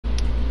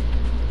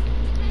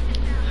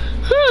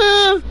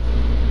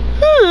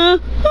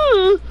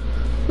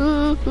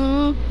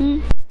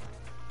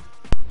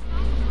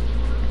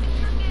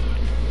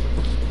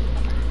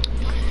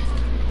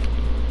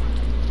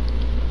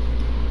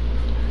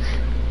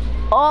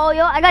Oh,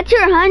 yo, I got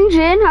your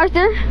 100,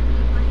 Arthur.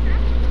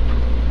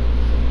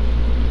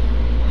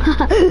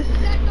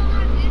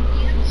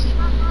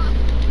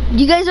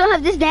 You guys don't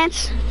have this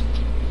dance?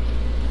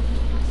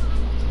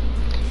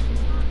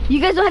 You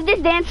guys don't have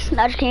this dance?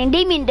 Not just kidding.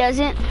 Damien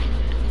doesn't.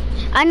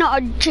 I know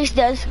Chase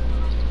does.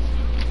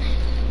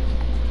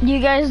 You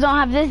guys don't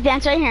have this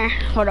dance right here.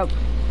 Hold up.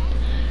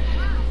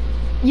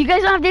 You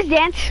guys don't have this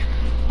dance?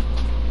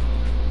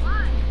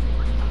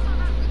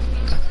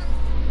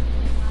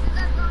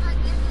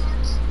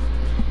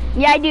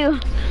 Yeah, I do.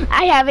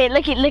 I have it.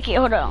 Look it.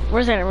 Hold on.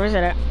 Where's it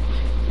at?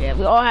 Yeah,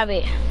 we all have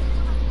it.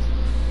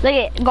 Look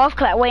at golf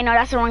clap. Wait, no,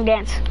 that's the wrong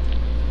dance.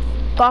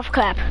 Golf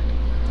clap.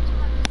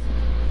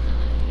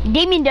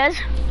 Damien does.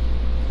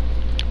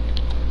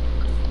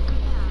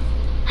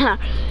 Huh.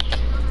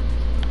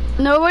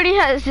 Nobody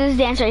has this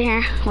dance right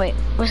here. Wait,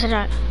 what's it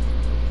at?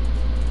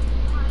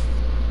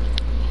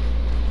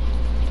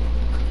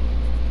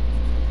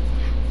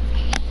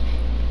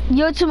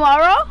 Yo,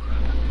 tomorrow?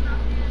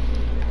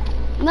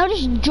 No,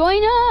 just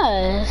join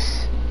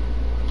us.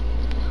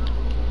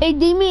 Hey,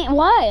 Damien,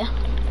 why?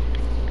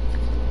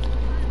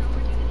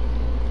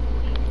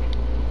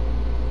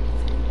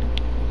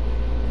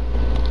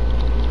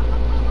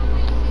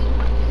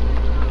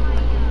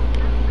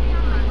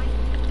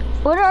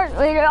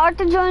 Wait,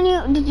 Arthur join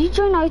you? Did you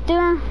join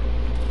Arthur?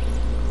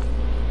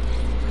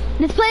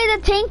 Let's play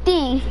the tank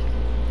thing.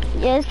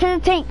 Yeah, let's play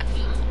the tank.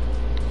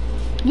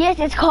 Yes,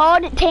 it's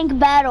called Tank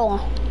Battle.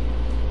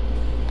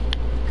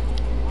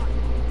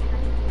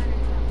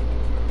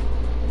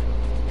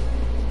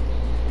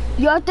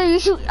 Yo, Arthur, you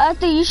should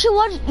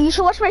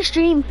watch my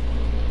stream.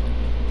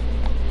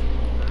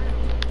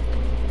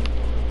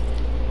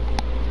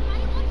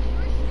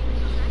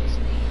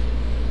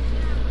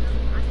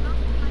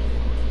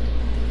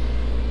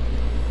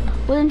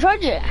 Well, then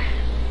charge it.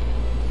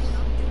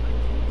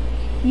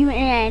 You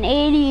an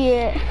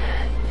idiot.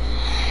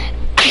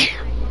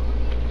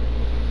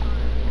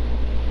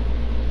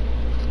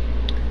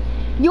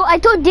 Yo, I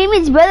told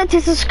Damien's brother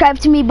to subscribe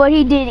to me, but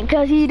he didn't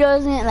because he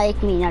doesn't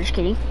like me. Not just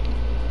kidding.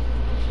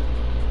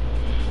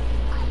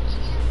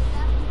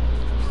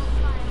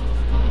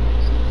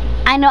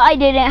 I know I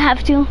didn't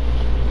have to.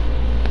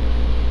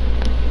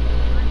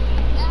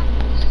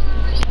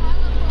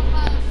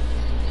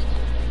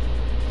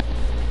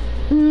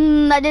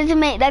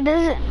 That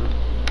doesn't,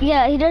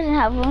 yeah, he doesn't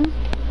have one.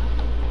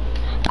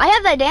 I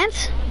have that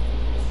dance.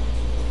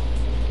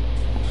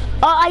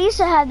 Oh, I used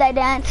to have that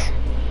dance.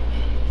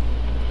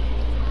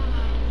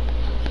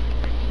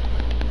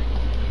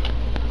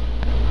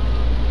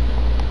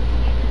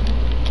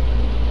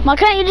 Why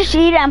can't you just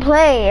eat and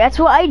play? That's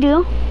what I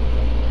do.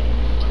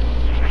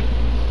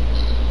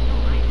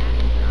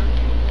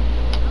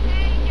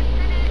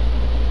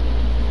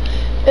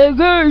 Hey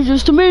guys,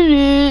 just a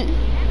minute.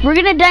 We're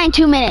gonna die in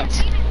 2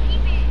 minutes.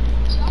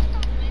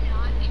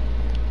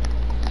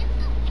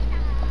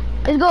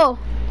 Let's go.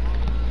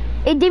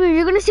 Hey Damien,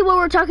 you're gonna see what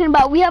we're talking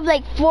about. We have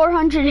like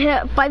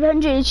 400,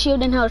 500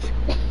 shield and health.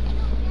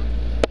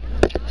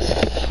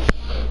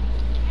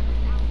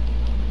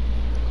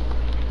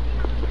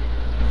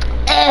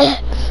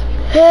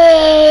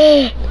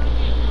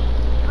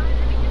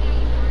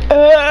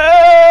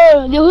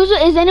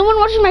 Is anyone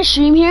watching my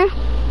stream here?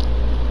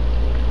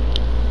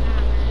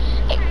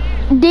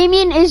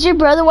 Damien, is your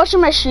brother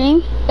watching my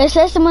stream? It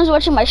says someone's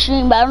watching my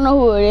stream, but I don't know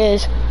who it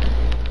is.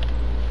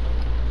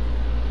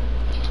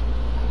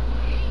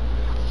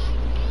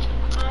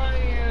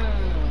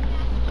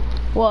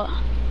 What?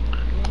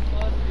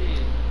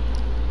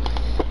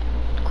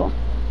 Cool.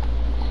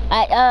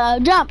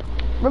 Alright, jump.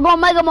 We're going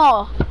Mega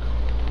Mall.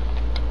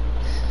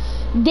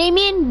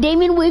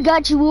 Damien, we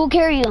got you. We'll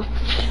carry you.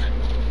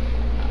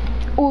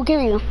 We'll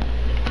carry you.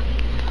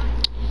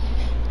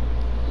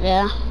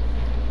 Yeah.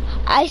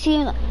 I see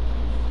him.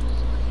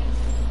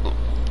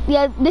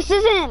 Yeah, this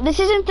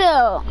isn't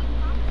the...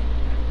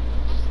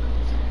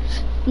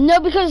 No,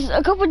 because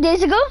a couple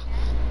days ago,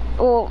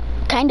 well,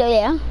 kinda,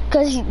 yeah.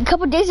 Because a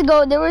couple days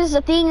ago, there was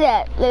a thing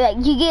that,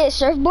 like, you get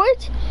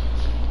surfboards,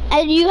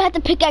 and you have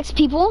to pickaxe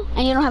people,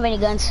 and you don't have any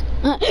guns.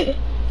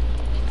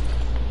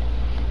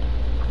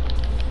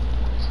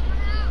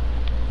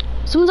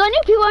 Someone's on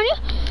you? People on you?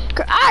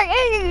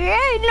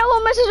 Hey, no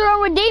one messes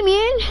around with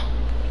Damien.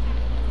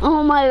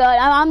 Oh my god,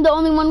 I'm the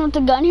only one with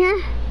a gun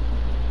here?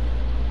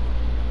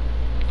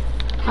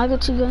 I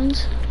got 2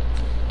 guns.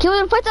 Kill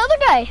him and fight the other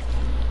guy.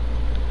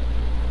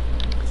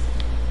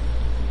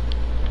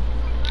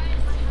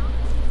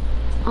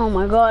 Oh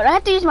my god, I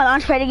have to use my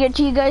launch pad to get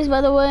to you guys,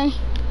 by the way.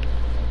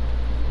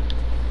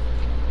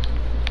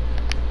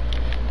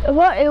 It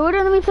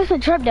wouldn't let me place my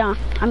trap down.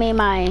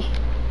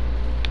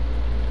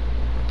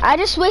 I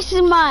just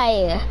wasted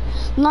my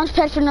launch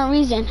pad for no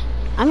reason.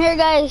 I'm here,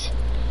 guys.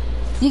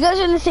 You guys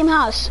are in the same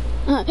house.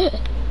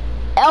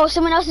 Oh,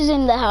 someone else is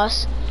in the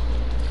house.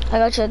 I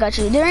got you.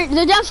 They're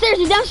downstairs.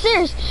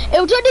 Hey,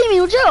 watch out,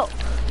 Damien, watch out.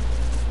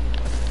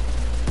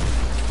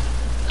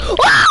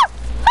 Ah!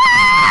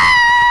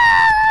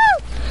 Ah!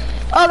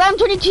 Oh, I'm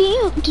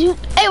 22.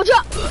 Hey, what's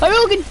up? Are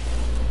you looking?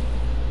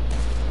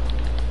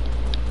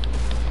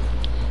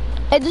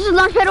 Hey, there's a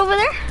launch pad over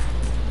there.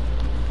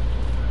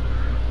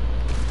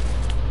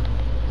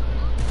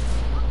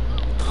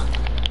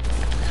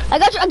 I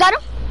got you. I got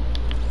him.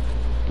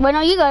 Wait,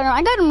 no, you got him.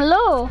 I got him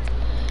low.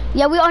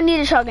 Yeah, we all need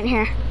a shotgun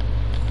here.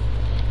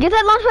 Get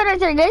that launch pad right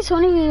there, guys.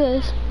 One of you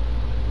guys.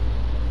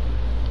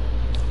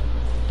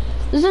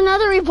 There's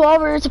another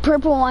revolver. It's a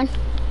purple one.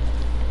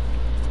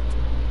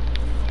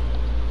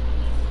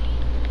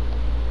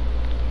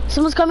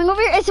 Someone's coming over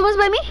here. Hey, someone's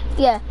by me?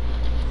 Yeah.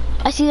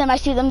 I see them. I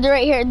see them. They're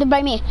right here. They're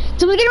by me.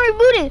 Someone's getting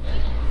rebooted.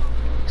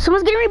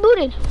 Someone's getting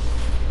rebooted.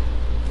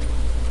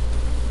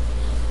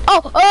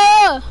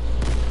 Oh,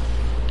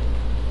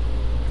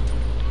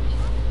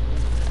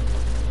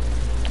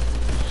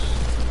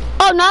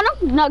 Oh, not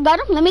him? No, got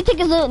him? Let me take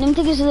his loot. Let me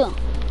take his loot.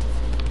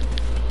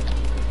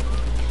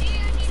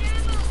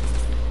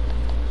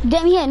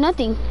 Damn, he had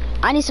nothing.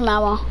 I need some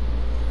ammo.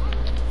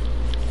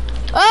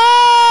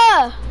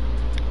 Ah!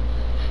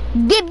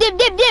 Dip, dip,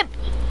 dip, dip!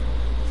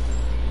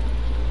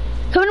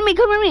 Come to me,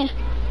 come to me.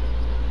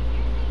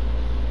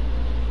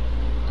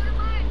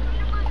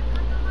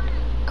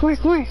 Come here,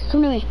 come here,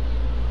 come to me.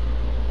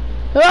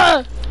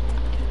 Ah!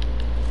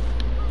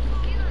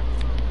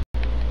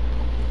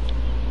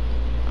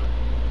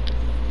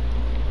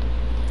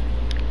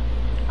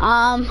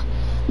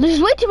 There's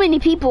way too many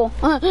people.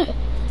 Now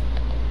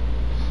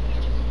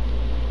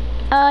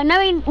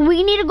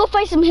we need to go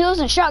find some hills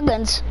and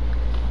shotguns.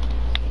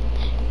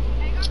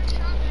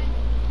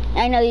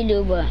 I know you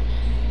do, but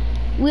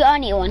we all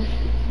need one.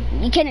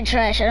 You can't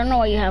trash. I don't know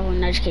why you have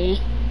one. I'm just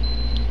kidding.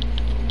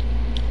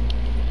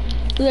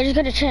 Ooh, I just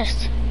got a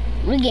chest.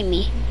 What do you give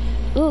me?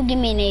 Ooh, give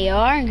me an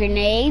AR and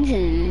grenades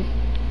and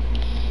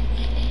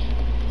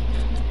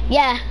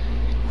yeah.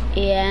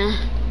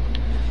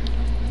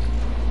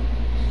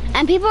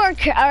 And people are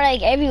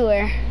like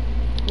everywhere.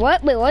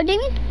 What? Wait, what do you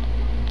mean?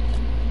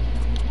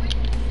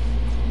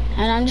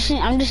 And I'm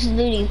just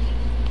looting.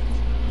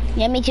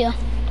 Yeah, me too.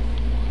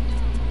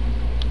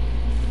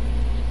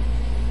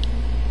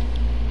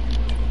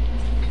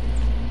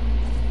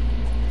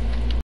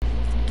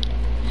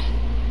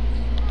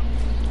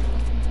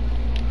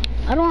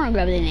 I don't want to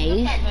grab the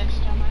nades.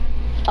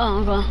 Oh,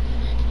 okay.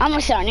 I'm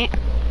gonna sit on it.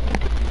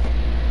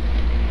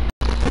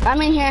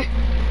 I'm in here.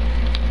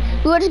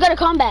 We just got a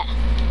combat.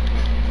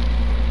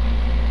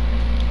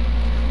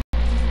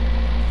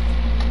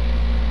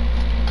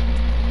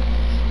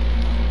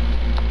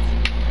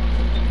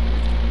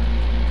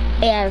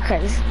 Yeah,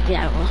 because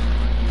yeah.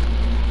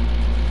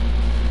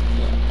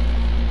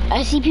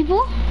 I see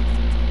people.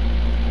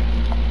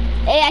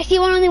 Hey, I see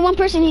only one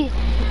person.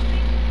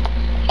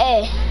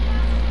 Hey,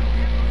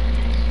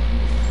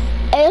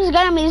 there's a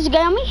guy on me. There's a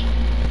guy on me.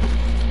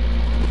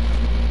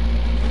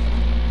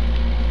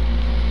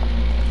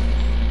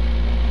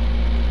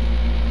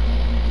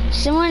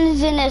 Someone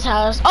is in this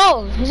house.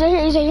 Oh, he's right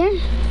here. He's right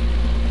here.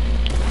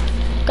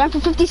 Got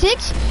him for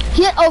 56.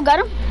 Oh, got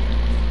him.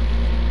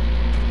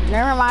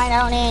 Never mind,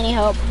 I don't need any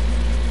help.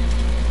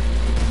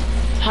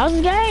 How's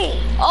this guy?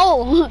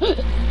 Oh!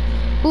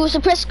 Ooh, a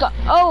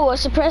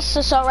suppressed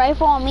assault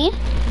rifle on me.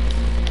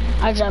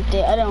 I dropped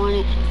it, I don't want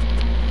it.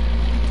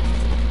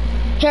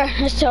 Here,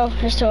 here's 12,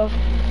 here's 12.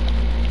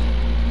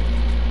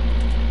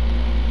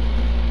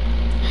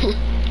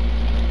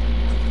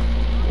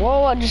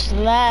 Whoa, I just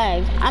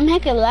lagged. I'm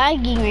hecka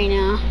lagging right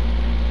now.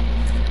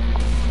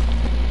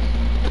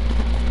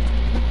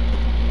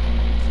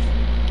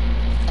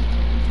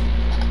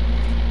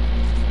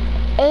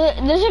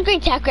 There's a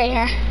great tack right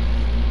here.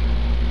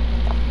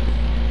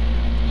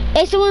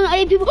 Hey,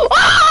 hey, people.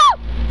 Ah!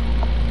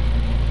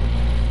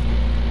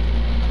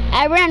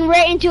 I ran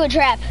right into a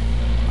trap.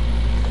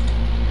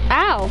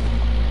 Ow.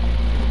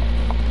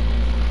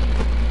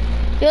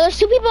 Yo, there's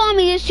two people on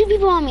me. There's two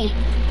people on me.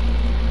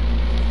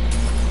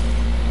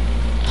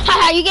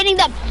 Haha, you're getting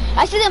them.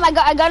 I see them. I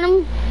got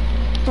them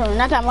for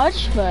not that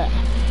much, but.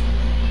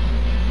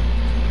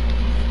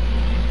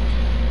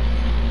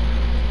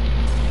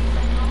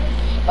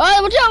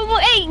 Oh, watch out!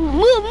 Hey,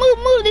 move!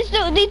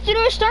 They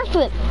do a start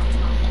flip.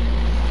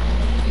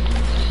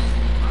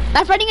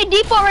 I'm fighting a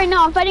default right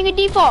now. I'm fighting a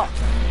default.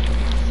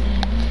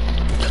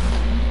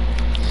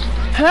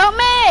 Help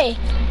me!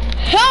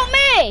 Help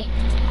me!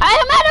 I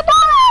am out of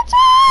bullets!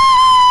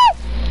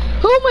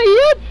 Oh my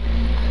god!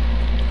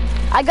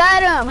 I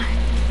got him.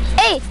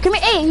 Hey, come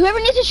here. Hey, whoever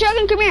needs a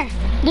shotgun, come here.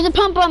 There's a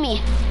pump on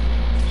me.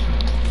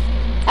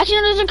 Actually,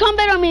 no, there's a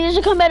combat on me. There's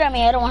a combat on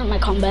me. I don't want my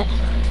combat.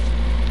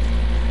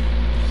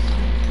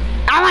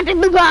 I want the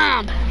big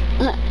bomb.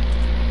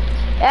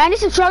 I need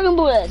some shotgun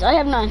bullets. I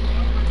have none.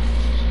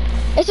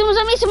 Hey, someone's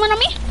on me. Someone on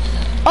me.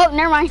 Oh,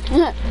 never mind.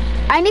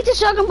 I need the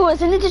shotgun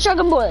bullets. I need the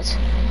shotgun bullets.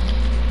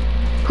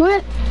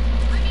 What?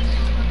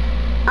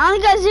 I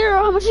only got 0.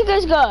 How much you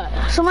guys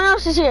got? Someone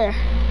else is here.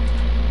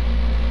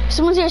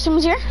 Someone's here.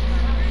 Someone's here.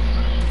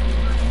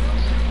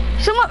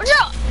 Someone.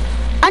 No.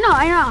 I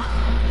know.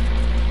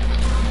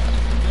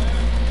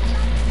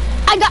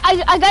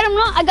 I got him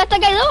low. I got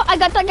that guy low. I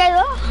got that guy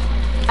low.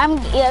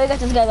 Yeah, we got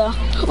this guy low.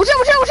 Watch out,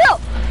 watch out, watch out!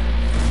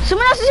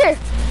 Someone else is here.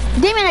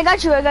 Damien, I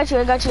got you. No,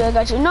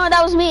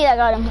 that was me that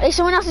got him. Hey,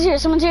 someone else is here.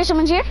 Someone's here.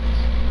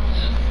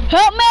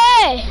 Help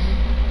me!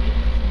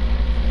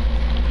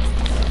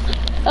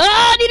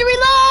 I need to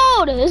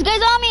reload! This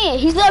guy's on me.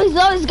 He's low. This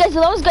guy's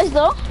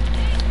low.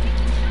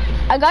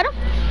 I got him.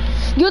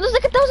 Yo, there's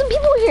like 1,000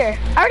 people here.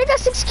 I already got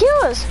 6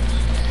 kills.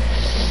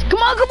 Come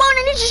on,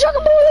 I need your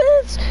shotgun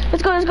bullets.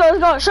 Let's go.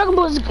 Shotgun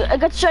bullets. I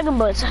got the shotgun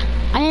bullets.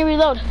 I need to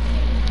reload.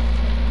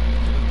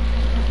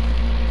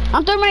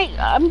 I'm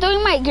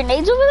throwing my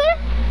grenades over there.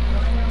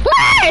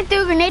 Ah, I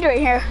threw a grenade right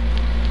here.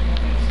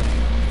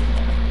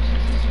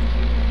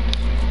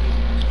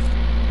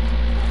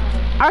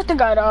 Arthur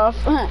got off.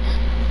 Oh,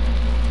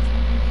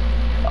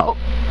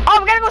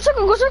 we gotta go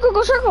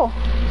circle.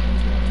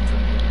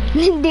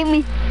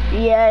 Dimmy.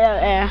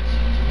 Yeah.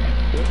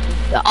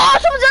 Oh,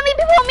 someone's on me.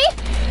 People on me.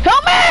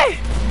 Help me!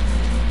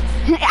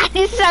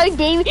 I'm sorry,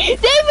 Damien.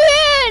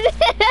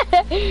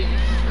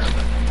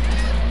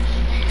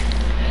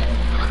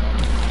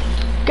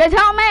 Guys,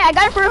 help me! I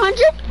got it for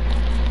 100.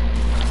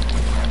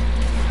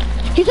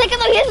 He's taking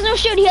low. He has no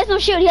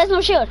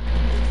shield.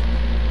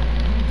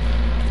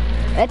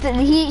 That's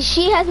it.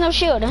 She has no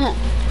shield.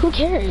 Who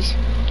cares?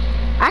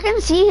 I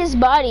can see his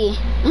body.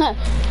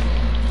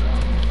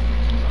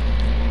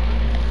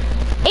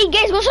 Hey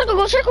guys, go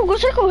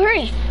circle,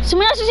 hurry.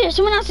 Someone else is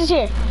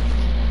here.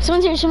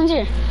 Someone's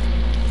here.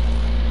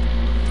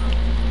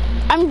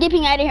 I'm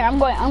dipping out of here. I'm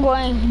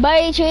going.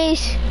 Bye,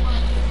 Chase.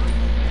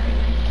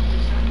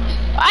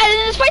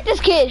 Let's fight this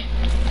kid.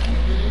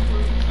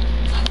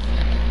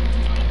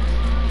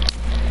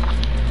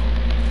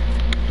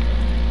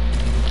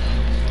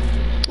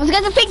 This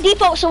guy's a fake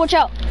default, so watch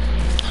out.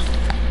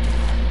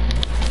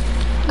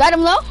 Got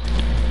him low?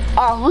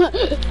 Oh,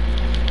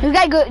 this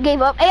guy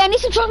gave up. Hey, I need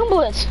some shotgun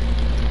bullets.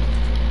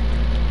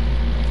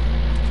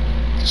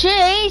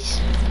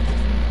 Chase.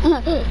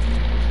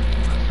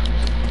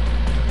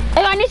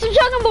 Hey, I need some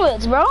shotgun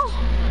bullets, bro.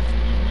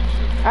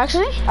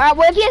 Actually, alright.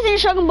 Well, if he has any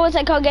shotgun bullets,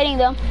 I call getting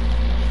them.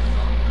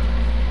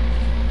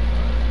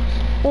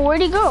 Well,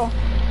 where'd he go?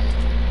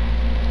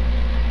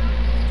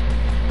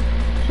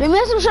 Let me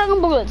have some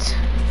shotgun bullets.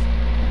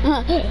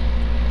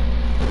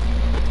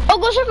 Oh,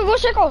 go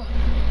circle.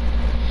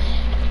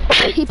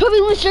 He put me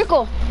in the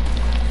circle.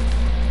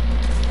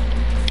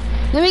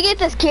 Let me get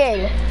this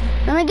kid.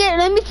 Let me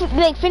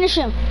like finish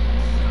him.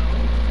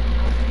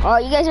 Oh,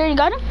 you guys already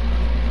got him?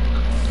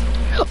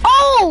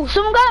 Oh,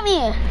 someone got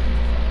me.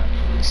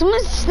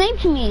 Someone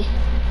sniped me.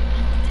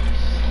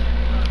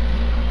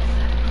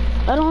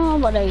 I don't know,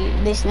 but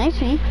they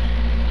sniped me.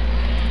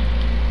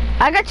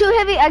 I got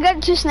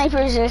two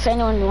snipers if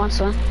anyone wants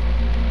one.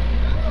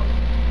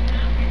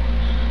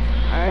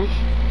 Alright.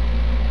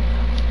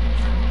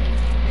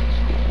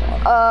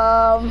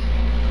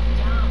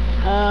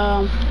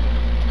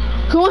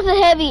 Who wants a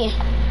heavy?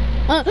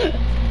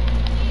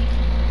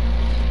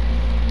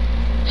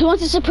 Who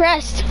wants a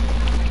suppressed?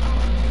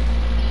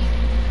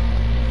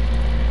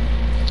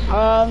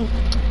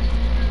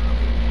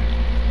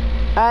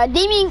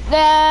 Damien,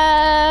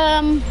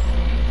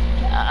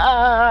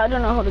 I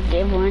don't know how to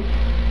give one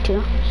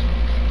to.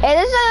 Hey,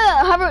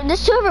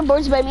 there's two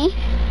hoverboards by me.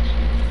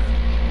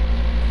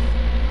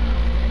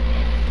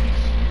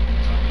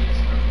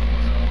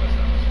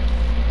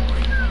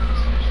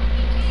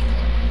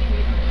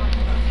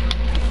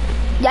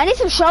 Yeah, I need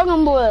some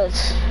shotgun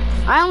bullets.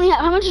 I only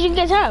have, how much do you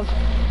guys have?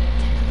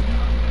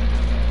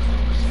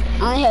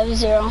 I only have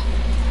 0.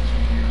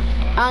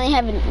 I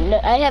have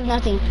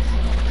nothing.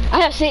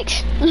 I have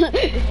 6.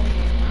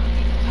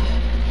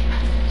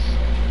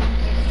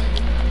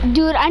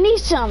 Dude, I need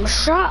some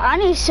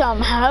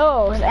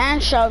health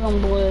and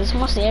shotgun bullets,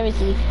 mostly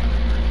everything.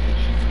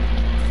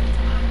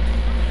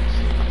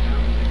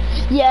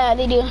 Yeah,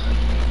 they do.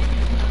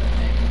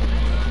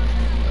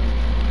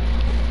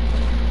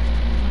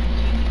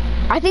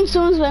 I think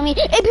someone's by me.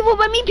 Hey, people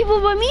by me.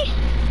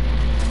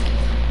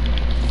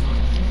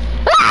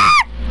 Ah!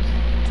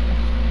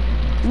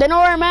 They know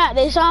where I'm at.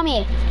 They saw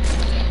me.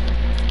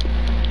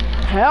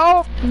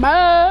 Help me.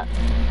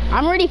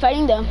 I'm already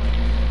fighting them.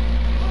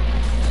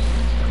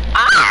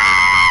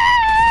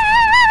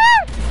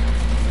 Ah!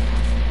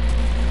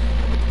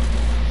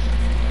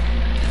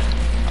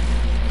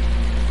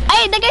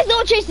 Hey, that guy's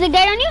low, Chase. The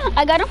guy on you?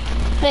 I got him.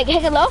 Like,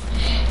 hecka low.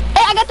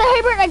 Hey, I got the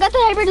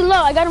hybrid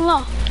low. I got him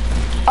low.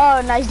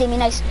 Oh, nice, Damien,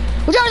 nice.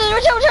 Watch out.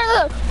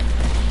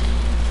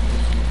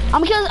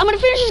 I'm gonna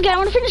finish this guy. Him.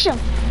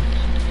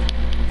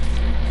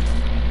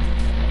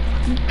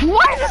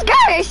 Why is this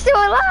guy still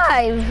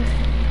alive?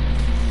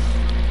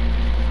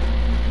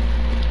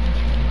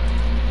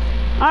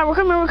 Alright, we're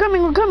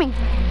coming.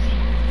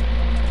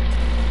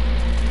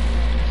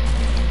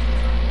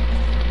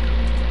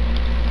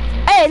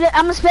 Hey,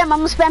 I'm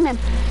gonna spam him.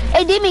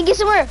 Hey, Damien, get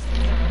somewhere.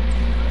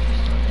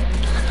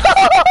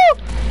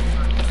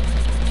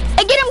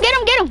 Hey, get him.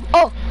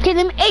 Oh, okay,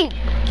 then, hey,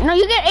 no,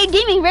 you get, hey,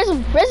 Damien, res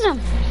him.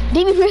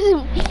 Damien, res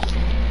him.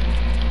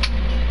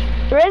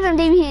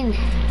 Damien.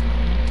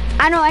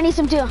 I know, I need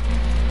some too.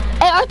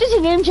 Hey, Arthur's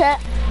in game chat.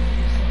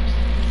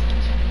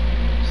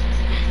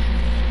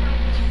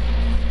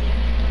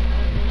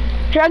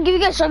 Here, I'll give you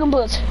guys shotgun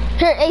bullets.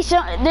 Here, hey,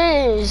 so,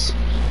 there's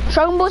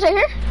shotgun bullets right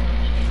here.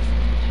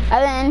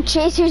 And then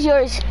Chase, here's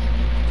yours.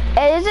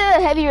 Hey, there's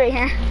a heavy right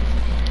here.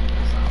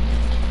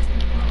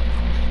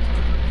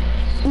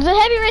 There's a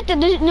heavy right there.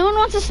 No one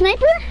wants a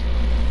sniper?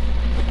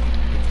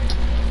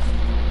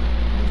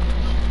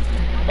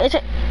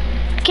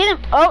 Get him.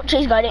 Oh,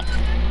 Chase got it.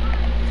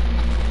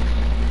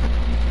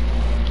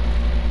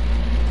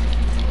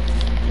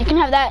 You can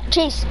have that.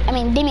 Chase, I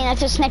mean, Damien,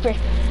 that's a sniper.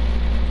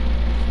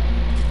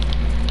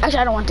 Actually,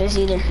 I don't want this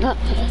either.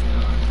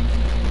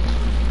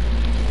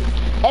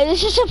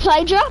 It's just a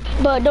supply drop,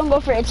 but don't go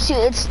for it.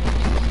 It's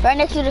right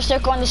next to the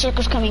circle, and the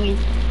circle's coming in.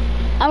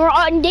 And we're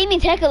on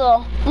Damien's heck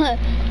though.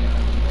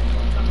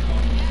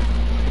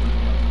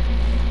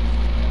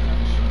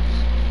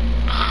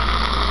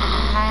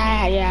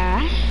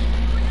 Yeah.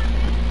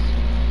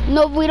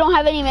 No, we don't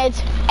have any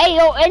meds. Hey,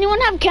 yo, anyone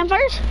have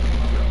campfires?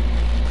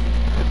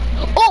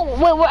 Oh,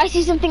 wait, I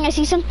see something.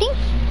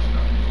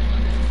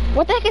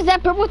 What the heck is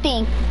that purple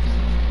thing?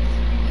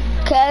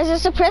 Cause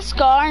there's a press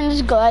scar and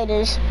there's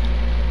gliders.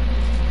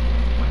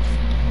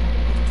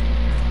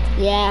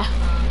 Yeah.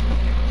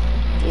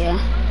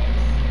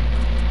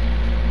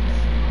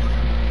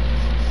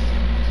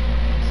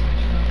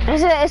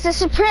 It's a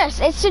suppress.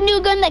 It's the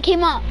new gun that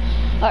came out,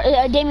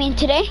 Damien,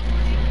 today.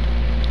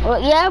 Well,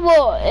 yeah,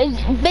 well,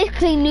 it's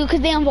basically new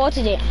because they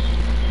unvaulted it.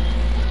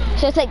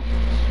 So it's like,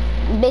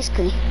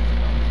 basically.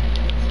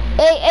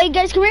 Hey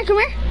guys, come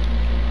here.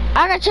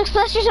 I got Chuck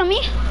Splashers on me.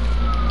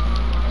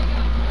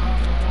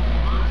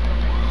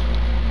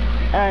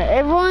 Alright,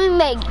 everyone,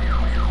 like...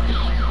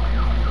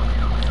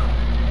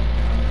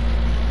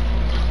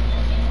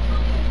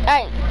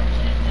 Alright.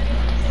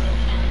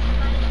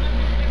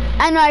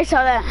 I know, I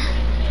saw that.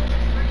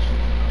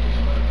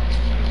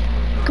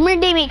 Come here,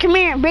 Damien, come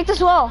here. Break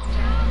this wall.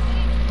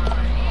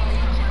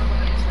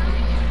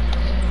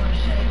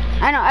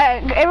 I know,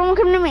 everyone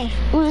come to me.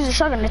 Ooh, there's a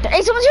shotgun right there.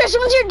 Hey, someone's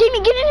here,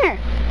 Damien, get in here.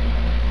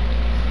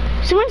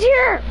 Someone's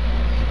here.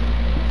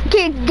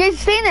 Okay, guys,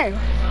 stay in there.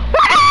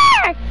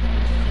 Ah!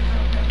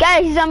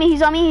 Guys, he's on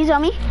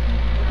me.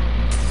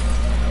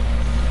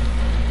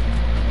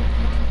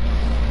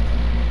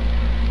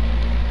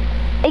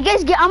 Hey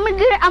guys, I'm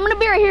gonna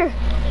be right here.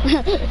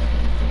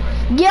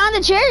 Get on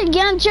the chair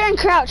and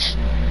crouch.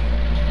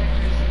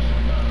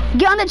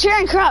 Get on the chair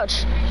and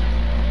crouch.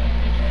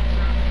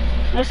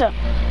 What's up?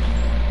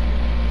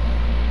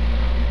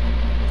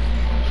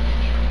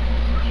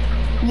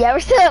 Yeah,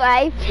 we're still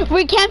alive.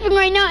 We're camping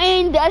right now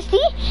in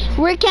Dusty.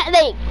 We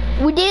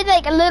did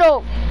like a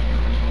little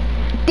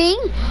thing,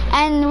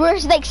 and we're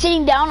like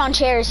sitting down on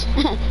chairs.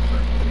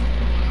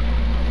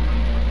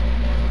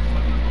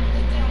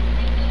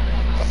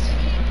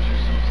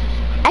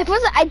 It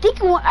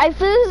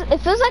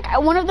feels like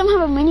one of them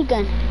have a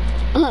minigun.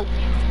 Oh,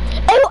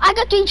 I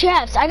got 3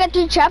 traps.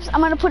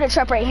 I'm gonna put a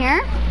trap right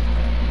here.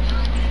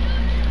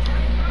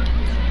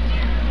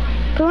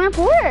 Put one up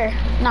where?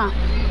 No.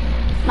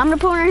 I'm gonna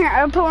put one in here.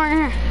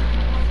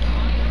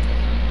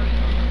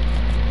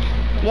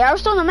 Yeah, we're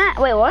still on the mat.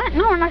 Wait, what?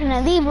 No, we're not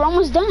gonna leave. We're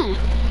almost done.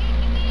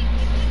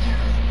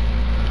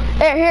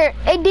 Here.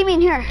 Hey, Damien,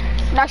 here.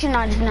 Actually,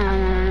 no.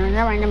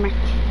 Never mind.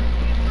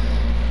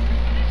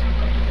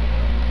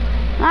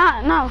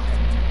 No.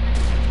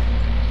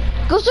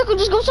 Go circle.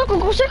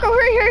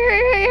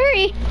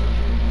 Hurry.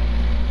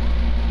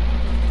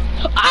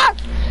 Ah!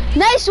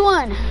 Nice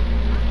one.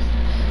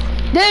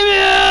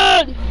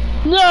 Damien!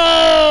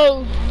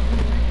 No!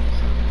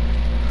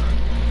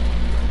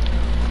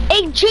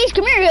 Hey, Chase,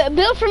 come here.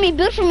 Build for me. I'm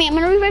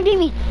gonna revive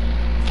Damien.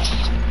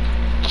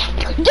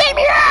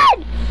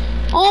 Damien!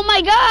 Oh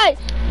my god!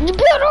 Build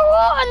a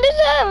wall and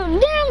there's a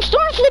damn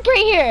storm slip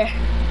right here.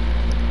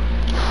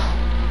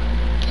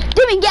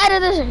 Damien, get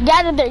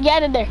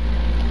out of there.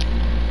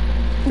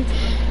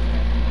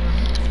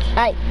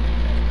 Alright.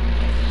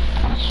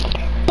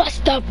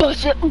 Bust up.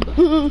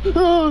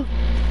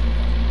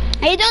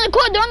 Hey, they're on the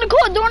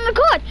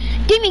quad.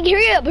 Damien,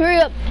 hurry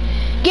up.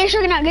 Get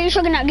your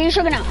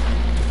shotgun out.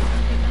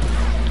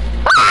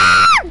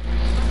 Ah!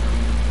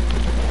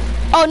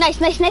 Oh, nice.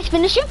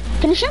 Finish him.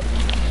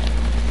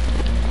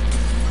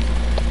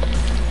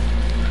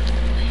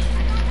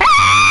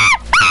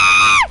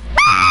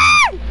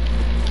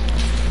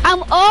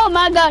 Oh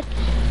my god.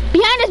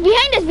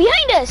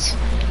 Behind us.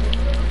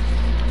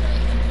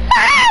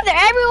 Ah,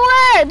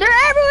 they're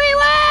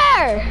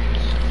everywhere.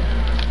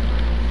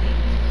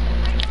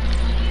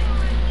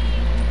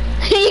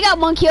 You got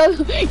 1 kill.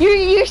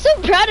 You're so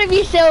proud of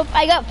yourself.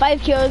 I got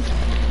 5 kills.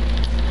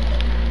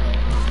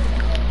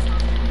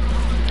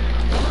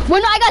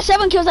 Well, no, I got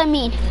 7 kills, I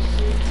mean.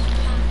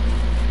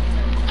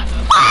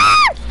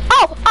 Ah!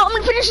 Oh, I'm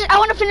gonna finish it. I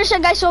want to finish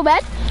that guy so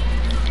bad.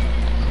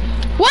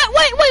 What?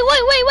 Wait,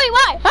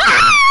 why?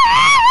 Ah!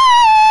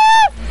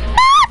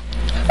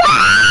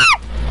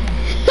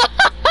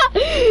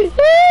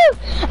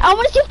 I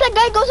want to see if that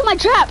guy goes in my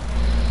trap.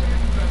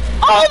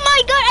 Oh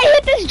my god, I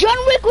hit this John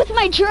Wick with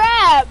my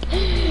trap.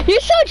 You're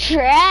so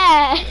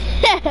trash.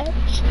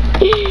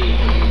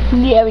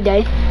 Yeah, we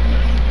died.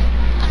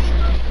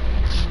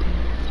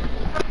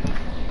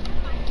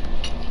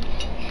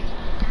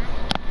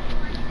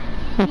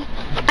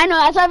 I know,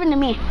 that's happened to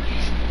me.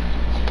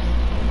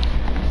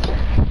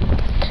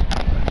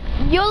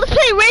 Yo, let's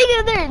play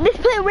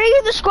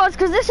regular squads,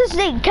 because this is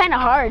kind of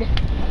hard.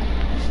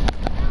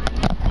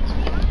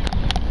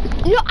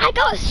 Yo, I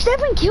got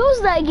 7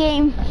 kills that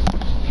game.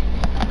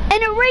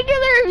 In a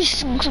regular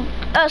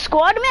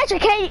squad match,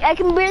 I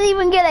can barely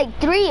even get like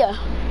 3.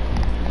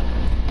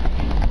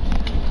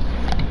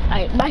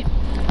 Alright, bye.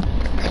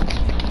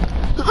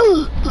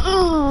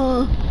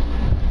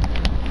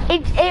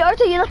 Hey,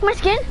 Arthur, you like my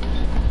skin?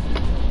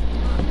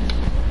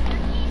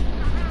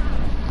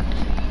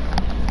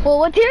 Well,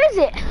 what tier is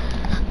it?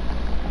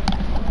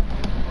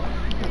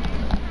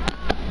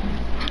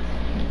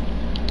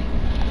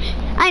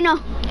 I know.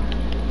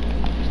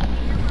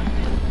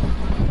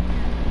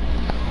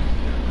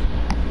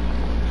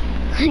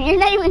 You're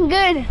not even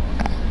good.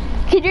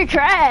 Kid, you're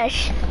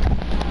trash.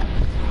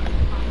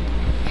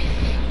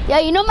 Yeah,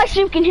 you know my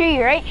stream can hear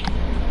you, right?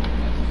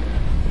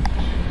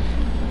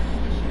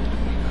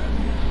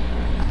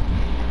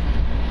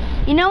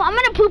 You know, I'm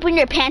gonna poop in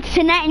your pants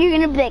tonight and you're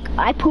gonna be like,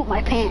 I poop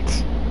my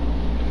pants.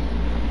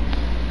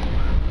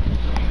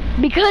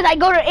 Because I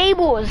go to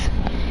Abel's.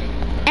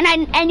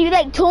 And you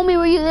like told me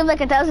where you live like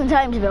 1,000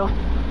 times, bro.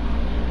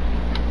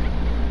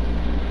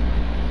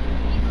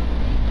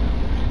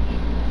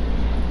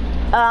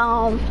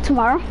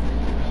 Tomorrow.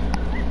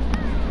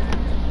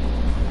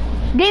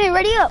 Damien,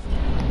 ready up.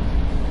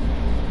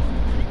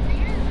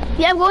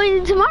 Yeah, I'm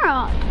going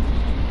tomorrow.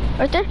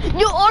 Arthur?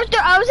 Yo, Arthur,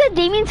 I was at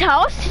Damien's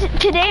house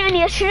today and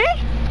yesterday.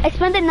 I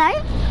spent the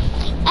night.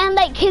 And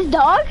like his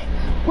dog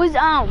was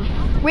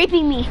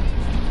raping me.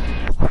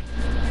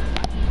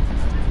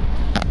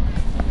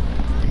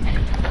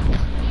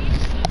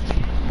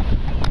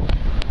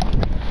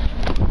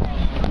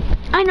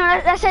 I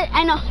know, that's it.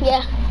 I know,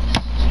 yeah.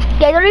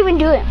 Yeah, don't even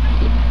do it.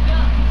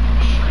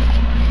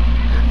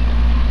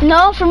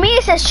 No, for me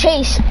it says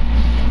chase.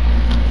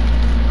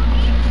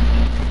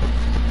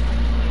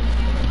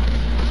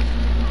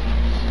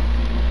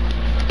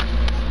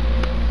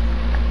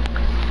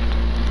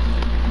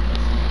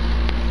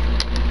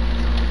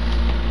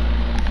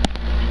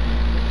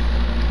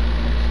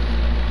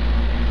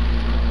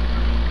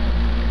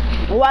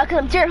 Why, 'cause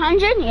I'm tier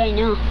 100? Yeah, I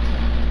know.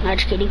 Not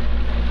just kidding.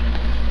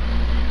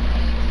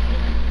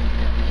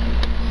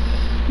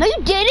 No,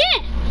 you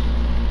didn't.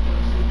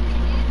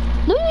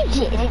 No, you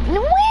didn't.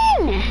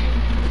 When?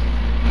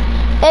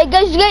 Hey,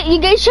 guys, you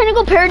guys trying to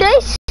go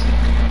Paradise?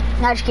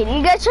 Not just kidding.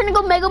 You guys trying to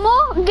go Mega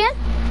Mall again?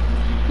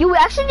 You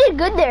actually did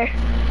good there.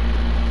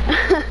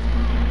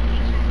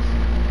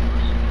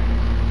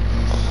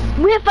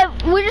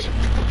 We're just,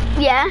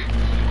 yeah,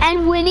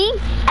 and winning,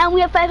 and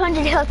we have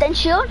 500 health and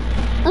shield.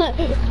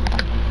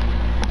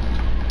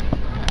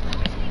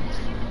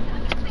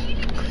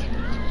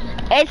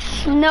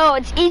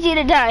 It's easy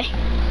to die.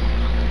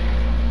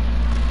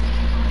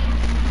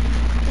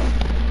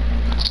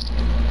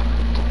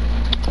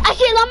 I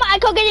see a llama. I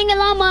go getting a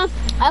llama.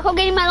 I go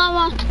getting my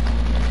llama.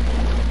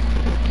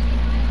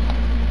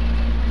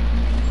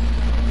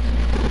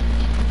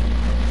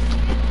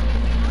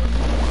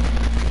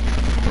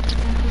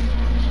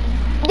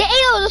 Yeah,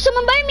 ew, there's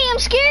someone by me. I'm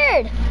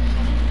scared.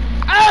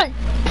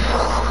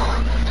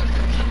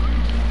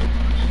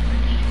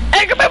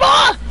 Hey, come here,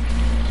 boy.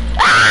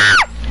 Ah!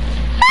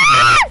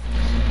 Ah!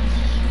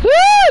 Woo,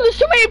 there's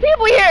so many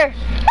people here.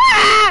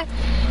 Ah!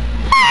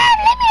 Ah,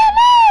 leave me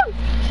alone.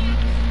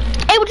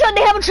 Hey, watch out,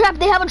 they have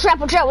a trap,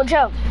 watch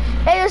out.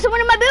 Hey, there's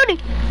someone in my building.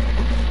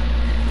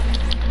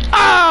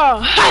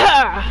 Oh,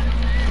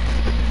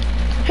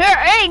 here,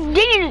 hey,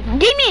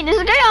 Damien, there's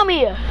a guy on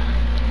me.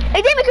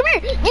 Hey, Damien, come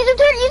here. Use a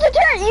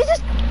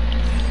turret.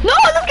 No,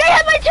 this guy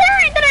had my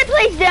turret that I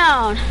placed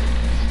down.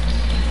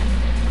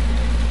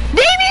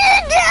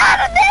 Damien, get out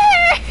of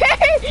there.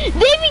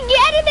 Damien, get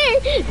out of there.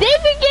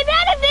 Damien, get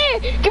out of there.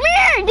 Come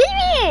here,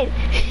 Damien.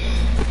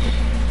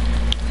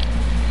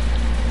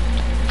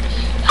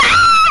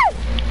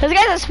 This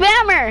guy's a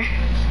spammer.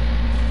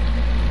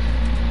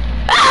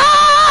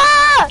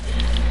 Ah!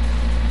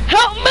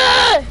 Help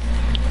me!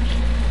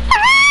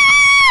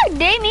 Ah!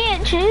 Damien.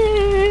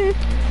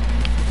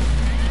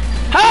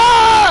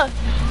 Ah!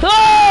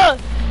 Ah!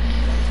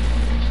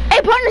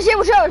 Hey, partner's here.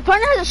 What's up?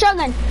 Partner has a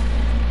shotgun.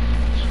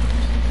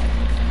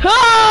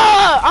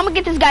 Ah! I'm gonna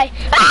get this guy.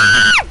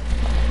 Ah!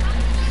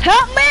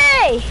 Help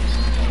me!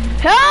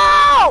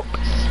 Help!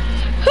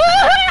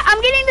 Ah!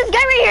 I'm getting this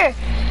guy right here.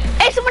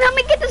 Hey, someone help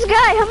me get this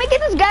guy. Help me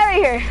get this guy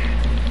right here.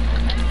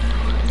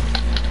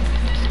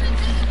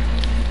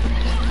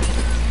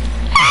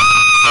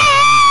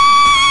 Ah!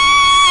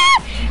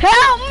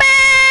 Help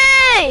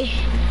me!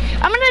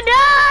 I'm gonna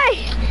die.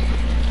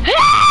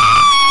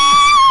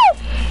 Help!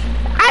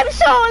 I'm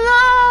so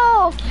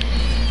low.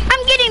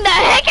 I'm getting the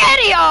heck out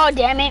of here. Oh,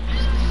 damn it.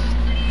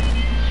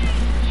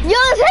 Yo,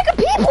 there's a heck of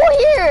people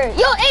here.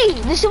 Yo, hey,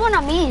 there's someone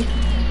on me.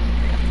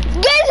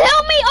 Guys,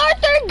 help me,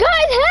 Arthur!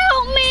 Guys,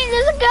 help me!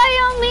 There's a guy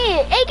on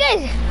me! Hey,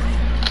 Chase!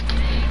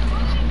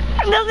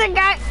 There's a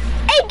guy.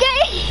 Hey, guy!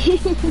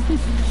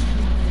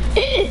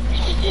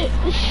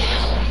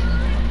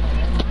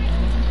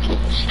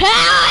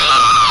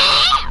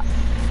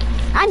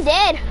 I'm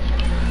dead.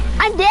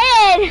 I'm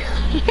dead.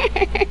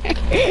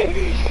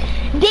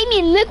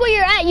 Damien, look where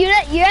you're at.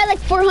 You're at like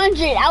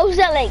 400. I was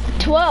at like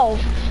 12.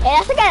 Hey,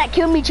 that's the guy that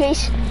killed me,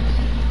 Chase.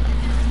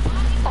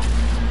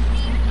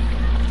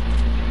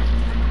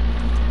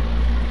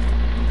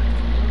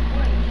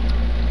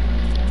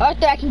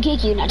 Arthur, I can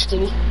kick you. Not just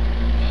kidding.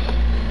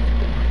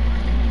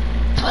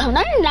 Well,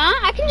 no, you're not.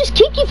 I can just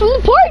kick you from the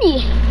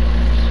party.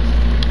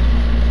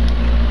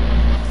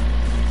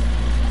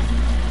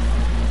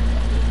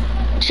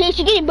 Chase,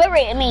 you're getting butt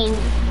raped. I mean,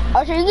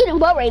 Arthur, you're getting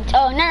butt raped.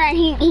 Oh, no,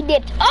 he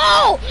dipped.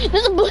 Oh,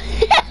 there's a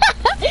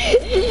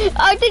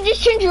Arthur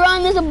just turned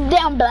around. There's a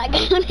damn black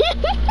guy on him.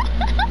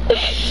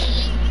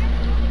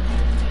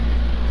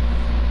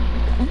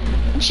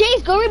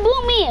 Chase, go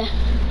reboot me.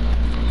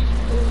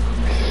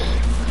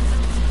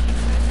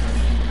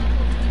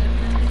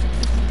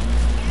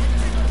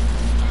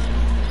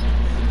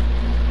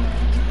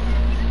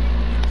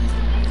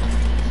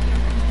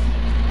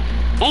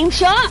 Aim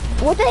shot?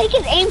 What the heck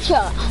is aim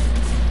shot?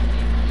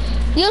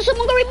 Yo,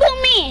 someone go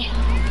reboot me!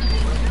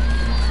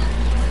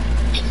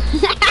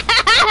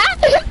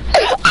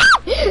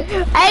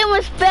 I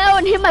almost fell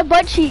and hit my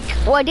butt cheek.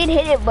 Well, I did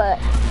hit it, but...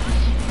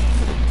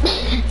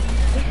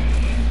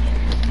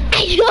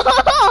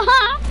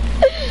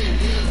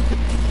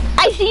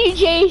 I see you,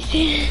 Chase.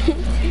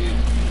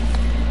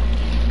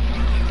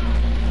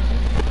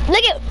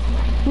 Look at...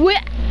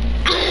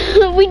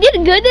 We did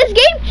good this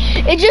game.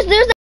 It's just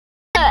there's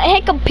a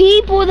heck of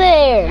people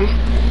there.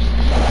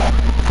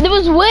 There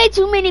was way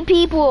too many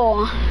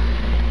people.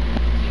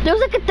 There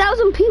was like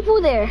 1,000 people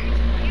there.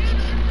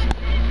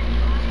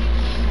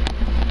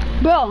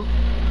 Bro.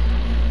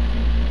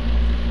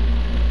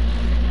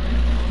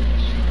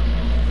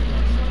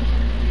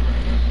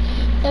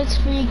 It's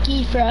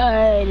Freaky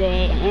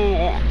Friday.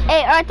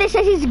 Hey, Arthur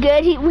says he's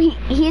good.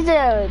 He's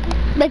a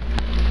like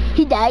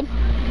he died.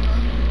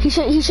 He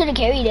should have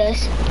carried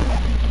us.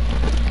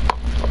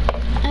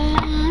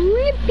 I'm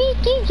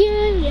repeating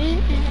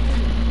you.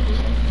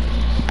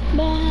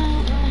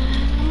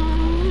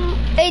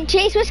 Hey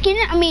Chase, what skin?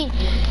 I mean,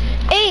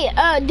 hey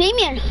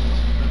Damien.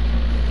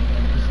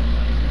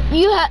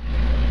 You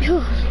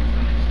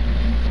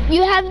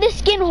have this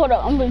skin. Hold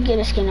up, I'm gonna get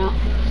a skin out.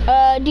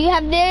 Do you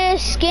have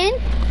this skin?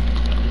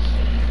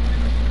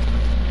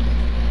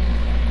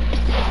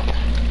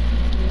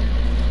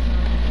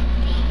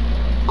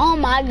 Oh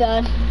my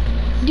god.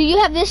 Do you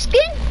have this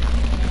skin?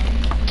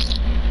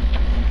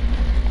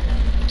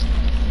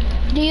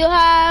 Do you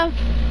have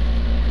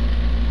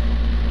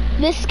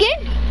this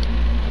skin?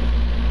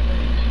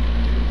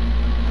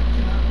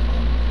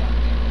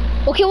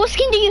 Okay, what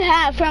skin do you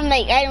have from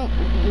like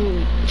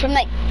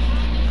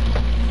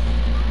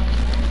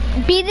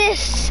be this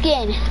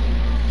skin?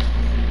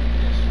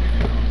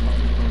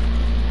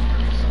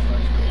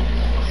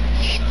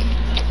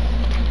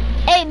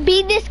 Hey,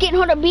 be this skin.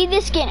 Hold on, be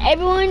this skin.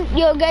 Everyone,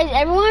 yo guys,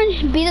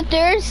 everyone, be the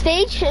third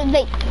stage.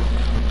 Like,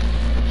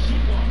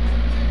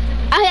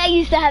 I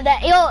used to have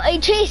that. Yo, hey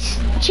Chase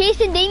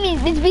and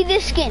Damien, let's be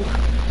this skin.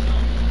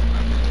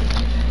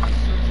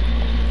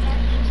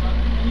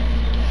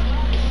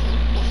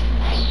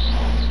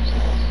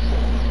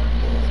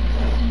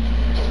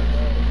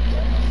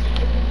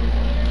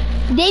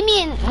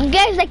 Damien,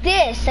 guys, like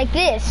this.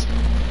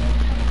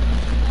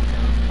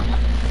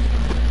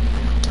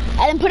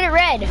 And then put it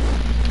red.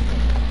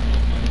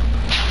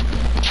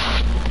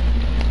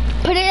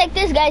 Put it like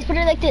this, guys. Put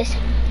it like this.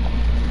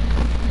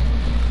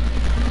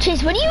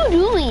 Chase, what are you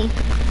doing?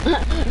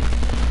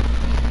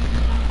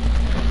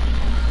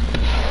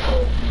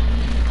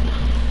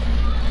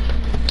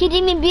 Okay,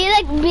 Damien, be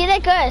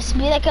like us.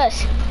 Be like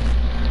us.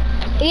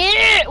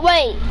 Yeah,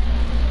 wait.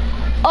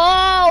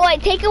 Oh,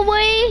 wait. Take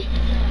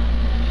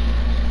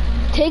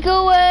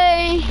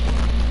away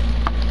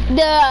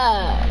the.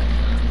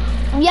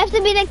 You have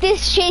to be like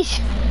this, Chase.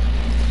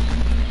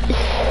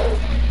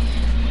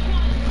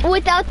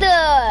 Without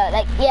the,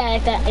 like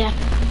that, yeah.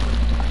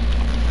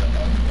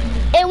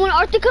 And when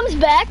Arthur comes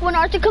back,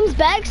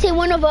 say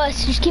one of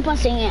us. Just keep on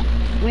saying it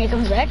when he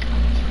comes back.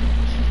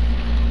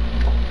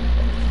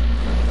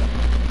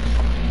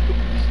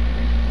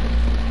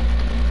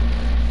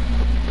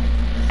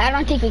 I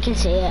don't think we can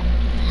say it.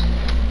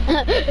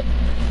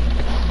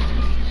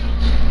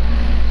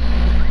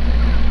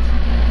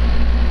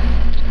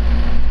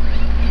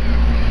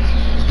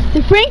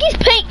 The Frankie's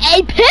playing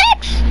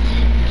Apex?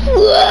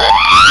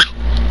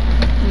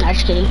 Not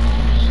just kidding.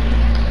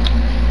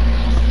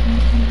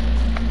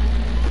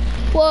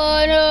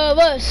 One of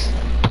us.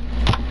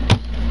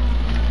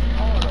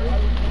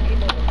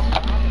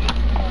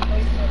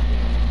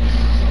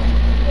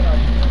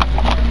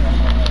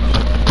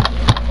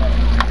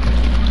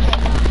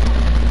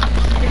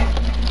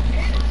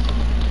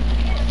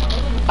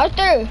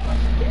 Arthur.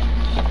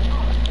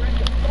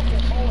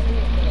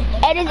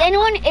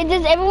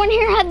 Does everyone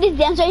here have this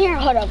dance right here?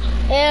 Hold up.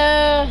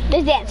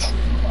 This dance.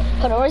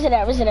 Hold on, where's it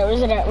at? Where's it at?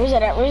 Where's it at? Where's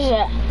it at? Where's it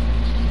at?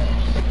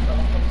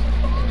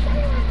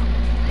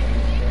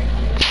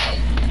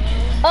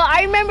 Oh,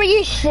 I remember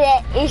your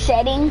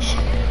settings.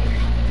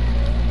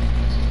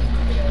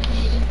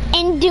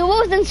 In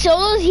duos and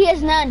solos, he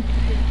has none.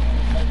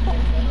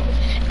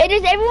 Hey,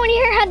 does everyone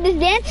here have this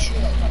dance?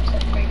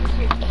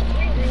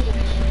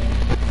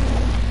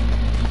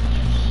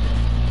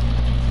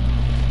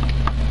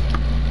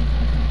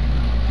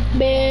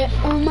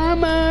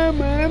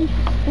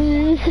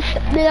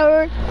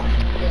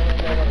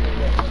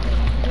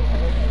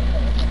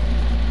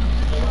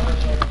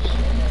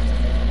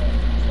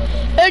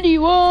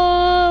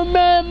 Anyone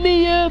map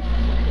me up?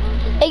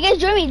 Hey guys,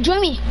 join me, join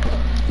me,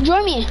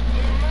 join me.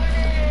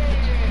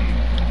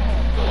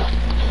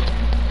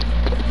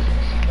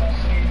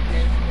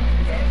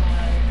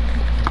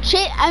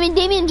 Shit,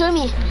 Damien, join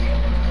me.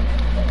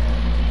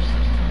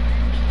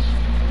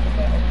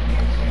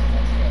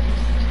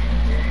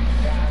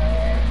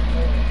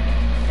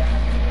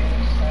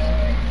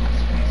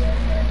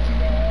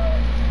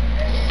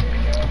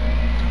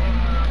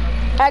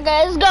 Alright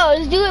guys, let's go.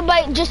 Let's do it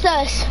by just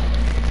us.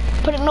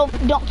 Put it no,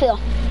 don't fail.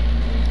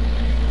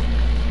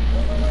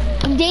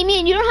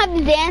 Damien, you don't have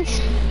to dance.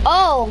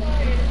 Oh.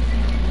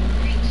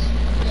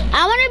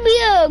 I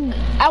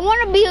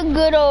wanna be a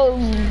good old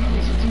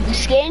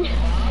skin.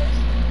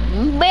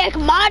 Back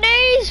in my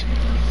days,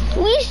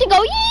 we used to go,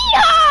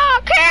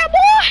 yeehaw,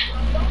 cowboy.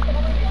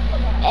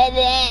 And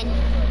then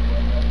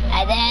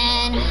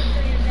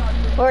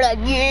we're like,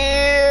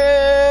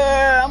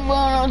 yeah, I'm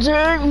gonna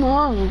take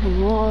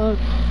my.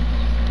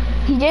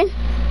 He did.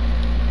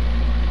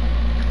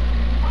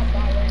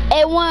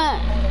 And when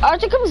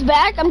Arthur comes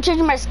back, I'm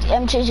changing my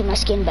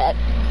skin back.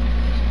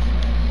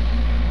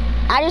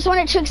 I just want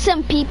to trick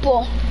some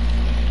people.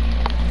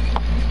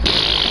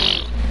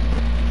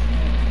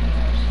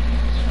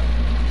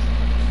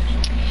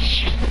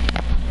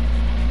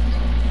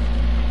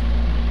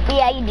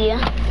 Yeah, you do.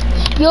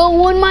 Yo,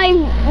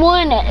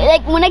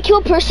 like when I kill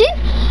a person,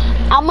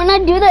 I'm gonna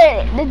do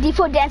the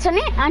default dance on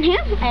him,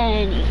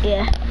 and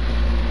yeah.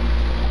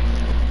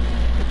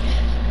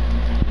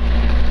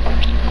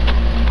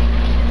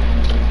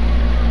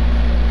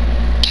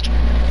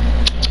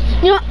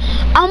 You know,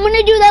 I'm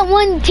gonna do that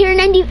one tier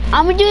 90.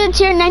 I'm gonna do the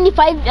tier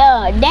 95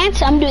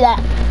 dance. I'm gonna do that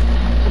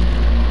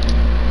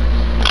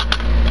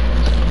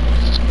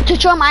to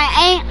show him I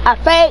ain't a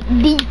fake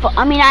default. I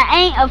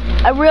ain't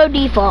a real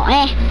default.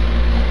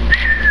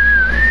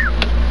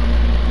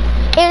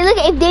 Hey, look,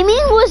 if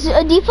Damien was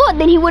a default,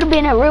 then he would have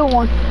been a real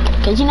one.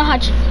 Cause you know how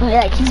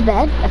like he's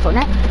bad at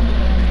Fortnite.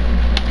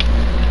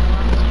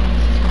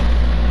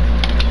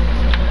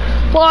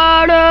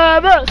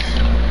 Whatever.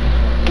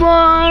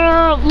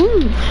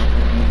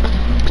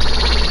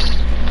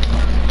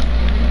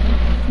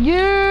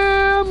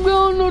 Yeah, I'm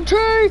gonna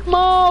take my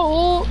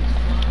whole.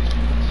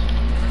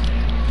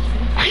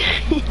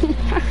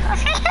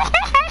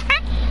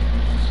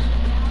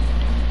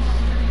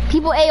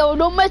 People, ayo,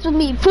 don't mess with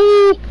me,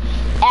 fool.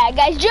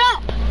 Guys,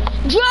 jump,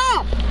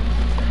 jump,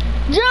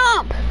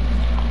 jump,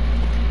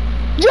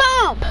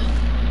 jump,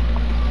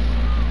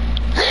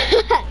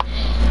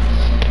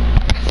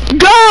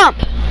 jump.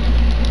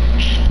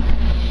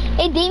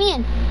 Hey,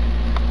 Damien.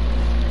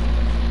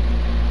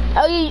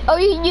 Are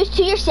you used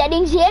to your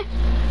settings here?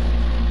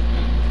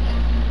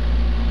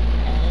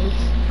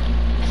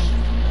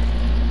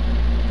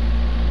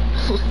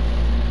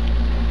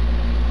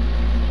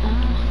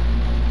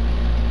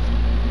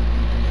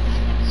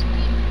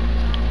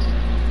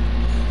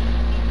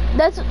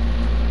 That's no.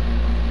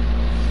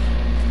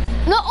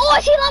 Oh,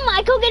 I see llama.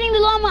 I go getting the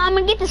llama. I'm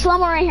gonna get this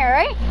llama right here,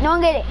 right? No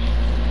one get it.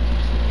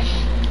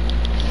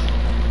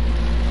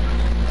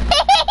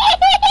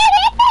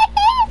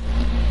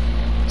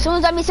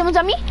 Someone's on me. Someone's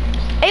on me.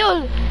 Hey,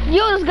 yo,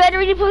 this guy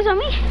already put on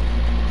me.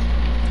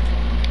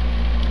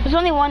 There's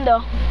only one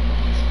though.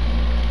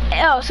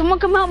 Yo, someone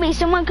come help me.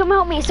 Someone come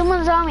help me.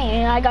 Someone's on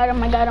me. I got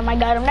him. I got him. I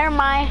got him. Never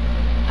mind.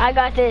 I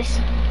got this.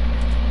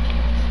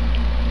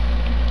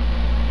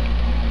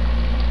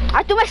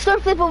 I threw my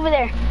sword flip over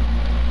there.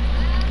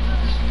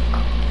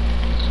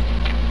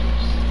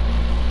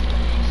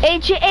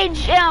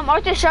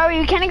 Arthur, sorry,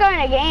 you can't go in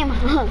a game.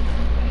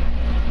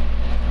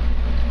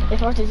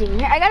 If Arthur's even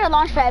here. I got a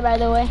launch pad, by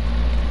the way.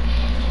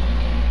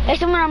 There's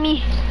someone on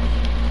me.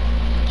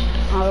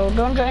 Oh,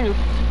 don't join him.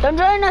 Don't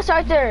join us,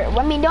 Arthur.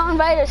 Don't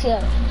invite us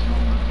yet.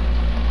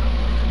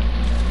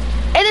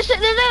 Hey, there's a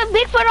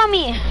Bigfoot on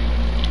me.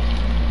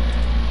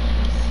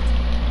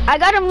 I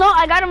got him low.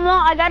 I got him low.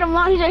 I got him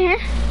low. He's right here.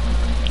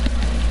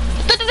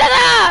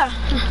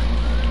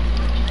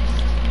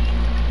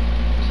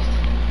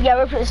 Yeah,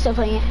 we're still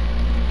playing it.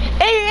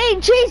 Hey,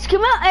 Chase,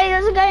 come out. Hey,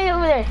 there's a guy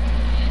over there.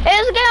 Hey,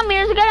 there's a guy on me.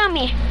 There's a guy on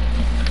me.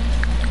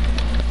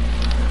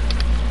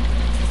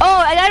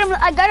 Oh, I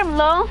got him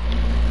low.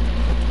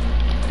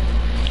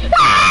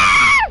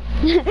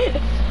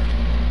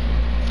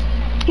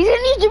 He's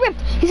gonna use the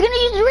rift. He's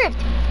gonna use the rift.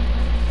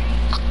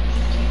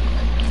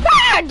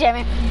 Ah, damn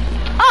it.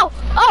 Oh,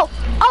 go.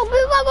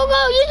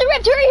 Use the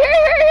rift.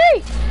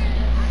 Hurry.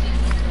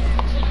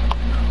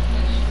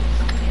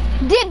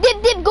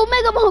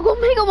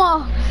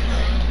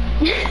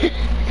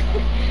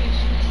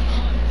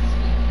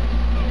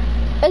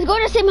 go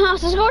to the same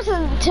house. Let's go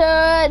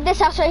to this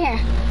house right here.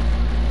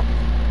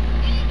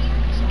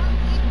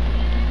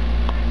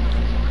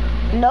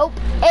 Nope.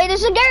 Hey,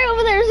 there's a guy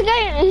over there. There's a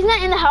guy. He's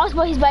not in the house,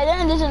 but he's by there.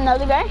 And there's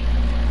another guy.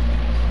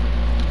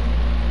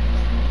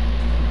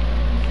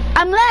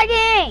 I'm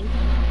lagging.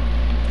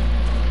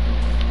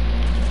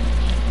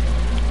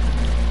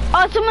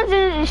 Oh, someone's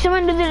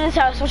in this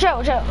house. Watch out,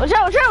 watch out, watch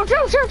out, watch out, watch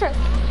out, watch out.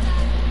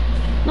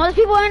 No, there's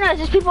people on us.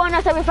 There's people on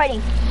us that we're fighting.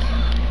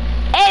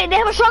 Hey, they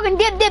have a shotgun.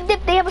 Dip, dip,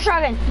 dip. They have a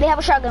shotgun. They have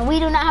a shotgun. We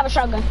do not have a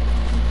shotgun.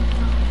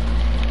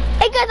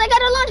 Hey guys, I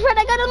got a launch pad.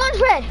 I got a launch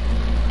pad.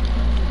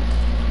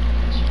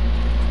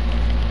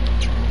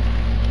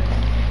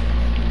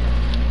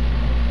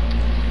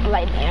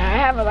 Light. I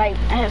have a light.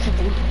 I have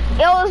something.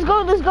 Yo, let's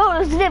go. Let's go.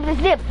 Let's dip.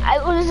 Let's dip.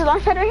 Oh, there's a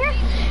launch pad right here.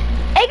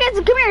 Hey guys,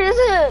 come here.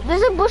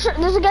 There's a bush.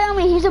 There's a guy on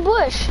me. He's a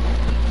bush.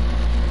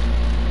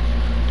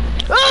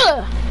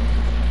 Ugh.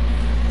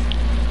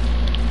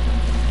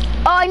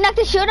 Oh, I knocked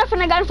the shield off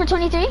and I got it for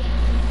 23. Hey,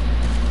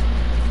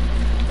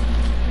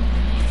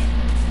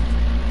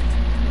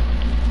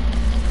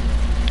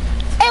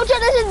 watch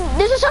out!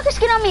 There's a soccer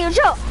skin on me. Watch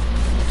out!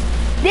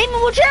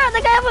 Damon, watch out!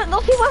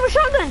 Those people have a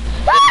shotgun.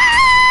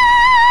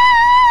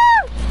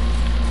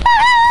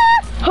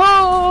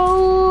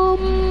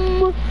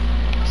 Home.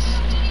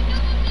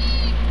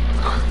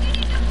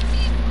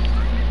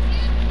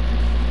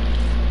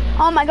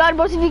 Oh my God!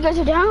 Both of you guys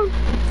are down.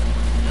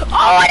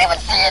 Oh, I didn't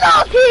even see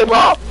those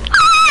people.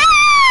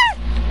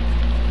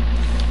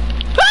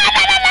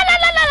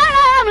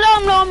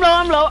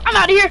 I'm low. I'm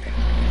out of here.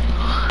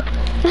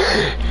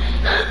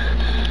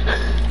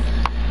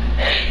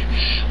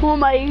 Oh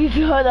my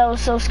God, that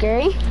was so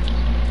scary.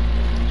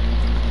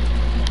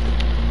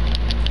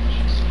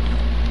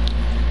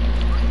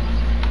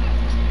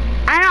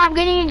 I know, I'm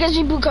getting a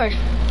Guzzy blue card.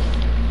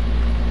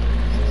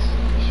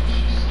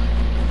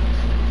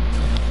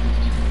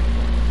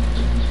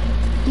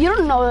 You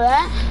don't know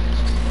that.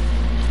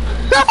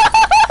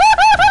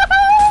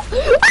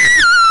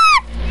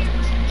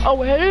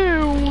 Oh,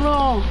 hell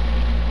no.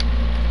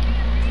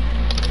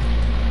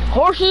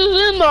 Horses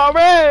in the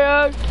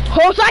red.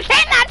 Horse, I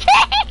cannot take.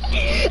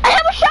 I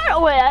have a shadow.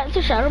 Oh, wait, that's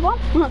a shadow bomb?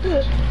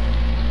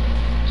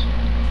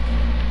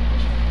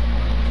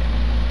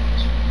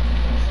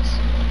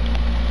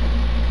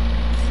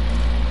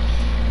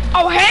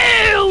 Oh,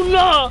 hell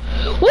no.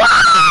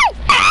 What?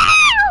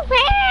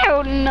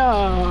 Hell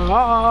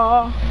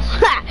no.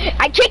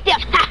 I kicked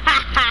him.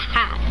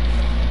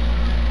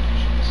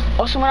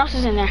 Oh, someone else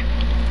is in there.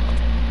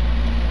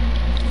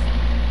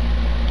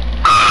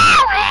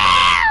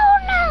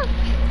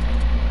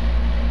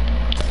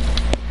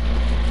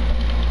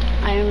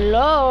 I'm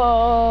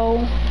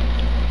low.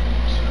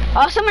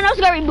 Oh, someone else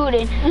got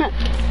rebooted.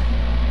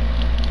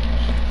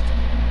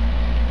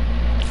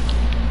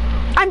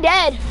 I'm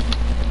dead.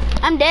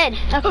 I'm dead.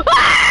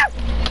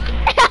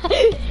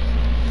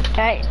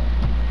 Alright.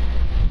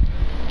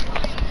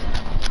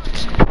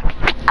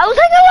 I was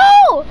like,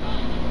 hello!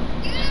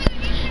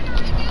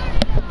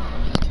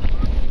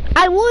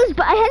 I was,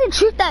 but I had to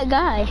shoot that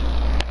guy.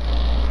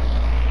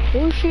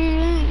 Oh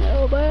shit,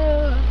 no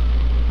bad.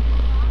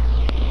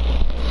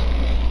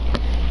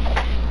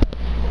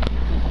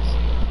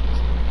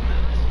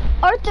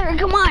 Arthur,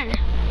 come on.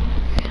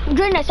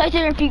 Join us,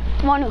 Arthur, if you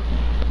want to.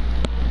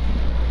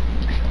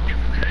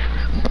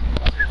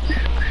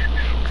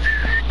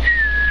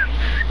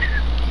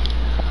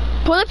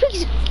 Pull the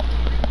pics.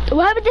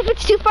 What happens if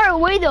it's too far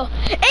away though?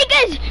 Hey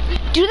guys,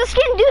 do the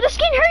skin,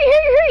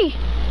 hurry.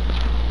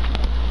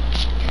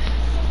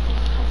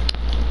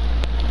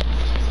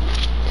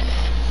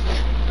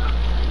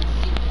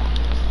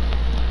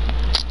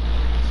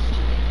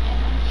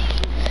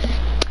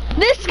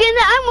 This skin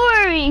that I'm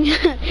wearing.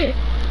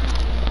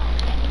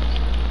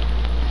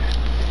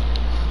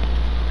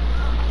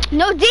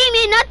 No,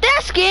 Damien, not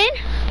that skin.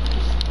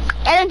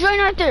 And then join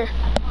Arthur.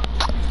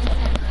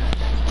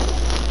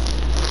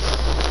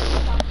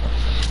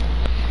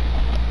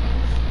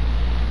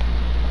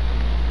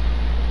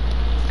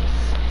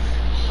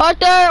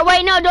 Arthur,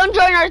 wait, no, don't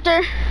join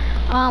Arthur.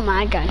 Oh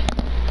my God.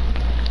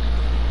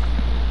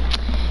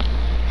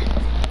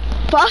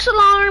 False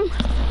alarm.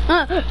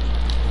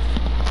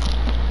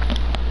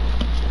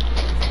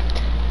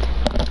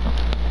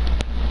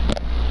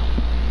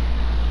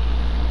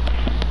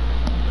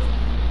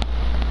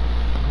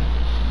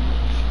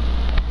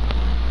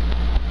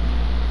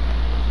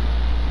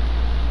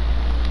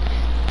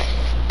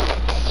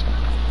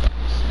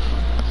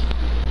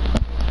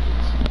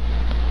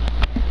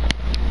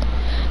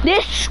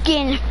 This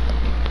skin.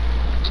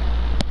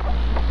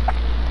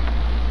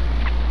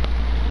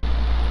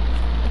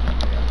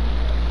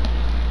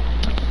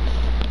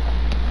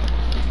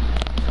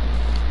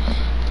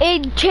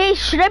 Hey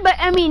Chase,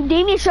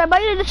 Damien, should I buy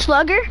you the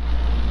slugger?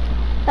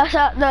 That's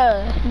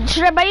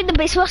should I buy you the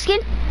baseball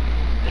skin?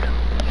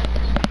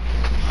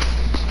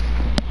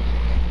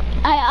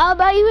 I'll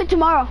buy you it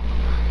tomorrow.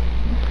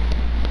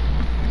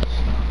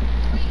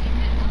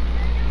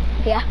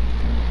 Yeah.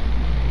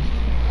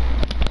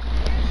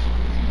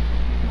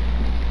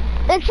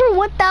 It's for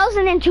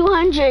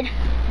 1,200.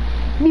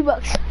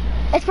 V-Bucks.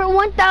 It's for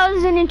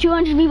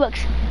 1,200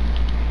 V-Bucks.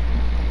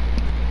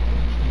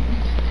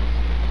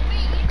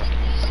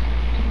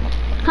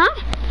 Huh?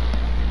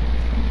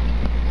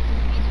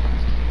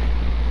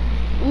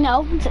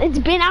 No, it's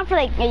been out for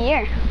like a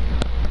year.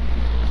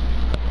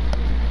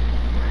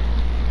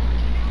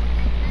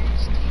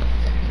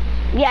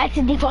 Yeah, it's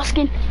a default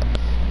skin.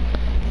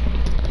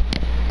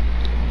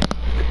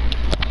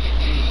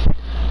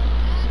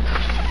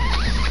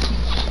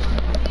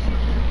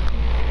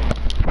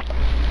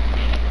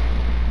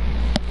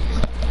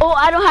 Oh,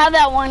 I don't have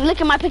that one.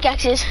 Look at my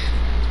pickaxes.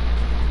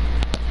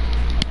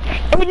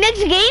 In the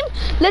next game,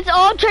 let's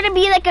all try to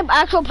be like an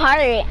actual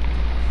pirate.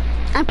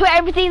 And put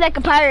everything like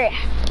a pirate.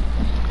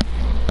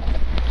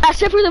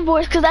 Except for the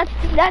voice, because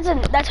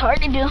that's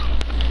hard to do.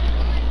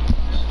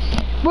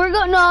 We're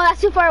going, no,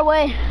 that's too far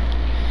away.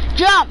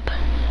 Jump!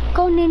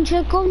 Go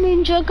ninja, go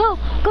ninja, go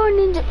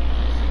ninja.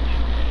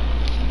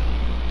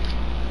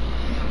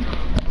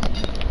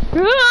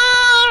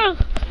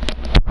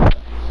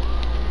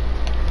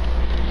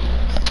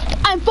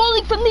 I'm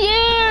falling from the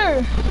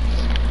air!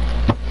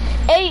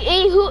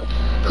 Hey, who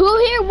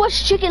here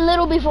watched Chicken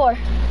Little before?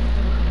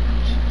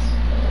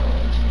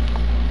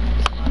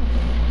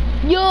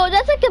 Yo,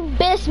 that's like the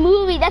best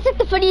movie. That's like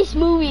the funniest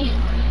movie.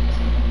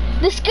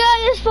 The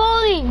sky is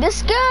falling. The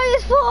sky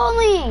is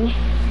falling.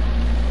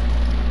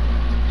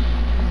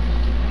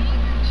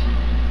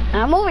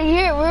 I'm over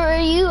here. Where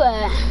are you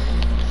at?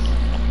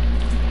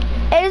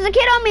 Hey, there's a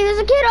kid on me. There's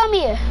a kid on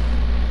me.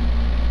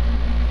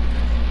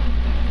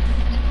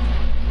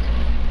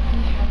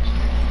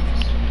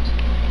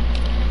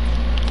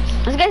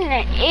 This guy's an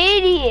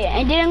idiot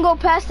and didn't go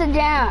past the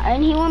down,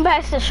 and he went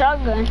past the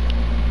shotgun.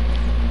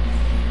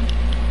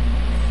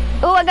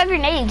 Oh, I got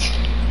grenades.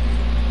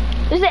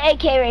 There's an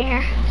AK right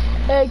here.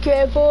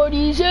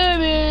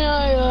 AK-47,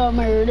 I got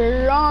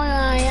murder on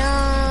my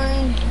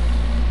eye.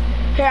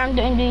 Here, I'm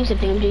doing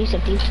something.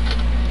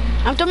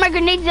 I'm throwing my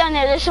grenades down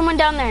there. There's someone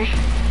down there.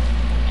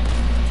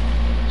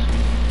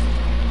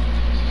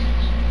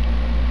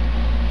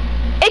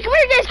 Hey, come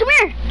here, guys, come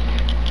here.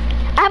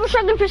 I have a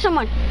shotgun for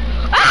someone.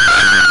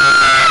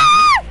 Ah!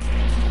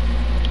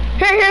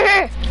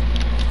 Here.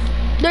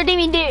 There,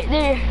 Damien,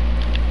 there.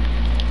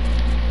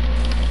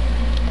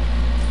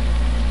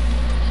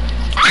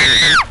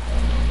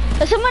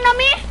 Is someone on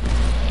me?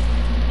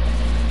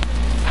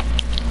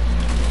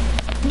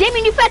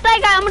 Damien, you fight that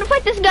guy. I'm gonna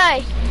fight this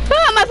guy.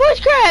 Ah, my voice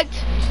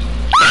cracked.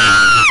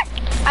 Ah!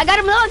 I got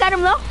him low.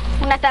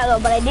 Well, not that low,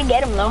 but I did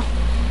get him low.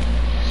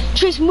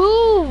 Chase,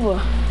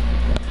 move.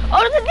 Oh,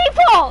 there's a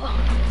default.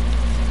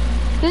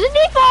 There's a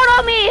default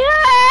on me.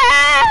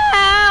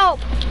 Help!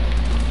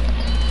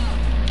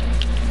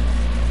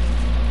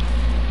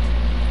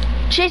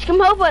 Chase, come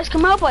help us.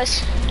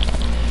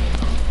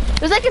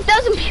 There's like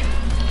 1,000 people.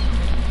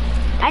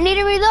 I need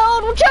to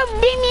reload. Watch out,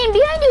 Damien,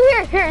 behind you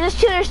here. Here, there's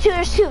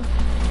two.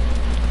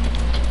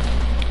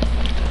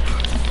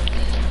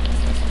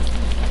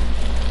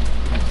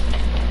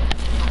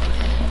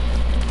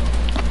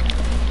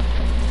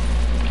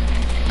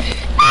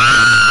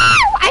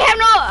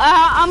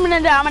 I'm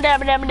gonna die.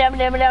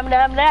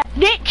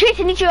 Trace,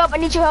 I need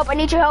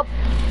your help.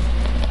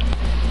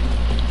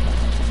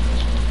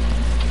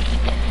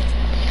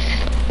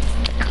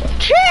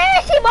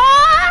 Tracy, boy!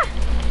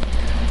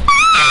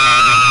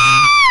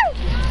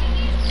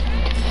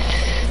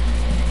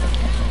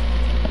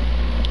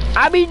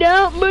 I be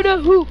down, but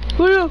who?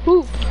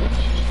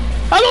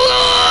 I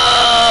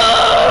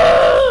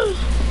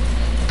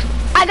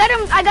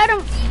got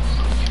him.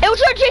 Hey,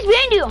 what's up, Trace,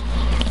 behind you?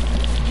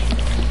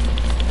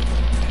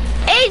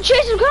 Hey,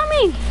 Trace, I'm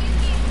coming.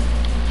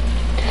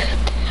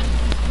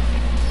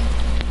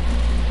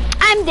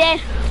 I'm dead.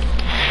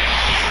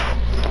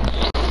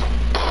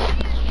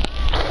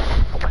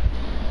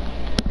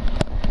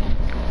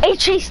 Hey,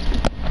 Trace.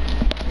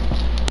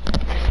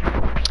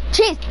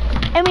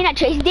 I mean not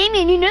Trace.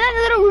 Damien, you know that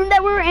little room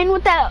that we were in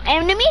with that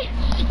enemy?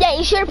 Yeah,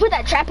 you should have put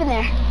that trap in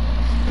there.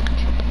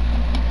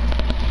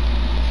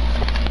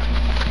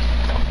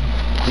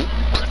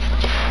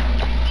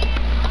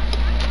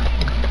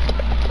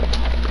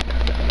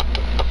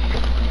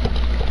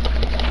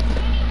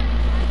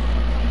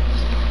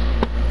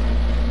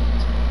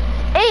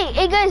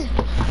 Hey guys,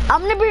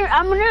 I'm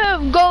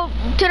gonna go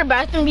to the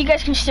bathroom. You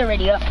guys can stay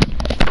ready up.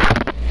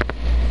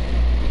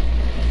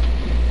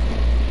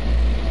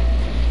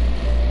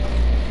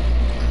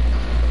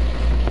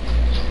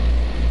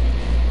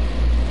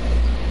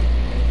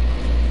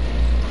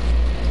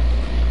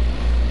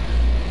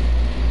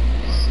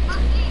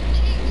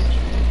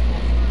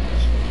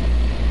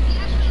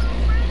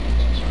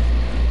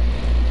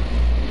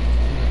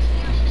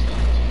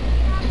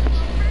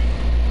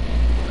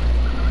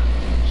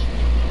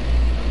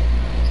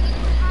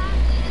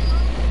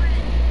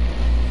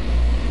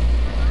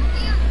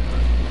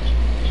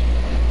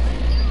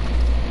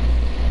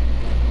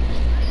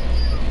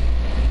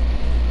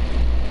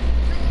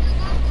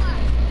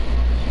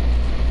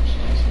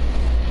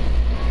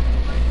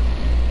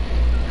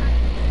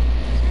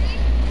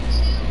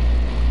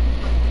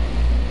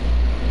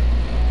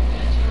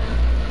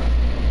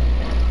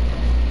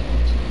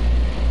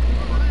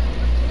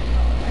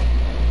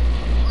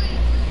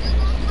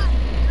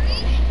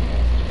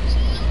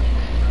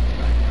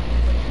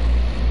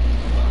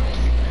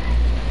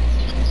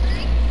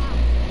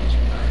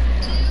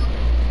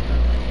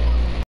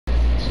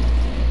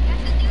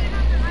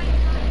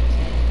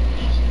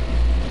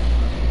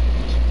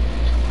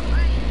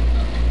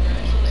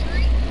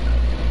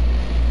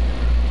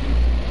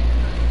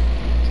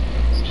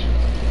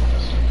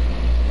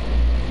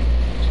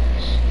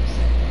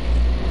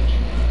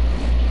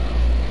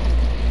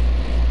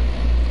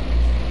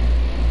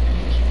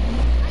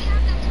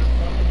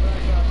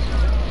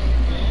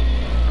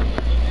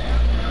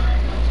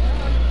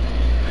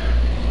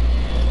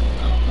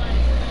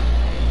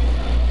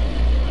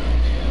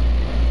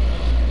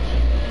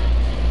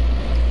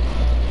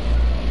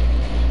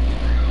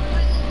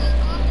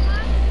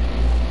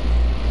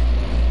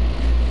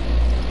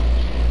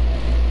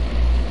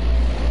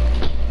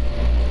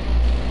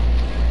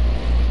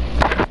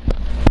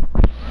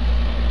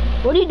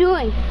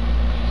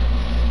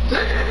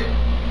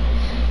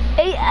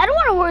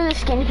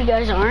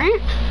 guys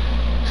aren't.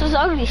 This is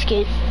ugly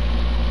skin.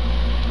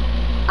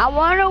 I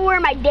want to wear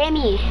my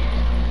demi.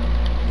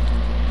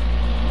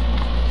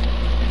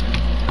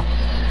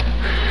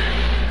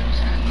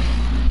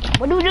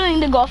 What are we doing?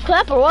 The golf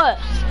clap or what?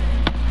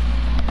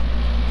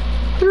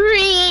 3.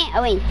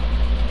 Oh wait.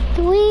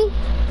 3,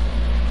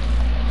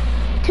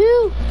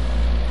 2,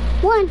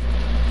 1.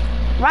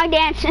 Wrong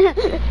dance.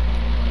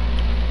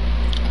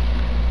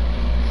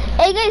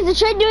 Hey guys, let's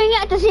try doing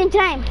it at the same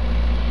time.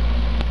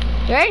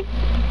 You ready?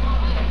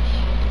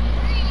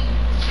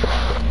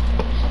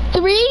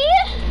 3,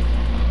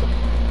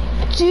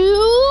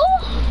 2,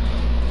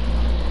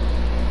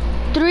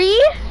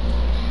 3,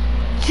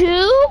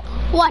 2,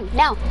 1.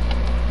 Now.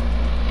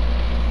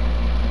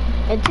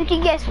 And take a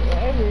guess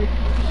wherever.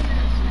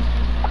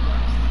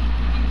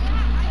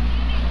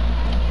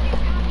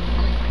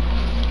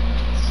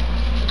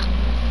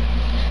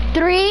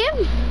 Three,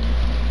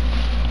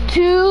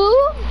 2.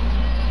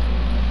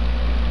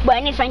 But I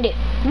need to find it.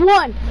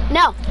 1.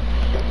 No.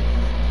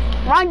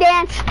 Wrong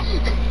dance.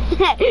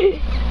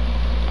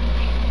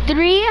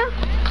 3,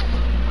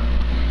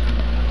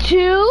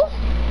 2,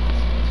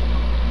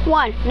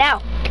 1.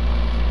 Now.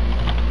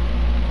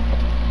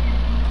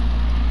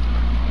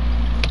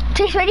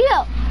 Takes ready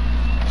up.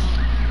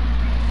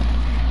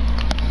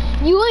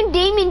 You and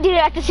Damien did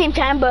it at the same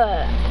time,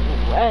 but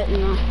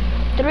no.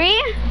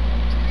 3,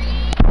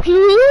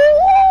 2,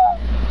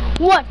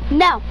 1.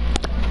 Now.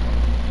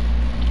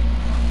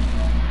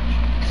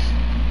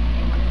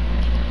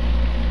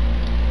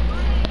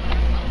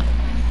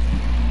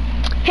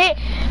 Hey,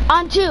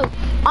 on 2.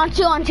 On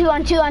 2, on 2,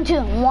 on 2, on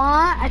 2.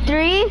 1,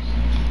 3,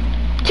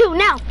 2.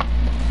 Now.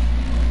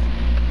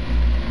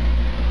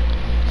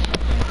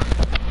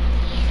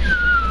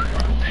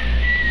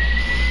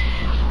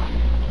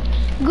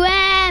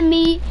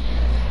 Grammy.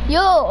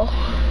 Yo.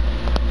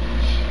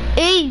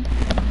 Hey,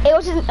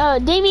 what's his,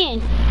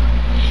 Damien.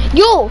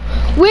 Yo,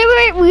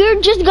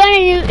 we're just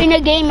going in a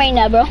game right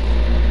now, bro.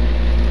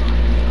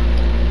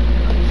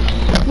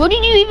 Where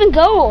did you even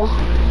go?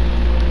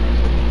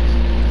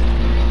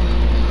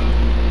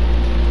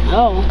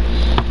 Oh.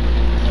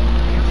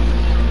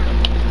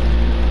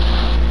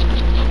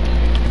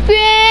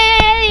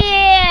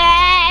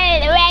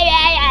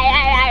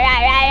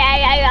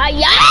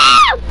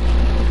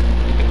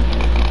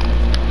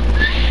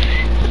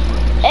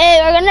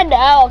 Hey, we're gonna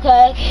die,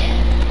 okay?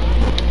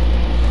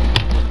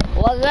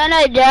 We're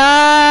gonna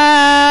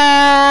die.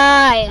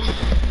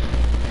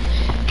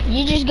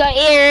 You just got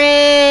raped.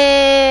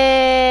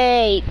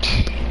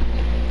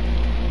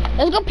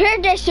 Let's go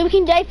paradise so we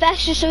can die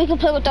faster so we can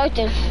play with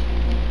Arthur.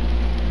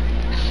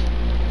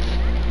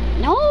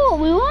 No,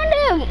 we want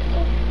to.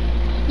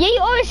 Yeah, you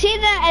always say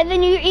that, and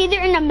then you're either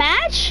in a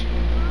match.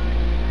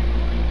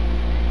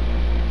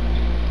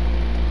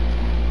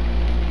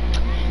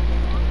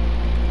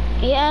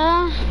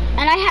 Yeah,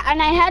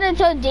 and I had to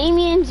tell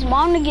Damien's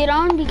mom to get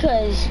on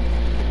because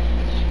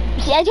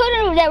see, I told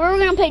him that we were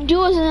gonna play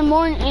duos in the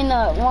morning.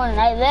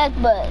 I left,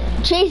 but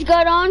Chase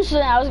got on, so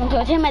then I was gonna play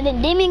with him, and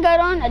then Damien got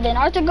on, and then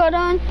Arthur got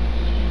on.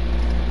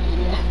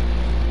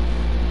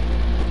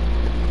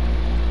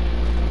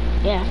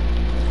 Yeah.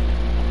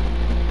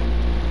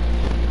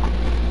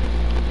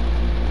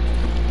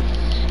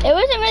 It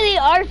wasn't really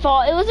our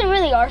fault. It wasn't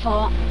really our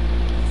fault.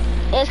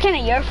 It was kind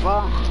of your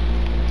fault.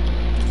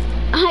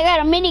 I got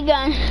a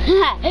minigun.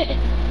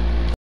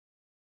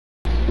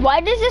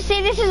 Why does it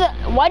say this is a?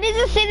 Why does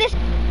it say this?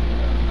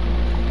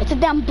 It's a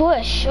damn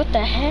bush. What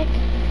the heck?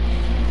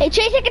 Hey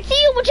Chase, I can see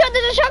you. Watch out!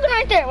 There's a shotgun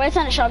right there. Well, it's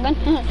not a shotgun.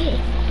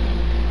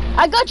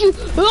 I got you.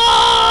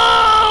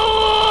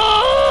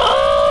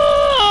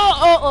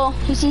 Oh,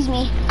 he sees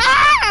me.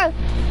 Ah!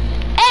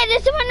 Hey,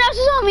 there's someone else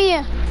who's on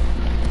me.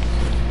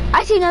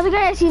 I see another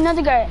guy. I see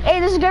another guy. Hey,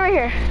 there's a guy right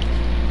here.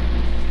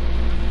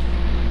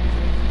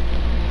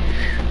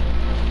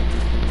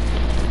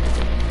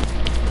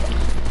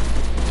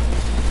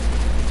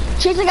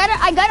 Chase, I got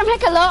him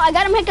heck low. I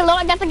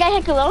got the guy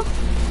heck low.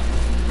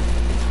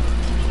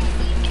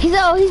 He's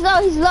low. He's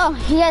low.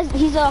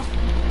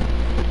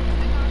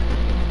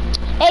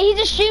 Hey, he's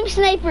a stream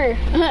sniper.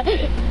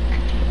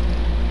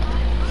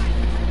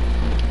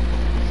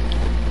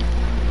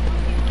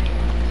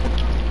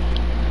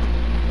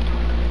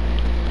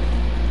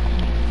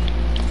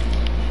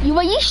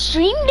 You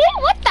streamed it?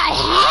 What the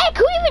heck?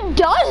 Who even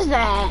does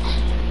that?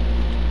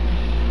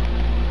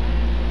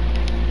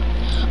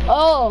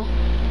 Oh.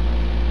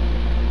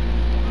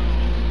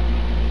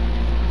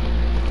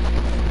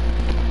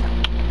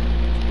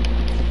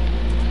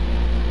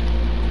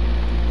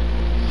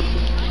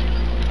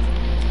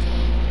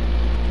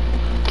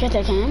 Guess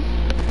I can.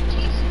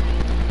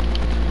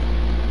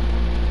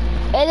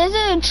 Hey,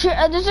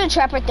 there's a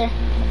trap right there.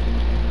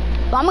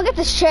 But I'm gonna get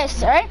this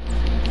chest, alright?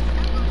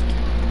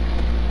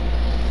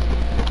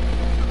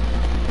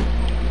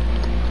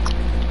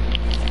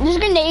 There's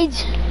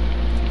grenades.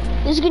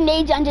 There's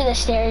grenades under the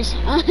stairs.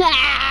 I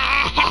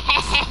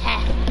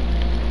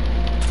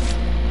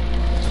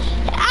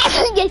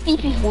get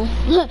these people.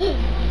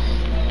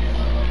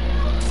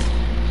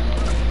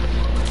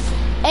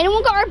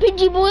 Anyone got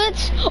RPG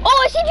bullets? Oh,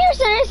 I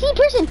see a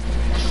person.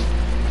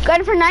 Got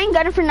him for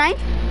 9.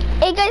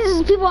 Hey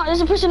guys,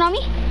 there's a person on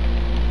me.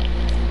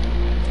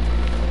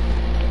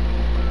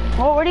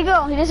 Oh, where'd he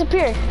go? He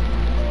disappeared.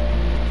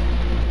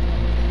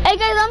 Hey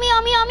guys, on me.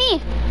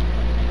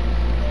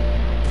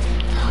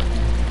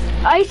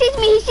 He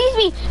sees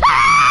me.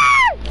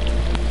 Ah!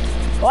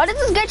 Why is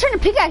this guy trying to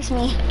pickaxe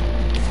me?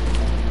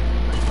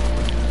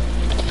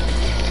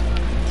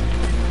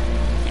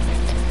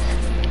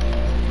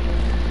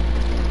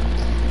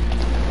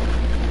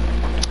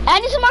 I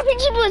need some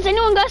RPG bullets.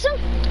 Anyone got some?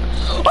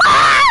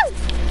 Ah!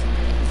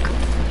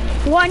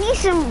 Well, I need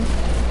some.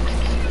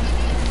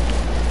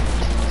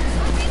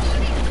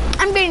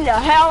 I'm getting the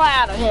hell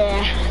out of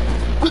here.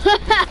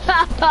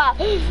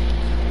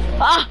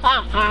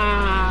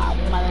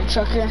 Mother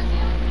trucker.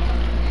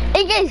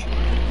 Hey guys.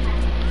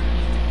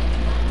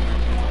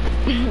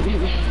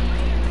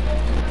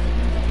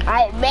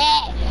 I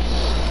bet.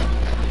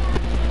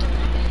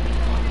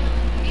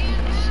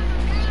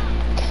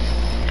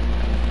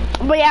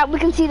 But yeah, we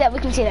can see that.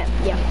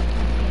 Yeah.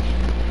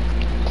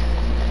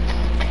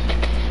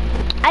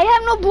 I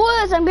have no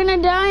bullets. I'm gonna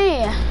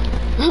die.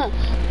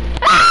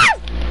 Ah!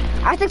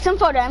 I took some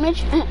fall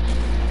damage.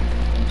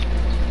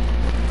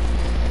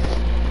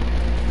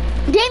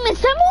 Damien,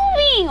 stop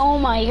moving! Oh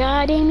my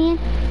god, Damien.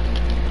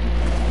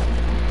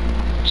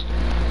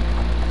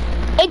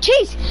 Hey,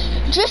 Chase,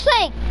 just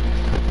like,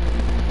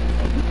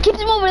 keep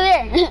them over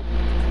there.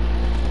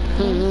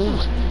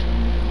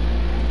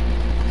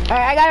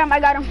 Alright, I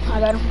got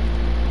him.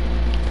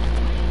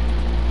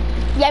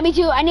 Yeah, me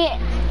too. I need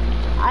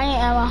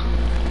ammo.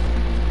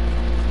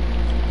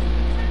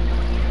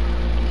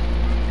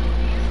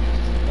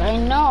 I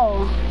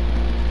know.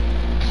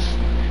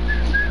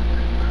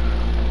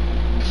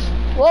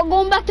 Well,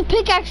 going back to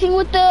pickaxing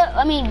with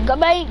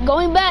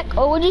going back.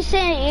 Or what'd you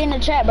say in the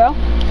chat, bro?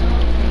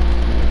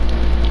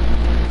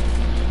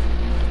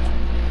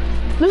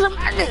 There's a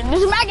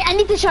maggot. I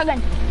need the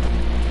shotgun.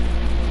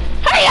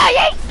 Hey,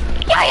 yay!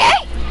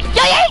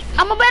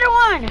 I'm a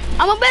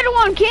better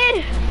one,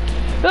 kid.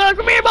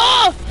 Come here,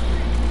 ball.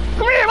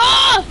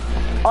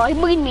 Oh, he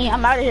boogied me.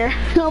 I'm out of here.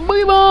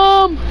 Boogie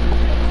bomb.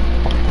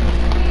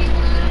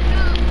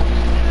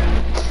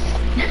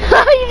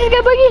 You just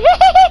got boogie.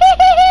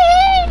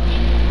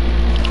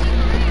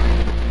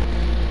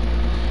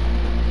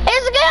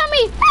 There's a guy on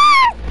me.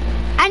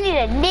 I need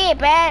a dip,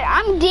 man.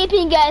 I'm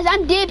dipping, guys.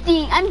 I'm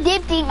dipping.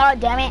 Oh,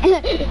 damn it.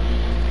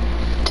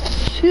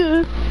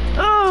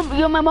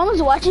 Yo, my mom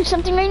is watching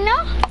something right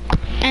now,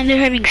 and they're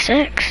having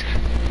sex.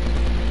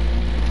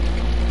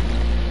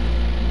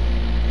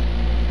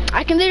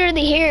 I can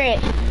literally hear it.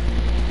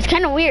 It's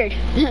kind of weird.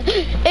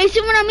 Hey,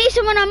 someone on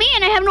me,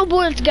 and I have no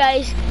bullets,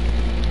 guys.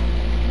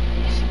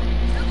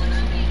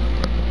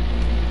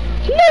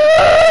 No!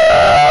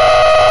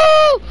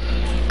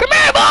 Come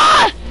here,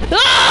 boy!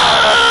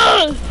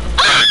 Ah!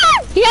 Ah!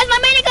 He has my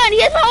minigun. He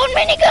has my own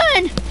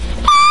minigun.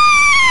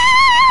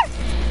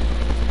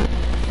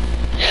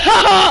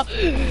 Ah!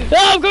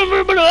 I'm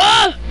coming,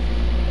 brother.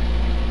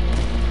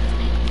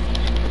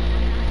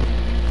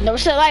 No, we're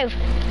still alive.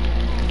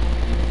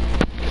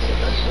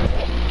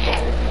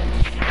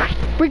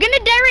 We're gonna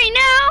die right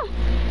now.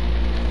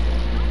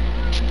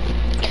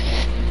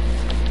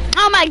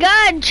 Oh my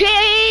god,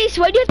 Chase,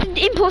 why do you have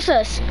to impulse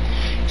us?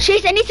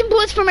 Chase, I need some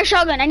bullets for my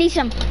shotgun. I need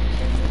some.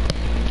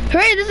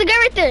 Hurry, there's a guy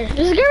right there.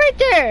 There's a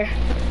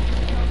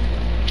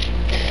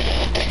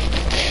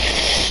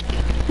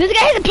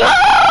guy has a bomb!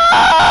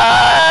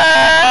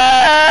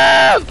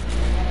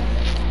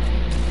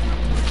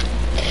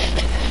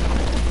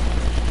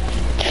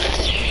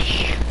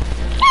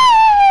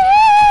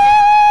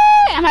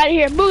 I'm out of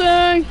here.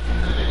 Boogang!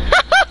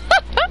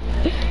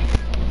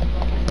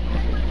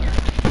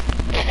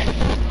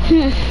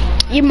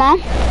 Your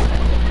mom?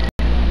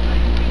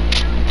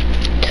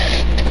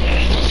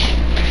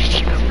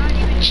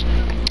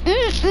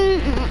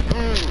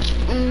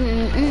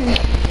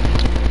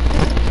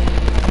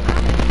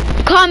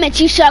 Comments,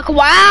 you suck.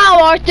 Wow,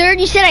 Arthur,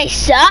 you said I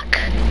suck?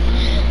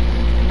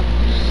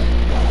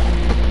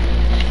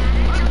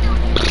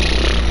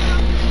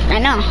 I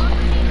know.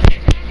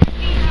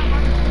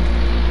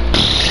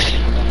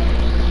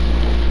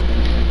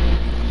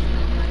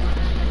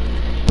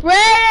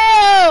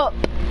 Whoa!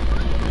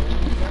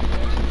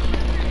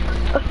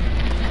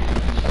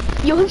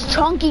 Yo, who's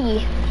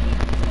chunky?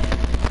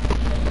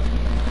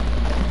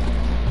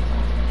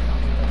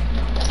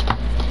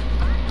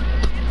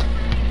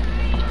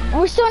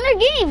 We're still in our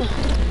game.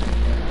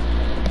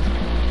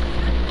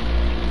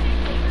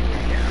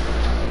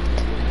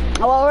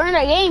 Well, we're in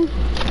our game.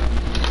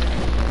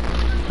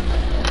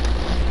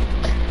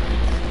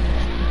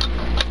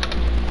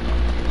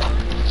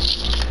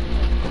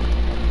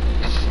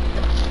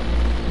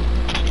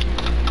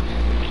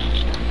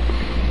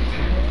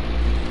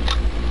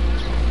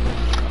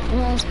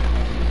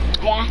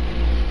 Yeah.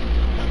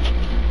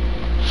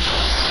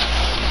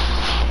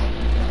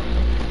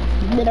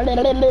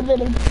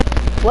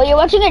 Well, you're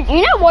watching it.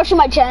 You're not watching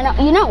my channel.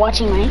 You're not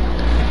watching mine.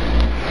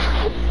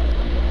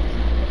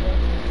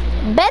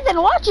 Bet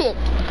then watch it.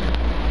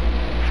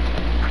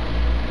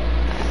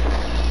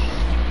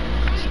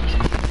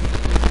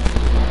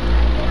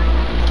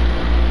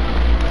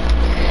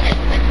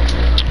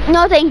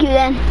 No, thank you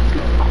then.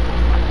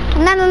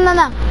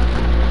 No.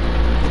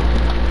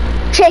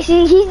 Chase,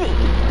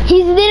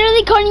 he's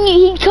literally calling you.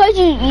 He calls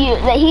you.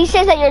 Like, he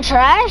says that you're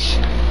trash.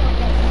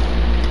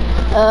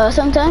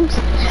 Sometimes.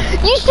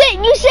 You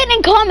said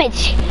in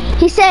comments.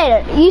 You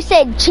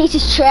said Chase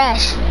is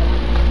trash.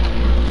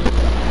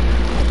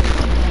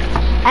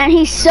 And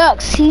he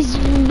sucks. He's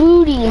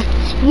booty.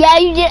 Yeah,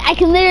 you did. I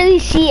can literally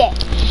see it.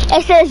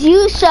 It says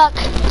you suck,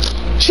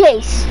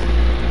 Chase.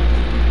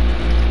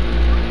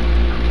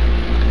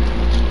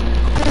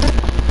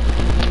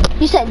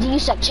 You said you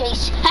suck,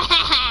 Chase.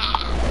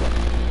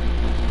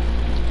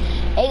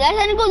 Hey guys, I'm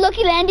gonna go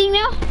Lucky Landing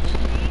now.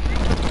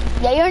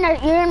 Yeah,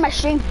 you're in my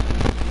stream,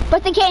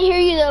 but they can't hear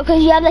you though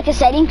because you have like a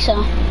setting.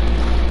 So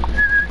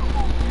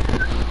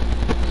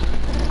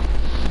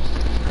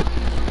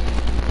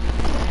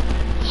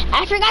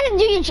I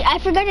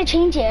forgot to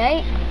change it,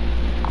 right?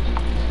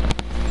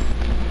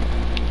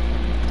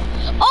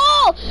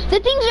 Oh, the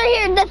things are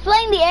here that fly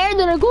in the air.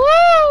 They're like,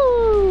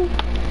 woo!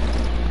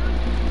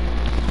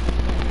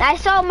 I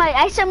saw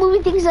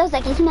moving things. I was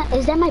like, is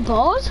that my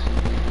balls?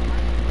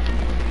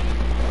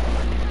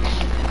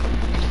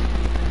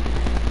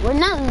 We're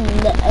not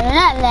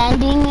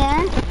landing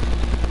there.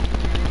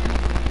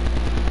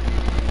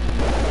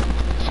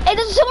 Hey,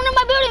 there's someone in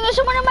my building. There's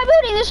someone in my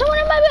building. There's someone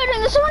in my building.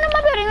 There's someone in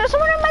my building. There's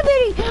someone in my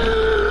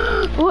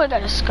building. Ooh, I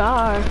got a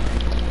scar.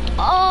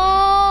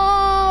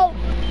 Oh,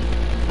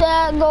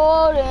 that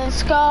golden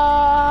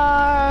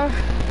scar.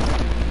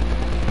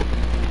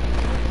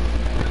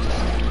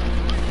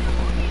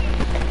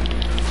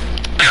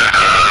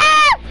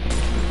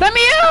 Let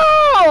me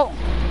out!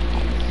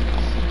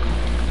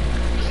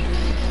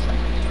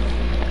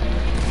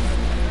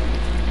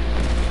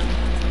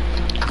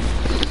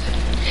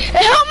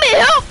 Help me!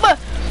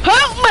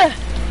 Help me!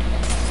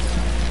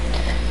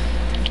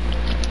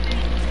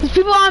 There's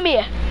people on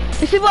me!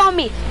 There's people on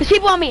me! There's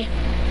people on me!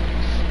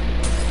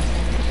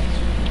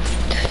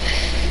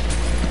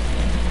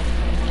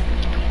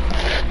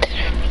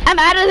 I'm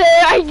out of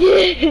there! I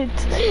did!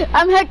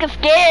 I'm hecka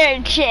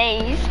scared,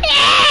 Chase!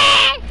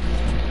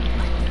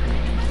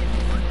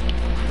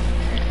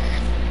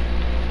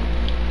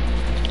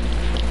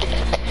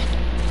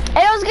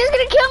 Hey, this guy's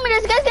gonna kill me!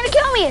 This guy's gonna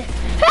kill me!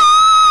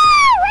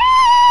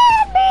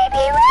 Run,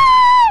 baby,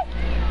 run!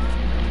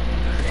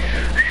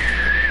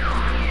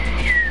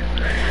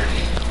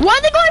 Why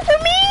are they going for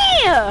me?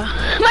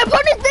 My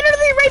partner's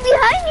literally right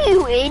behind you,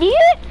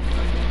 idiot!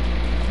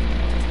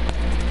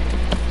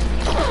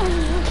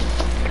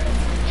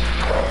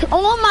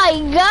 Oh my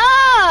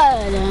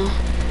god!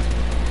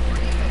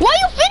 Why are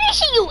you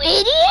finishing, you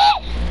idiot?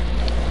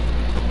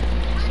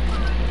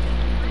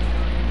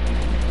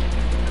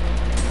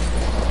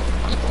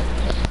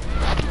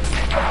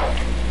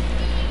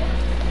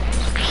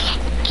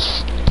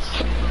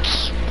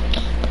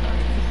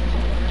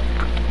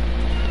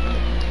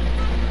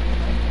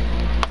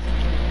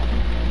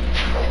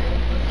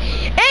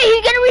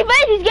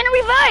 He's gonna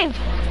revive!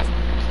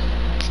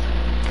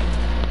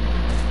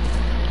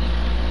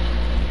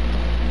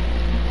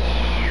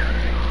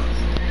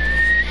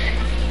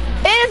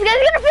 Hey, this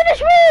guy's gonna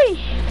finish me!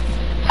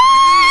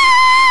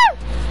 Ah!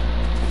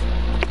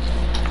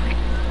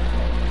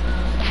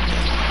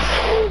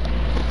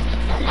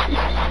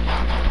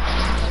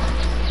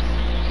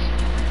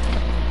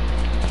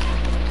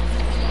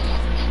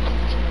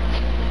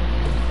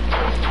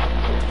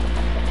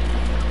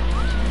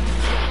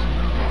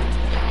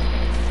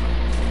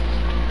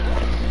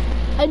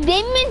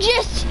 Damon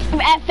just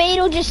at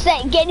Fatal just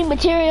like getting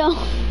material.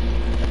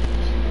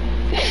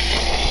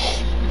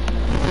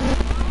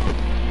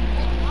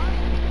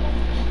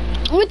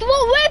 With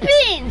what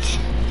weapons?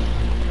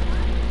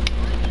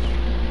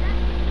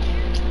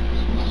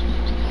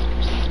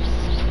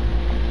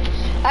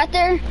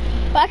 Arthur,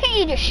 why can't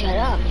you just shut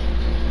up?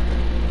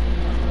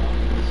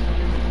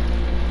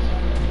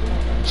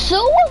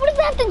 So what does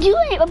that have to do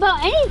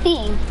about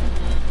anything?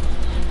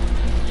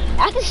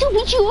 I can still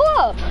beat you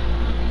up.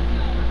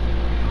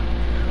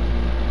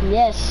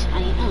 Yes,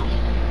 I am.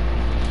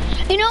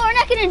 You know, we're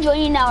not gonna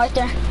join you now,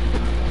 Arthur.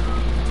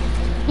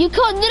 You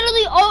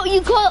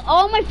called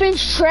all my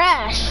friends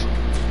trash.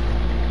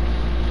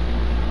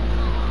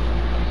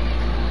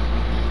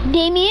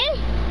 Damien?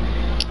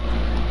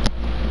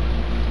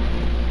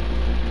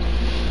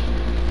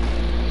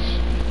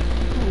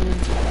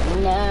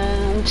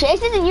 No,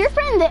 Chase isn't your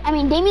friend then. I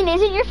mean, Damien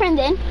isn't your friend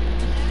then.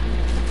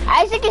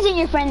 Isaac isn't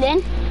your friend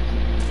then.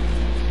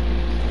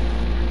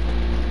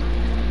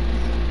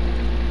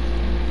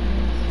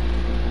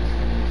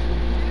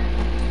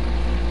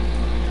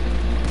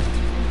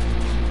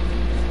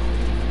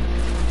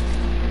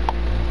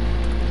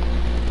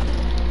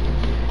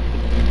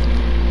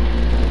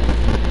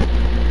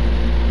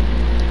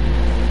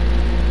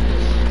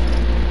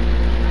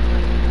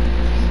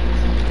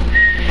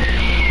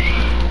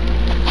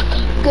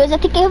 I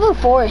think I have a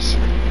force.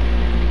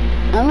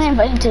 I'm gonna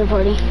invite him to the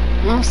party.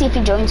 I'm gonna see if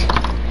he joins.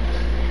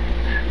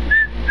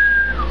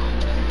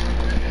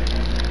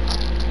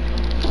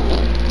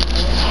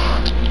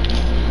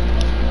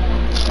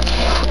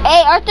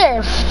 Hey,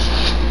 Arthur.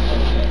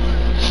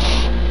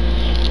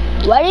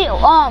 Why do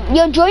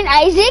you join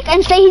Isaac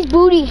and say his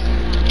booty?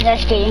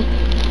 Just kidding.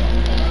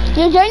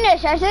 You join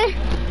us, Isaac?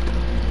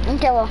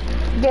 Okay, well,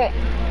 do it.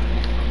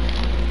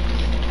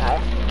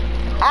 Alright.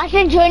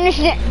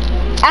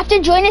 After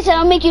join us,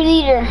 I'll make you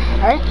leader.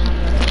 Alright?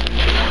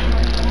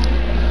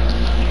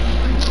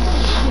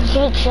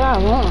 Good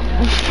job.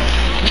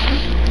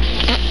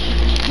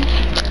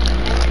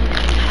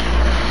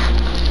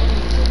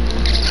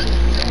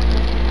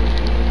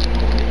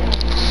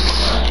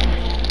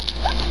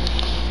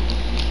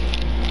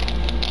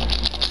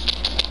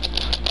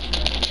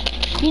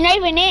 You're not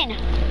even in.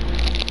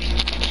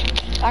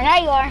 Oh, now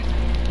you are.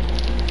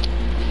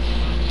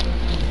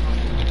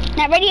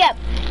 Now ready up.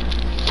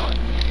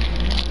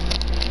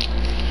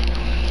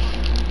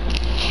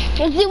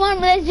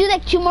 Let's do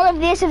like 2 more of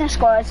this in the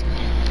squads.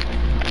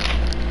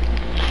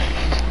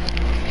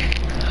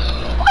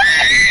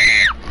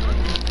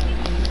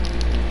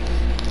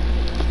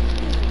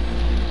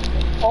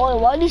 Oh,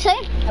 what did you say?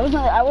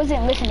 I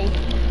wasn't listening.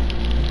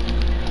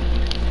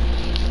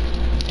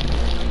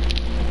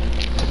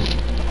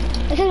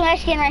 This is my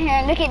skin right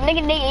here. Look at it.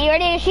 You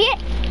ready to see it?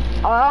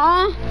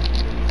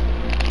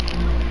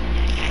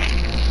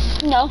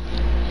 No.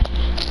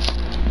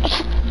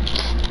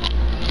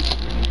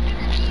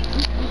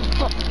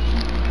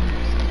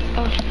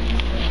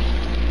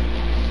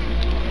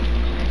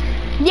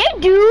 You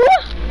do?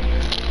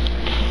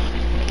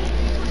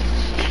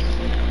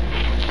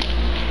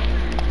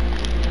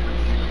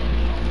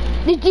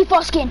 The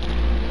default skin.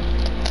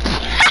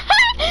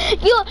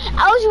 Yo,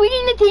 I was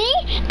reading the thing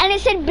and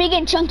it said big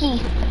and chunky.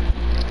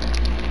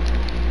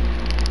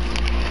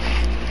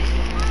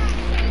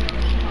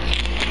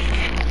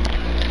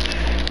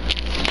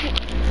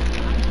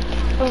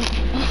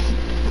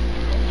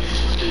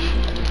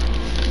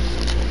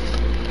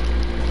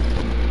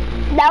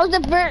 That was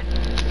the first.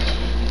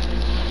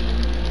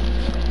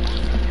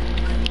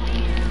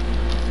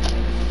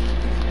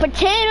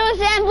 Potatoes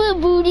and blue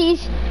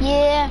booties,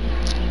 yeah.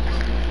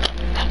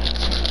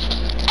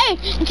 Hey,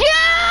 hey,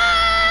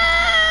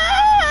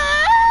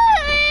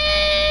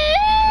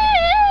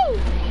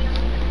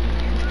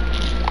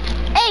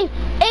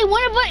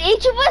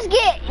 each of us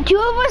get, 2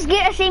 of us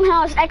get the same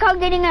house. I call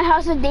getting a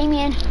house with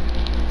Damien.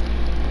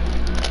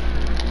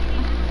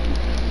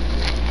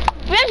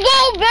 Let's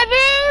go,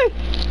 baby!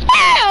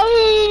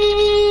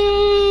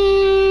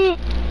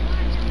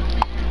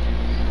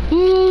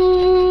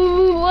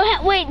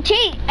 Wait,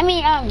 Chase,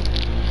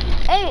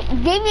 hey,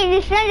 Damien,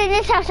 it's not in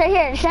this house right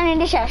here. It's not in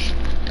this house.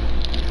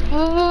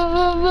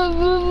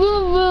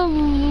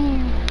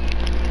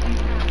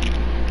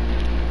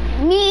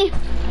 Me.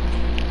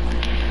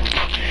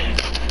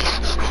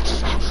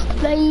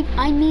 Babe,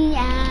 I need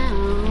out.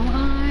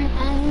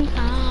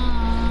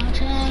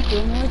 Check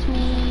in with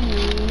me.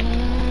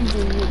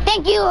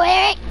 Thank you,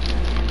 Eric.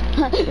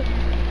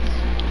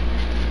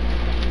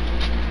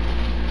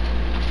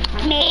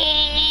 Me.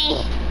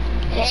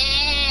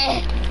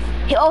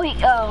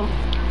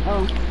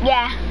 Oh,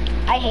 yeah,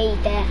 I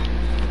hate that.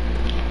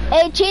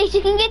 Hey, Chase,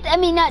 you can get,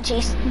 not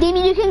Chase,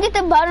 Damien, you can get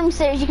the bottom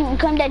stairs. You can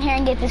come down here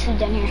and get this food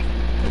down here.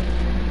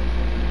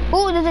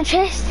 Oh, there's a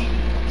chest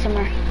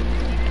somewhere.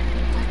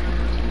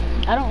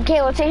 I don't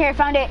care, what's in here? I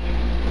found it.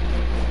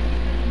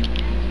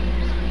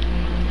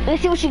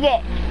 Let's see what you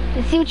get.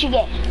 Let's see what you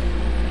get.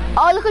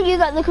 Oh, look what you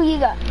got, look what you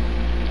got.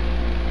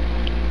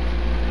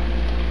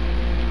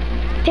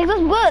 Take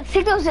those bullets,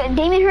 take those.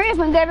 Damien, hurry up,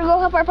 we gotta go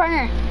help our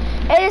partner.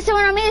 Hey, there's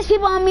someone on me, there's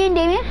people on me and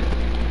Damien.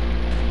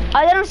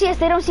 Oh, they don't see us,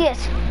 they don't see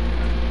us.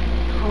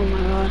 Oh my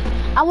god.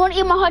 I want to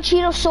eat my hot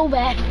Cheetos so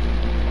bad.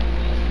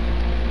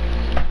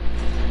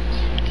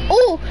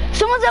 Oh,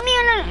 someone's on me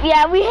on the,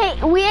 yeah, we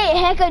ate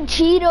heck of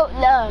Cheeto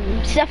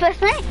stuff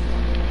last night.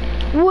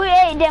 We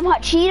ate them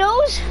hot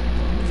Cheetos.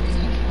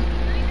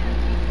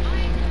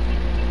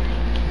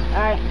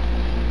 Alright.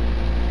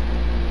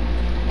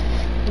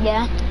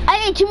 Yeah. I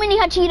ate too many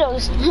hot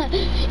Cheetos.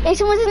 Hey,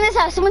 someone's in this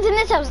house, someone's in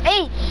this house.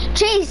 Hey,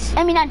 Chase,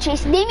 not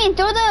Chase, Damien,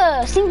 throw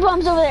the stink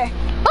bombs over there.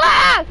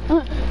 Ah!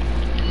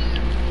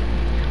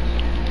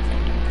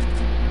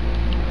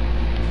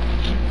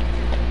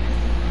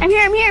 I'm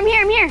here.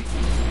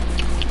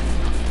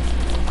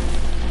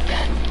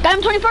 Got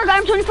him 24, got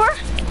him 24.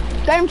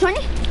 Got him 20.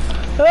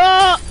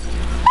 Ah!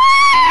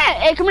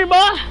 Hey, come here,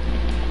 boy.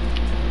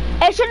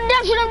 Hey, shoot him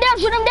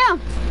down.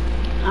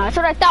 That's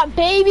what I thought,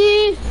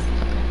 baby.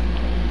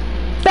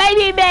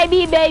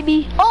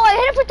 Baby. Oh, I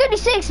hit it for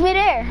 36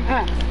 midair.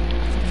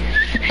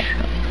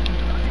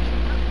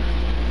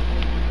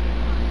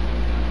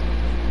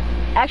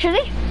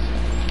 Actually?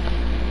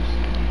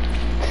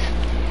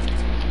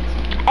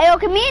 Hey, yo,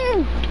 can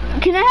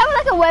I have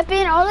like a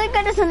weapon? All I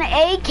got is an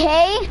AK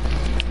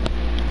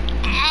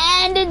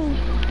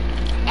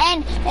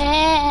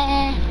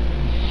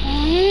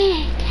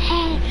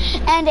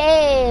and a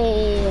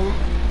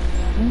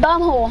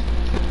bomb hole.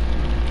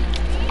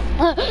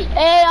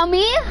 Hey, on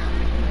me?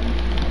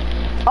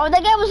 Oh,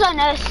 that guy was on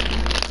us.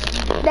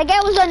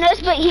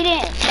 But he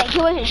didn't. Like, he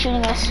wasn't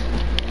shooting us.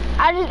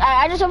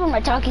 I just opened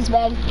my talkies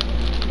bag.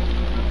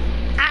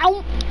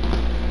 Ow.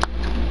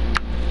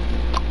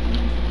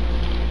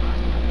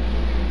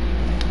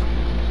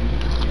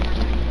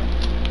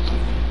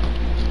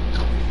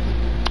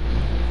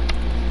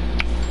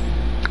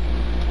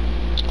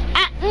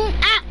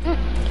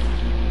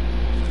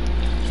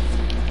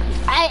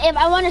 Hey,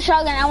 I want a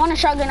shotgun. I want a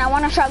shotgun. I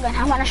want a shotgun.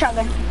 I want a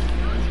shotgun.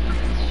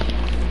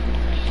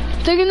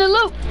 Taking the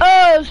loop.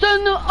 Oh, still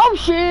in the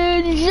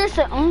ocean. It's just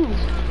a.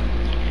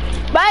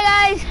 Bye,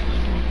 guys.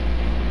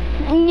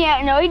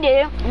 Yeah, no, he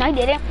didn't. No, he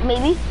didn't.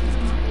 Maybe.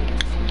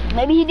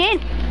 Maybe he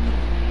did.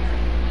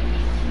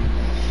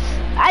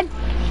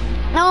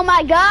 Oh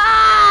my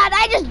God!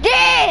 I just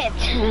did.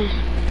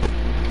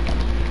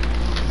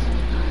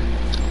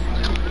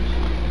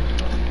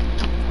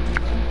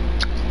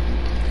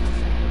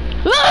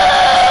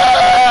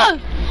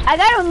 I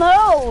gotta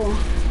know.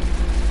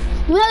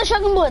 Another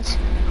shotgun bullets.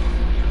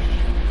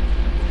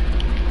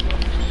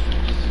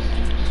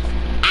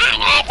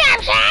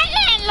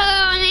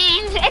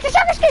 It's a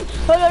sucker skin.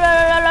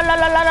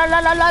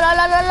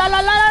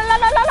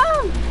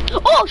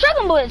 Oh,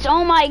 shotgun bullets.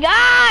 Oh my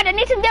God. I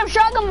need some damn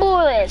shotgun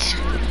bullets.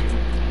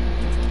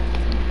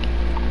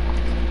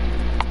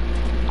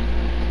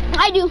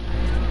 I do.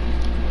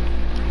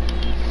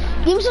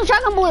 Give me some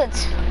shotgun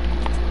bullets.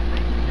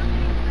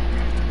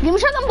 Give me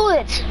shotgun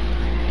bullets.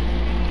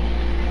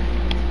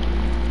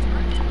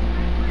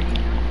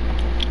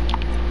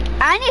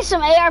 I need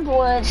some AR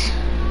bullets.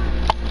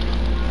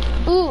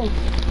 Ooh.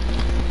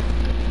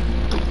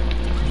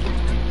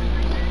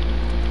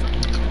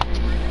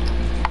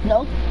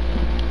 No.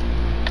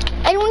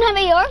 Anyone have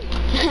AR?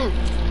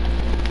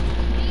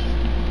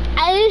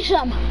 I need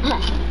some.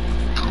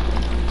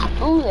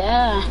 Oh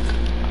yeah.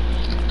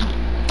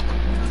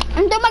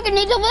 I'm throwing my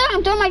grenades over there.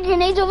 I'm throwing my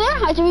grenades over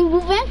there. I can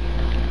move in.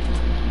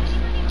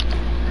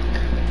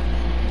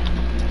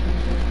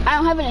 I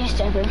don't have any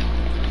sniper.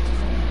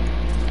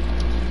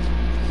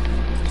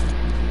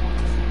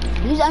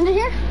 He's under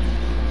here.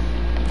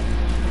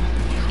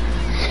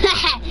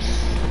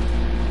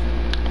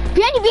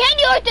 Behind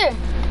you, Arthur.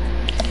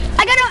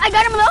 I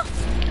got him low.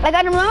 I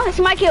got him low. It's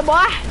my kill,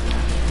 boy.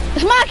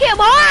 It's my kill,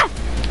 boy.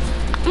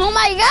 Oh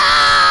my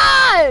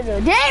God,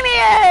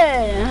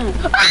 Damien.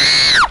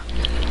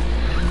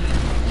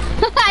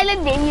 I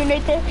love Damien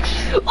right there.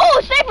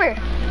 Oh, sniper.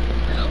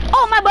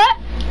 Oh, my butt.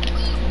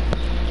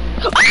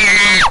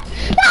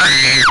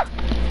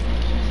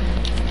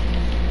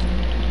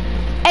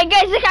 Hey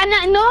guys, look,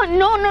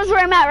 no one knows where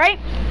I'm at, right?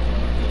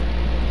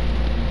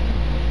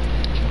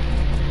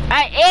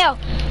 Alright, ew.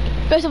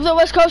 Best of the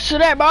West Coast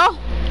today, bro.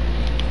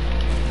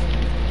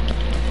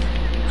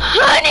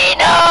 Honey,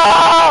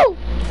 no!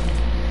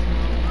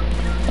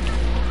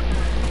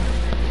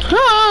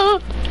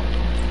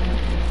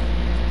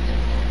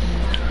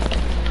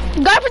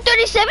 Got for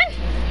 37?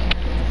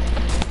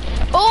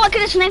 Oh, I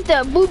could have sniped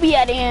the booby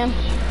out of him.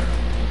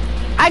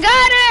 I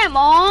got him!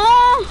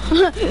 Oh!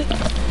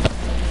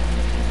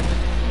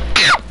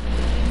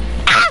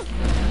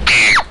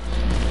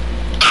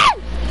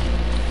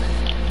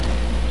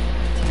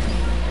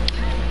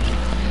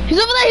 He's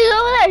over there, he's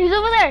over there, he's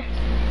over there.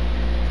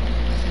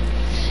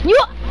 You...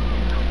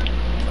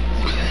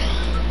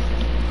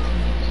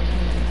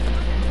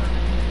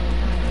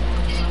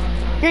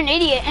 You're an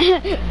idiot.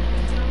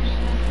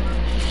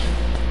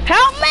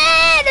 Help me!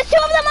 There's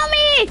two of them on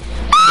me!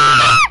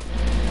 Ah!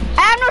 I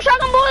have no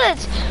shotgun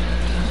bullets.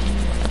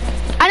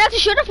 I knocked the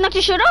shoot off, knocked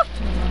the shoot off.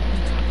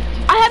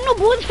 I have no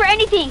bullets for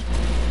anything.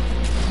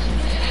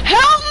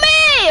 Help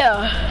me!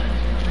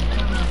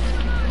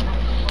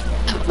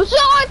 What's up,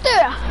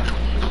 Arthur?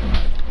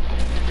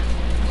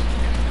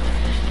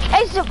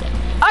 Hey, so,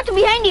 Arthur,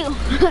 behind you.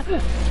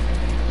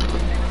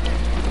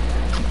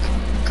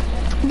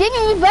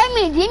 Damien, revive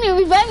me. Damien,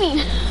 revive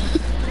me.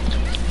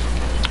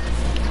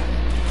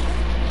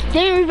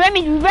 Damien, revive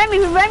me. Revive me.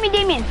 Revive me,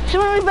 Damien.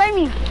 Someone revive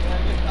me.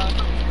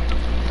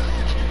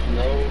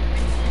 No.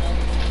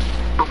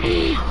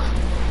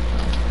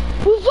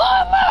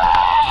 Revive me!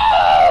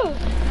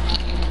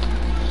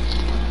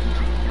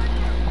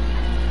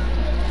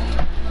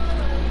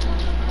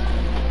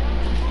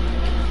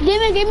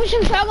 Damien, give me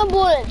some shotgun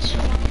bullets.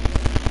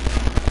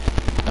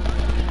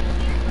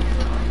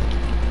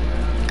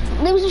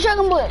 Give me some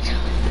shotgun bullets.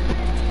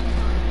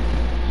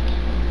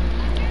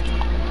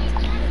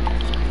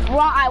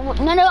 Well,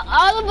 no,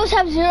 all of us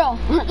have 0.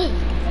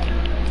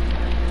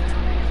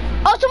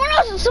 Oh, someone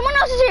else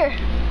is here.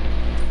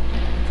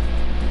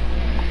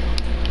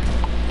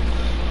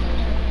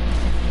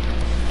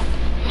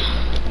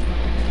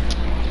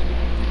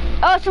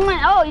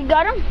 Oh, you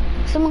got him?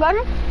 Someone got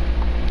him?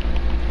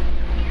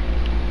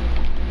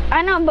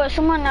 I know, but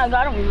someone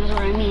got him, that's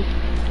what I mean.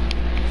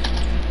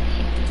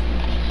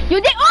 You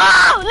did,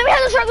 oh, let me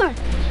have the shotgun.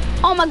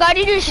 Oh my God,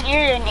 you're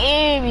an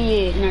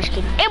idiot. No, just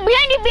kidding. Hey,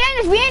 behind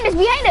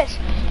us.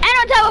 And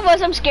on top of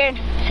us, I'm scared.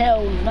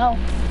 Hell no.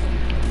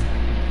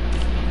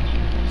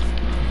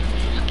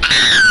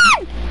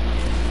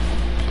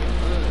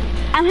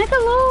 I'm hecka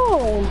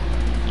low.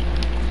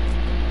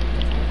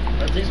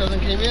 I think something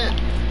came in.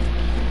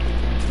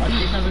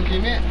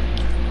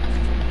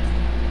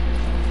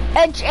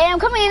 Hey, I'm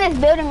coming in this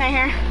building right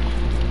here.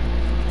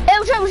 Hey,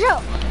 watch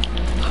out.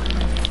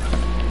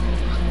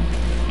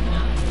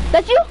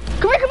 That's you?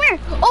 Come here.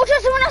 Oh, watch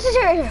out, someone else is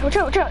here right here.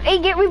 Watch out. Hey,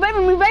 revive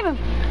him.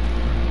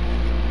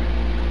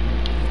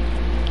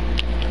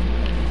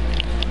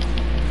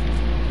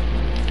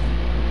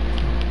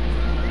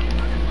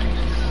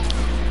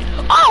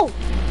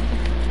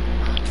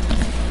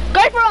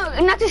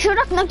 Knock the shield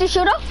off. Knock the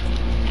shield off.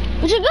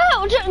 Where'd you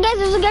go? Guys,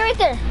 there's a guy right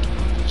there.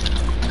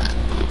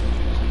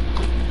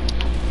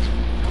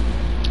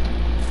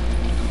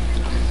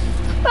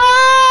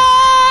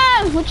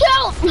 Ah! Watch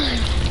out!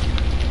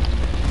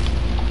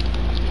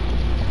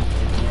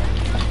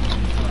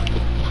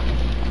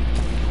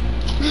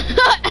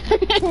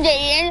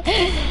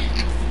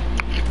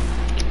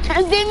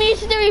 Damien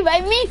used to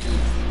revive me.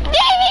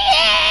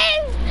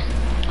 Damien!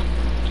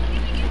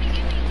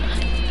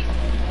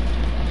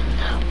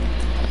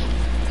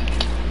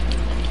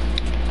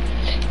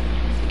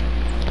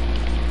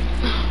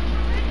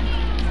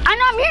 I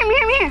know, I'm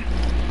here.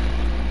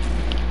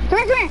 Come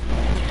here.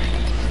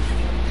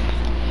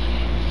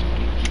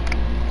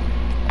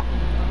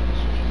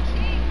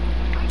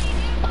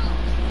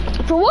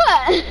 For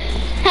what?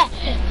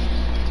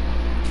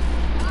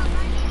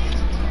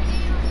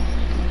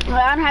 Well,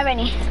 I don't have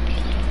any.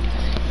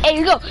 Hey,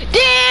 you go.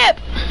 Dip!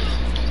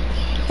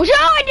 What's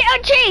wrong with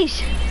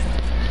Chase?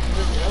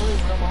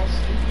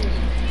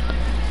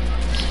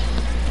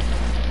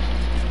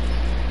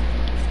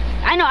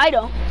 I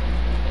don't.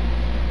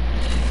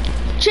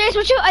 Chase,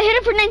 what you? I hit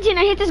him for 19.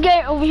 I hit this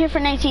guy over here for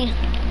 19.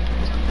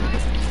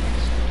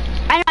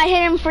 I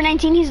hit him for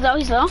 19. He's low.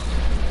 Oh,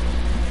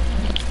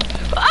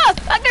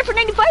 I got him for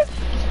 95.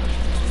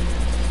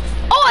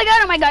 Oh, I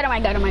got him.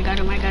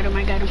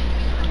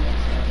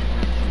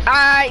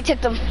 I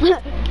tipped him.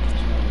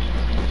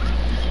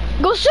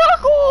 Go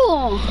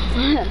circle!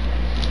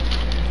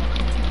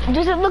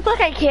 Does it look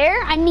like I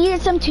care? I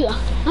needed some too.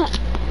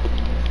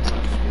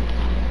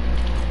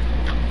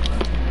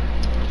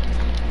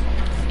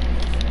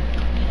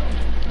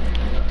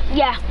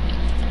 Yeah,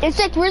 it's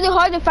like really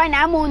hard to find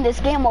ammo in this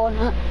game mode.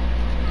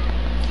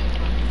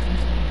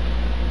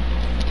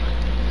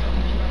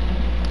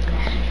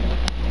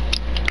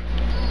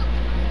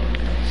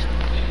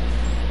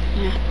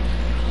 Yeah.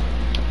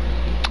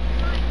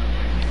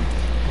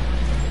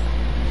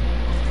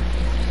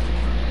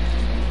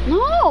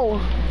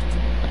 No.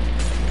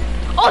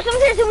 Oh,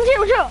 someone's here.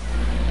 Watch out.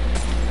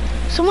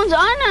 Someone's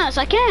on us.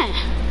 I can't.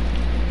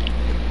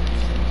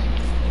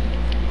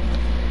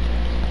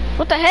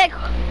 What the heck?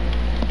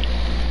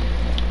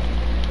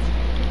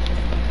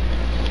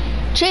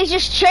 Chase,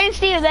 just try and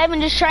stay with them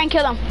and just try and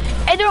kill them.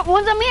 Hey,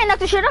 one's on me. I knocked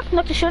the shield off.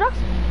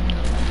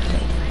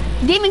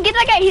 Demon, get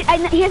that guy.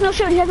 He has no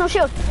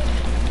shield.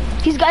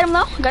 He's got him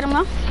low.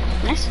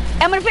 Nice.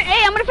 I'm gonna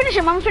finish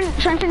him.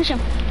 Try and finish him.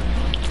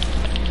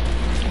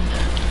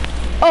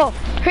 Oh,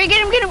 hurry,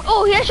 get him.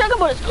 Oh, he has shotgun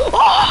bullets.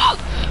 Oh!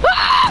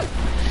 Ah!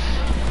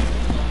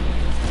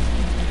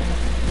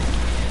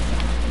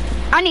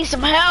 I need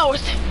some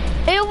health.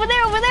 Hey, over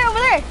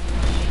there.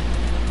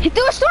 He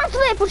threw a storm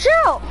flip. Watch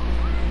out.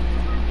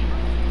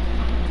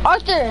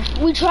 Arthur,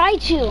 we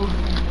tried to.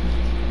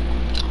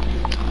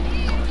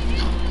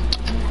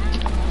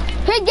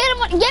 Hey, get him.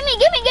 Get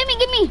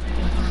me.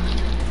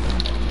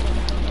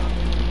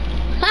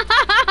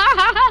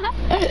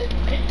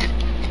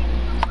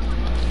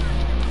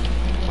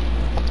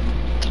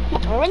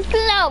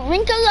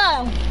 Wrinkle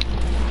low.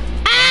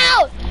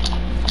 Ow!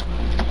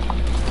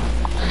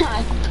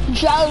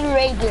 Jolly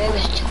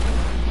rapist.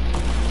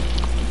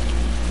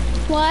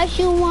 What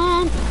you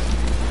want?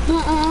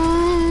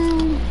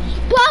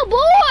 Wow,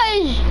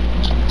 boys!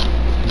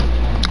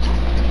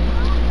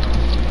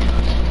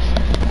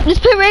 Let's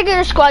play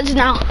regular squads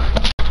now.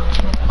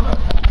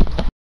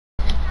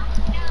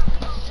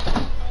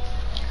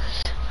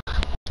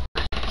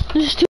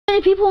 There's too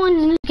many people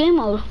in this game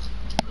mode.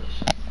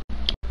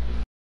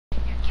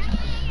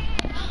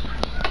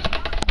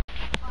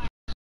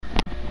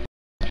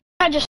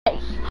 I just say.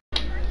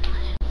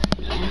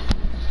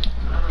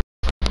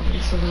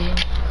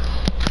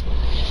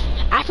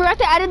 I forgot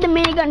to add the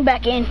minigun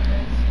back in.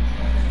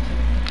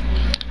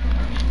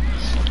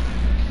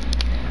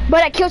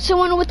 But I killed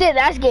someone with it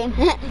last game.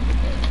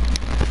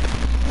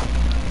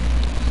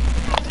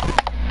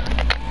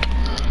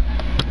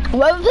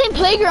 Why are we playing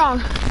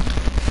Playground?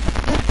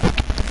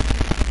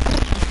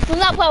 We're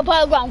not playing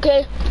Playground,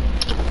 okay?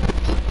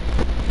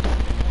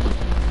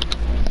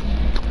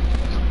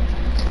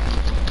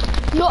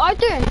 Yo,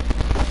 Arthur.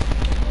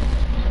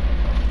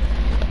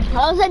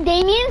 I was at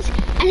Damien's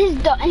and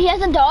he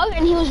has a dog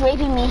and he was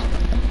raping me.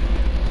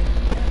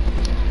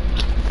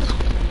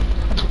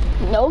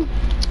 No.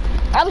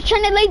 I was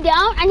trying to lay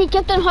down and he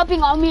kept on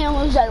hopping on me and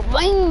was like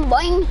boing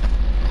boing.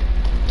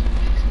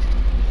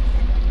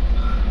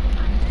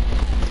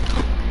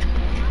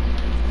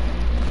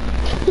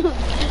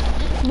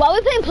 Why are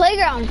we playing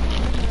Playground?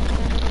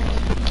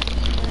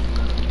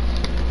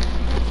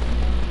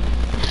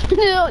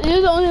 No,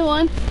 you're the only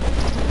one.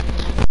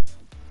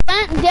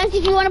 Dance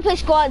if you want to play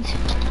squads.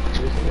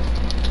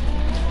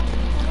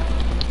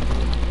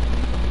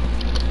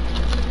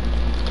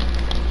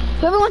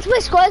 Whoever wants to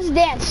play squads,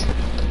 dance.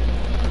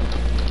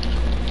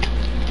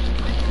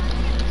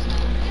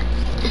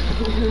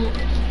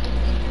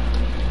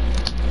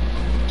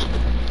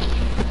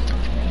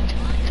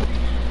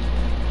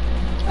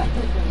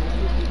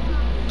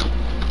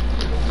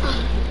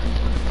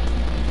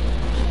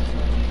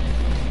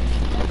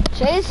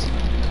 Chase?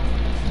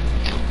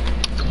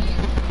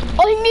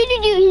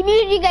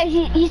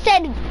 he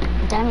said,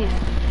 damn it.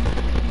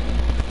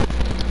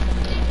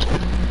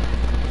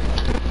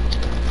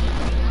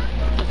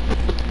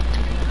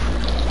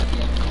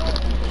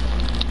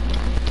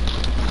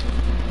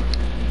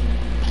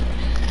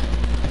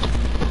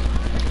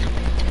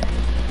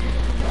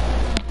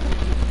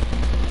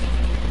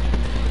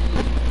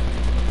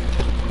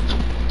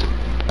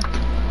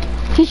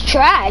 He's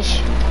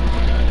trash.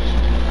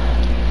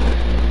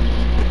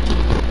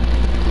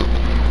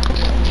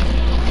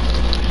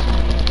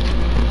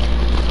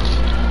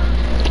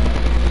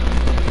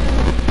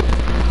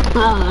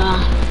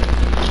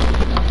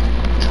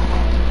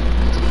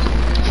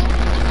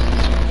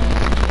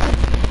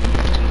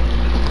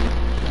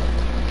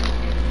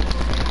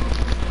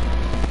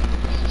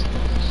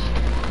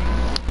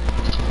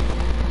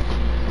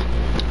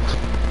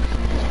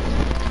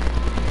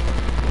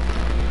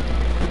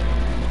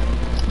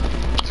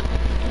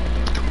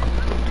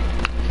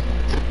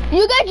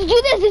 You guys do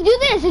this, do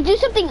this, do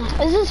something.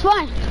 This is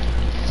fun.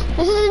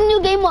 This is a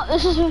new game mode.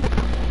 This is.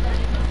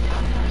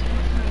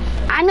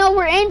 I know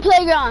we're in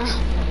playground.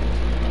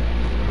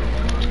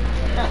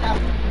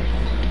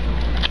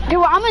 Okay,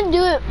 well I'm gonna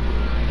do it.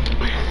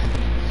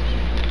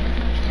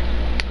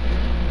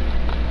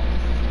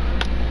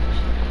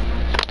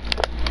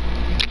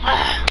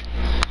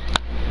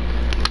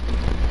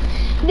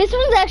 This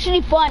one's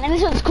actually fun, and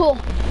this one's cool.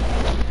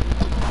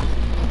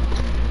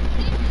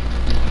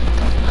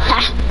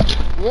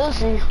 You'll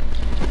see.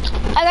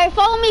 Okay,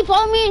 follow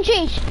me and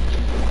change.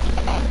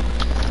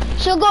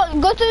 So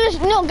go to this.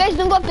 No, guys,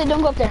 don't go up there.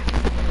 Don't go up there.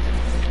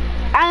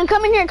 And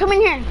come in here.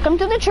 Come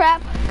to the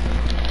trap.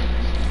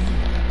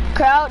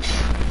 Crouch.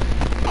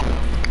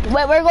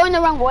 Wait, we're going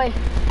the wrong way.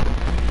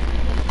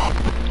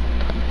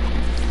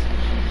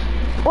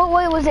 What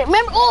way was it?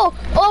 Remember? Oh,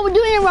 we're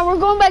doing it wrong. We're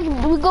going back.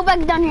 We go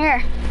back down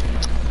here.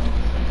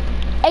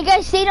 Hey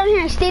guys, stay down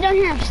here. Stay down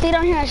here. Stay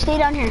down here. Stay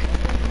down here.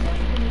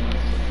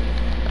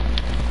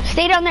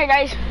 Stay down there,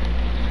 guys.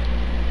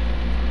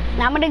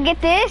 Now I'm gonna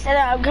get this, and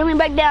I'm coming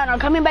back down. I'm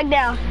coming back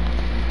down.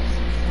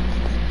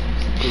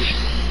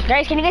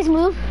 Guys, can you guys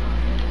move?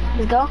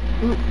 Let's go.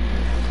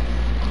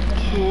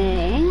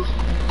 Okay.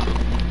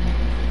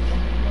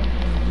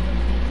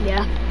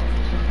 Yeah.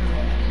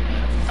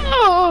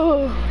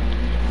 Oh.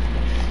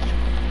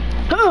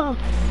 Oh.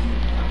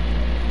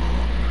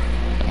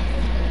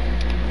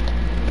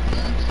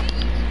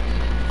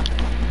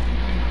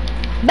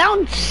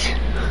 Bounce.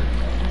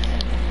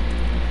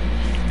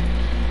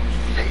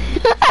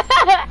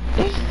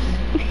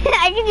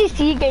 I can just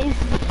see you guys.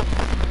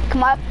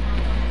 Come up.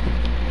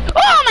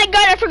 Oh my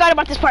god, I forgot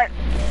about this part.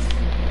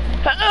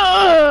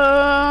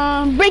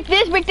 Break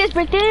this.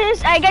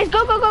 Alright guys,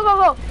 go.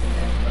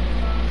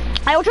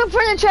 I will jump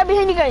for the trap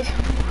behind you guys.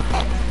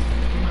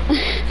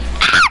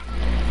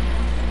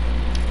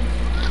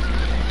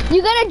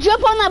 You gotta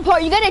jump on that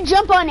part. You gotta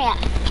jump on it.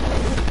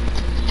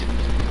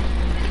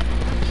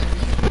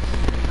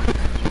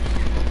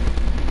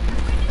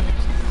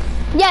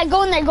 Yeah,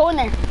 go in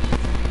there.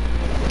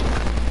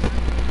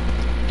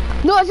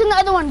 No, it's in the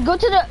other one. Go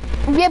to the,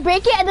 yeah,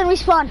 break it and then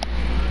respawn.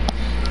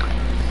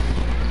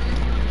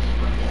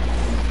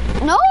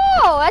 No,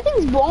 that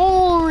thing's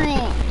boring.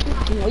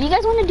 Well, you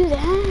guys want to do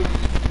that?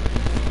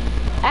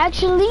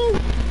 Actually.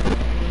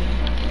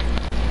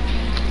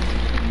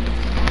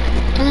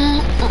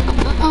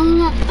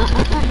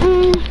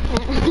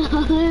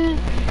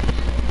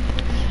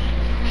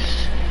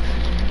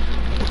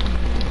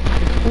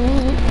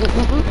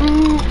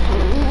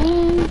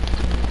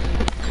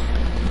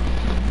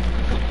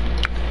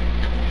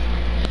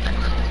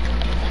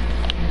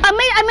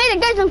 I made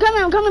it, guys. I'm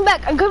coming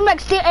back.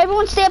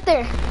 Everyone stay up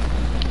there.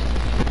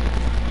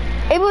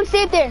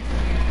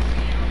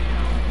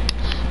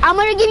 I'm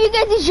gonna give you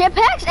guys these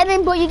jetpacks, and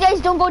then, but you guys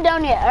don't go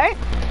down yet, alright?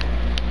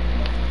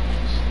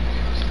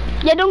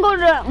 Yeah, don't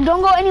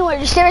go anywhere.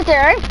 Just stay right there,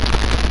 alright?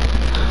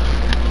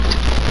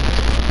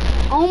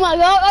 Oh my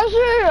god,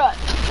 Arthur!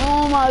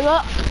 Oh my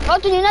god,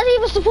 Arthur, you're not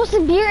even supposed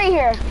to be right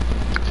here.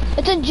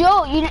 It's a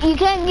joke. You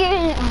can't get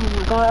it. Oh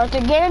my god,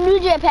 Arthur, get a new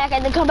jetpack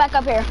and then come back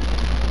up here.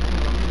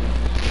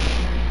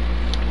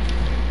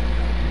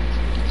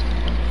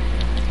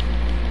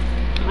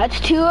 That's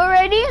 2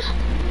 already.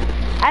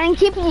 And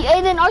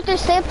then Arthur,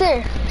 stay up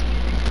there.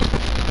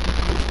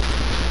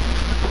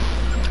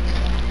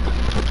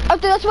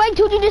 Arthur, that's why I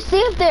told you to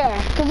stay up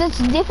there, because it's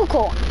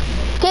difficult.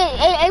 Okay,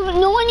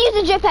 no one use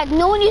a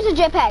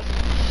jetpack.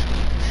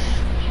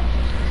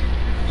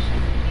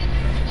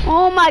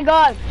 Oh my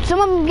god,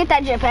 someone get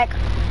that jetpack.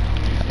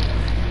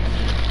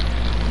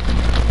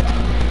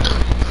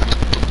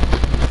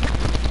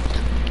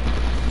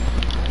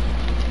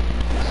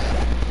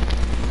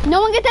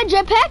 No one get that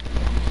jetpack?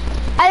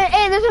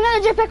 Hey, there's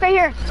another jetpack right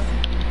here.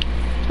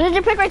 There's a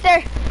jetpack right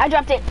there. I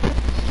dropped it.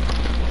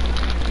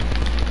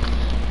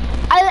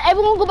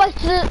 Everyone go back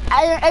to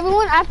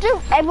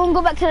everyone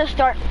go back to the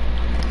start.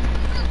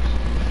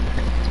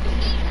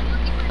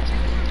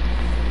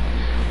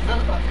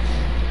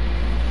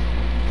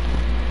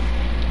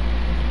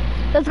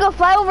 Let's go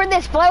fly over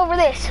this.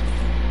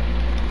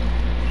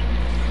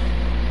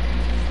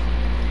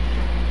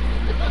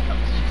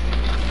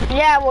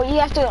 Yeah, well, you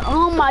have to.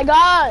 Oh my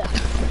god.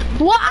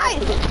 Why?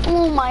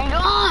 Oh my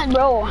god,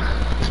 bro.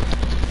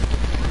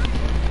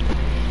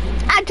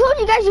 I told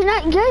you guys, you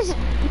guys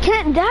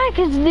can't die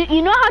because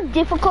you know how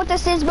difficult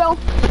this is, bro.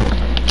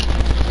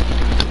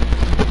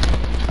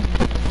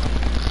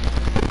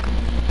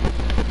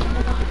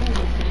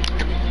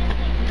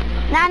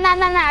 Nah.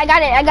 I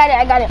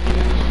got it.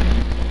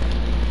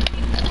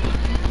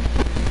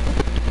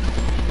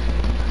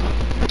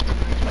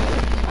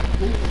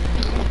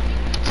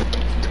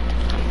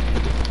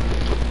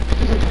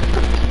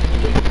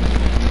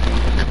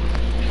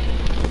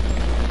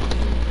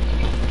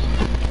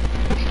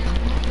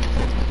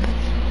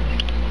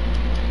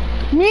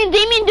 Me and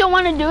Damien don't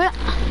want to do it.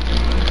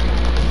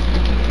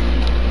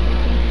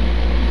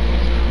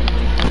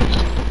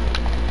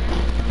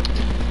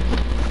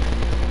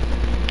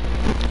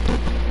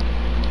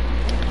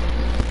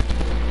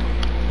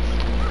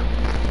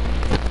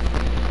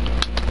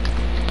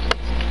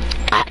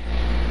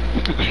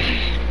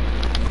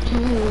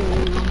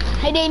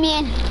 Hey,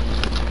 Damien.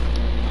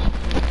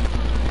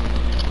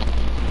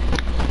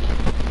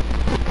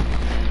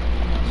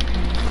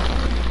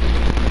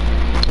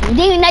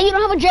 Damien, now you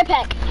don't have a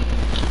jetpack.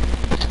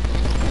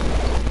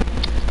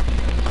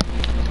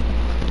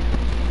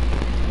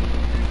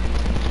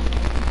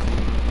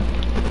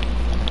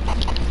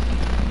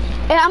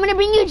 Yeah, I'm gonna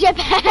bring you a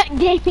jetpack,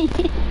 Damien.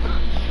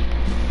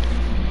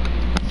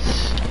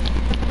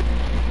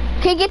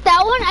 Okay, get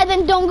that one and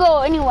then don't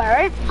go anywhere,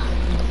 right?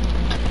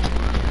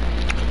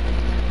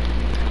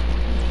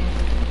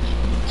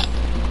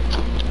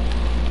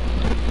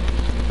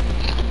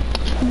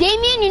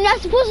 Damien, you're not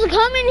supposed to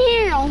come in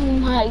here. Oh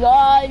my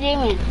god,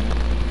 Damien.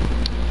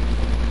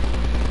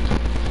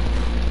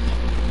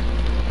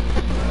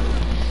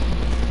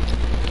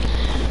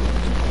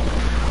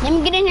 Let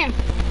me get in here.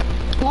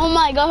 Oh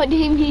my god,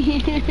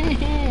 Damien.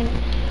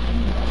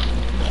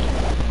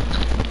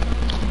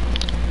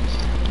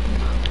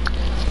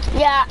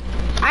 Yeah,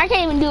 I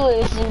can't even do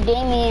it with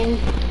Damien.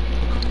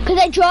 Because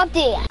I dropped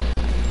it.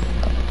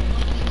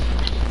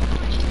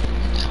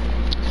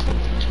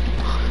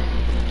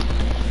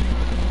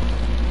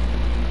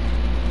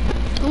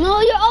 No,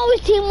 you're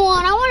always team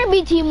one. I want to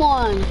be team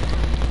one.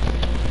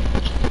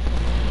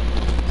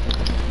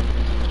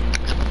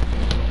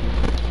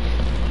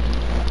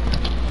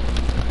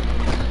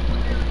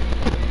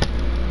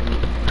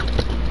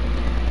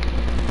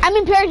 I'm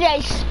in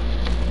paradise.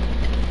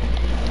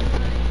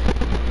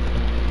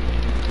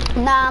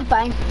 Nah, I'm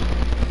fine.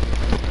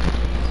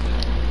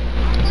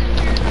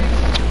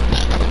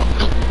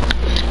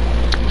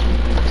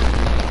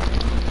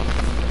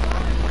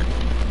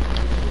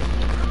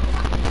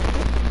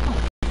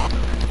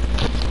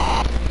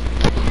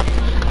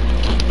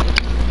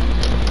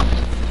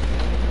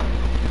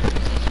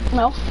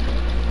 No.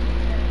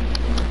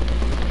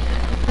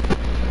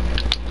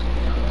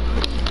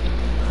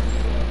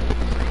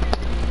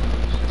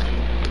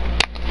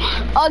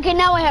 Okay,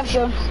 now I have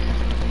shown.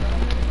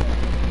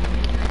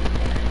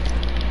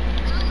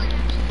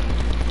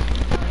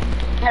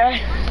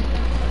 Alright.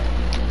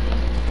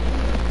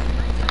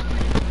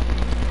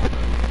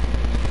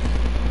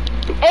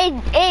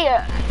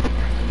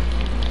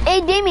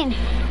 Hey, Damien.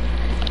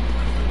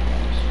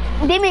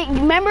 Damien,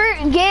 remember,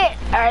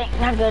 alright,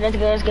 not good,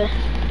 that's good.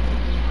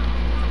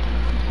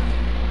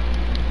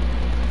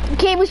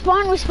 Okay,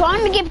 respawn,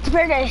 we get to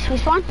paradise.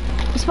 Respawn.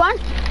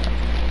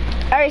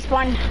 Alright,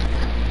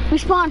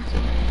 respawn.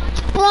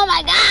 Oh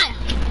my god!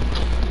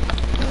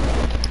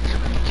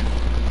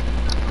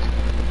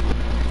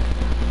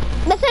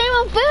 That's not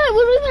even fair, we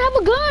don't even have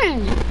a gun!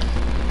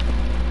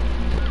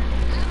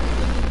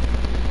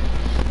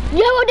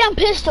 You have a damn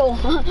pistol!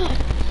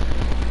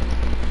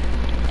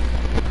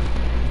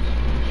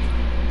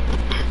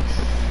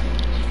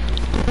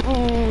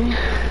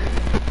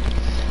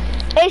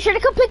 Hey, should I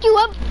come pick you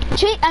up?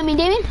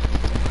 Damien?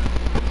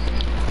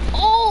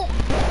 Oh!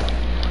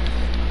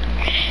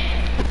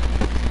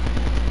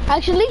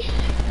 Actually?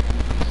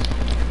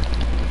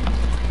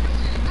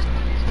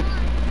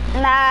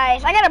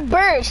 Nice, I got a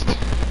burst.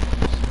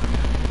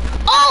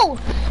 Oh!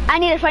 I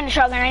need to find a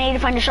shotgun.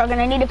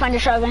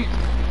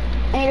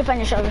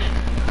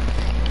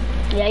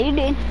 Yeah, you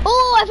did.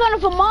 Oh, I found a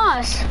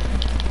FAMAS.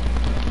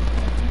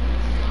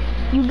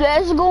 You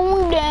guys are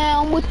going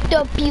down with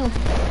the pew.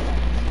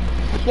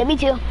 Yeah, me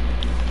too.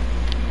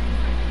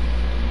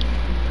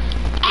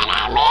 And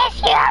I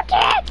miss you, too.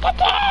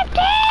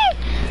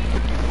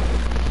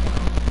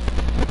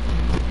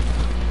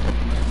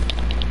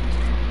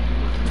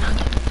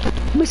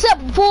 What's up,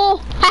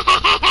 fool?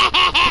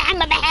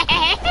 I'm a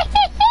bad.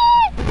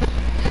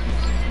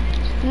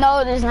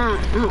 No, there's not.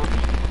 Oh.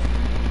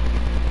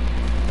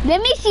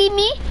 Let me see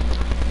me.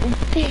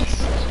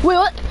 This. Wait,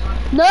 what?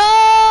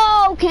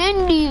 No,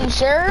 can you,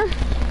 sir?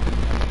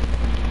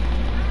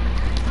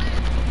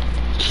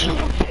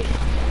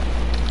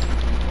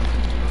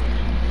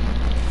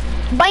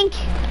 Boink.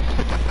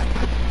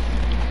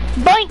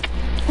 Boink.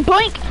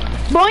 Boink.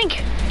 Boink.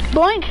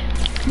 Boink.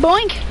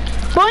 Boink.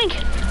 Boink.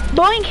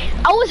 Boink.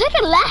 I was like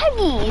a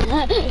laggy.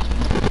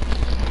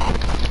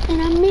 And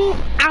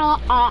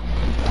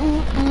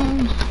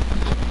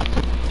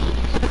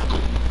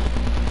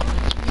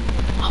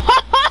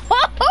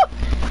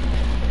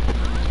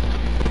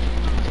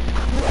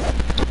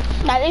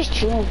That is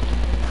true.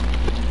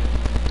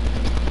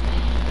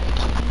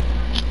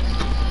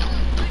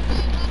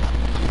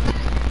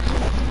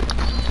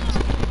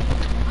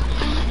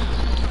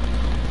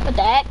 What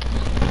the heck?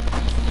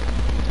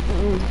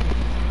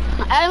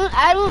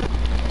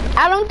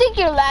 I don't think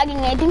you're lagging.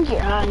 I think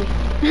you're on.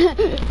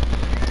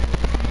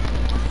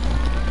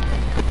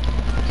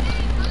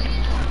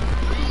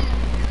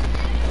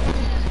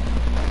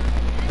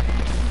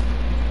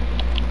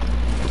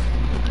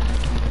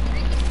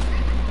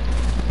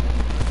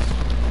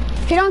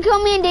 Hey, don't kill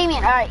me and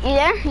Damien. All right, you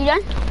there? You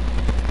done?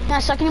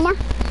 Not stuck anymore?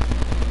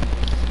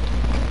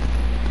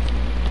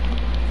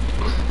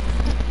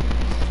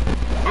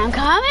 I'm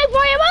coming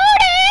for your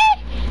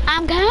booty!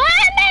 I'm coming!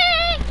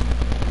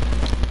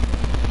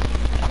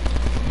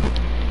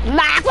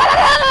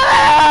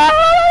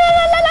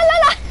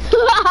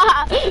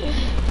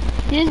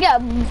 You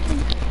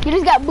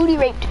just got booty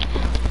raped.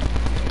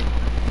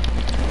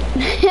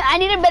 I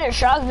need a better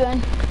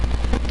shotgun.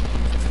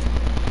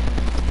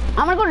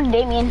 I'm gonna go to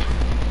Damien.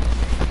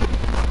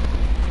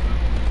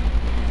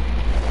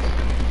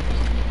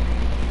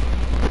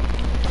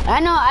 I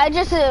know, I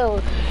just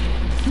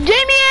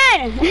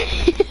Damien!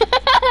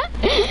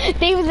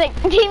 David's like,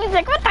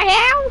 what the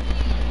hell?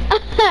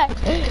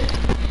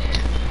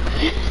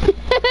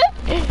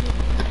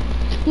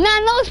 Nah,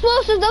 no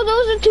explosives.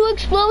 Those are too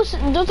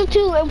explosive. Those are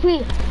too OP.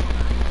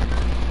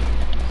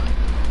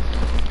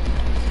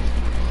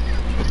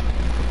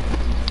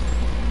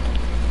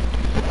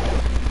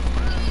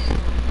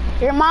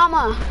 Your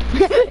mama.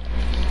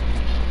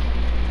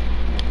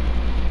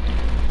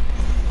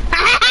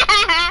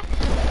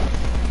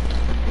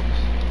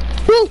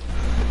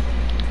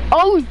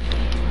 Oh.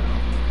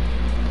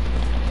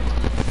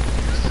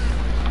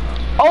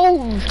 Oh.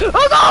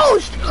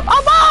 Almost!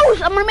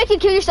 Almost! I'm gonna make you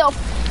kill yourself.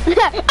 I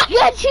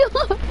got you.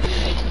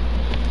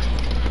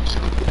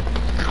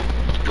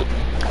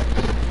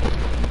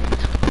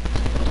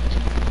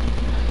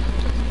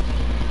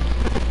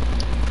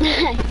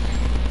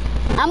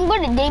 I'm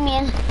going to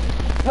Damien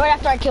right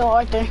after I kill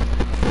Arthur.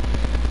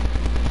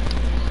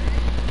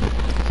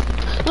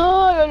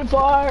 Oh, I got a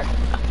fart.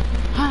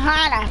 I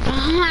got a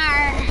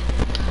fart.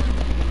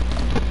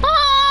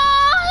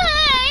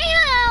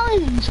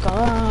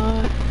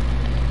 Oh,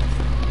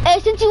 hey,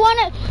 since you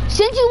wanna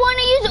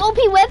use OP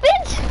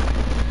weapons,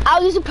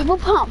 I'll use a purple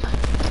pump.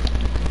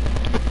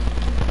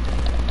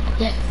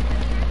 Yeah.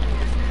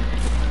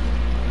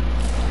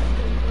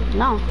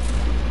 No.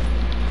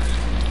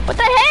 What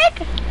the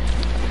heck?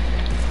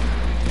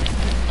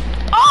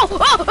 Oh!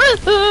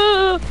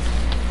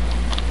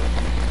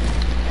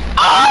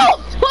 Oh!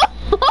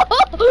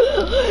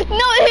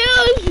 No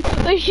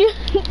heals!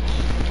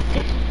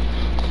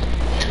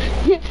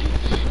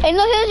 Hey,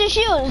 no heals and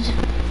shields.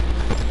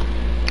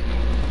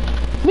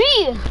 Me!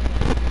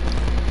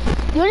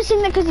 You wanna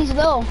sing that because he's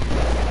low.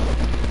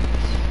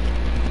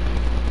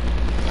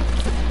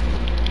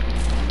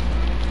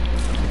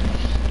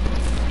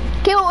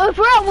 Okay, well, if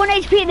we're at 1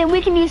 HP, then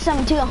we can use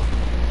some too.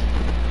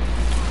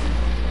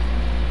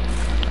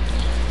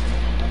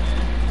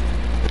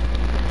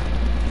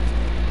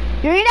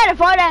 You're not at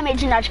 4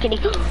 damage, not just kidding.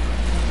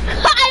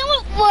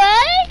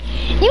 What?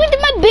 You went to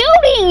my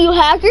building, you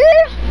hacker!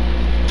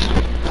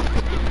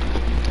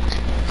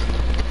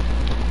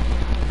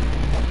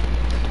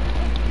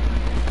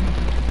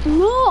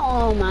 No,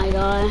 oh my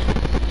god.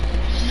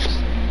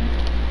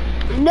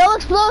 No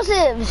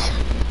explosives.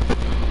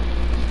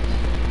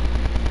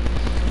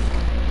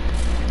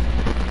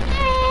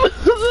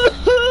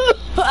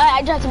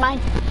 I dropped mine.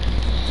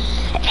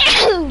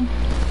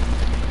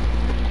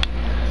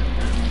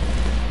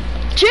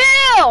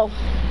 Chill.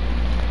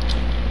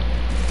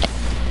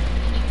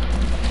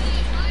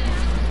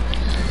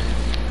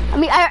 I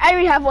mean, I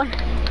already have one.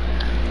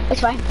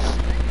 It's fine.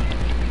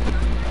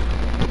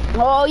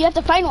 Oh, you have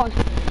to find one.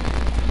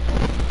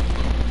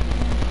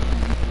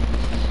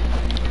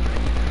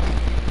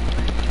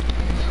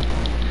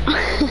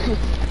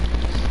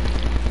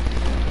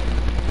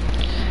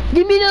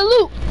 Give me the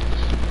loot.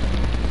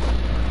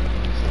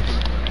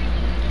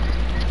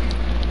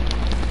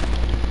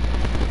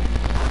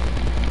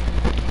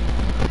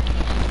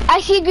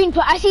 I see a green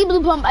pump. I see a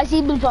blue pump. I see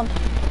a blue pump.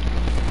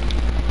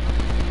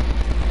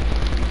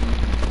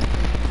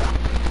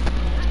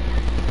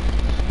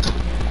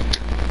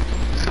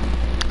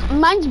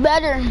 Mine's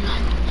better.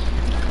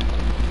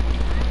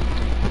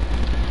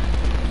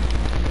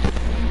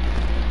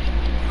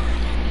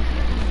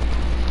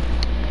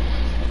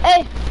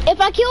 Hey,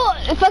 if I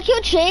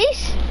kill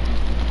Chase,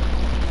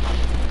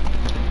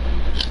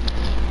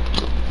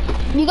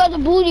 you got the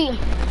booty.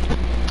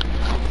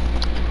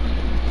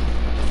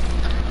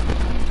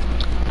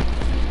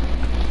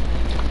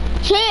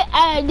 Chase,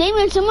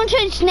 Damien, someone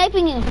tried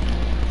sniping you.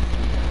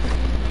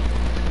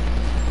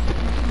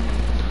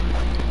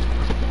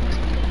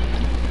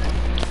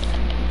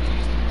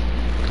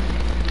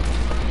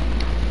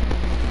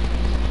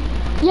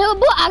 You have a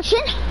bolt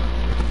action?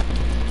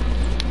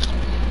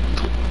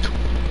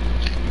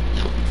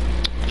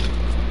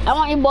 I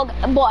want your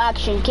ball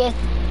action, okay?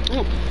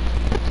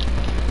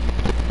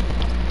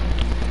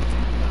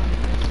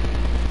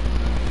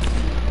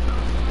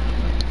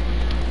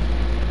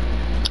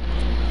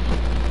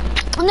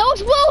 No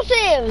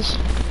explosives!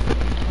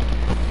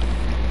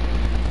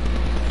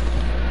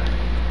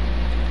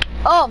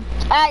 Oh,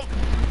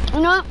 you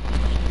know what?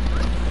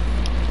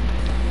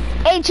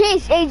 Hey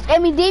Chase,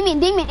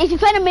 Damien, if you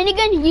find a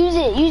minigun, use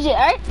it,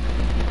 alright?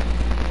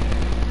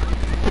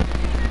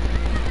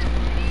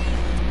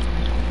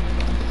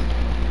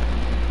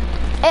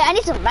 Hey, I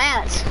need some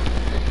mats.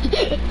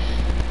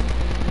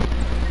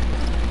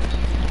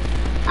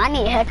 I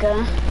need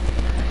hecka.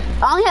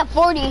 I only have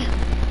 40.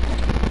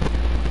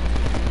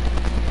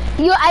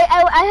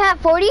 I have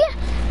 40,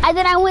 and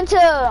then I went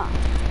to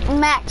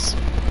max.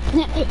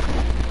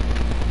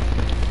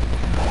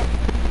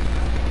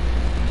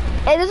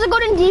 Hey, there's a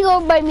golden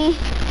deagle by me.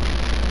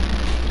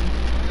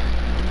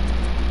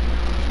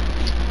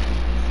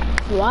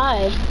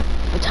 Why?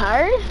 I'm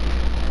tired?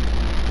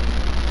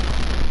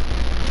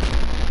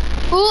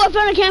 Ooh, I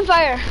found a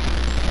campfire.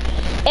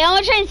 Hey, I'm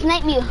gonna try and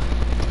snipe you.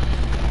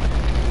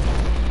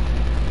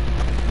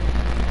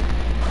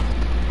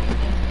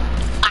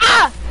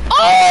 Ah!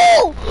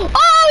 Oh!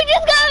 Oh, he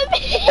just got me!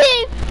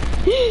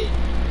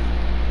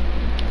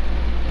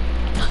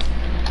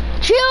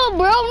 Chill,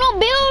 bro, no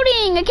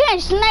building. I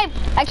can't snipe.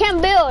 I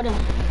can't build.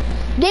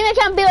 Damn, I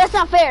can't build. That's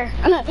not fair.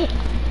 I'm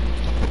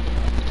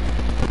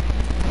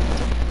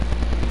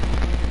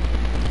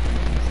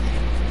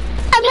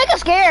hecka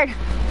scared.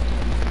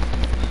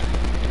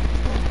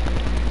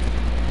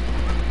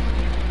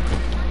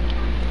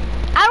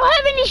 I don't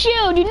have any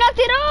shield. You knocked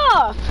it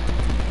off.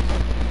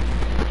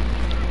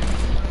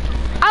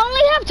 I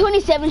only have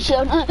 27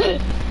 shield.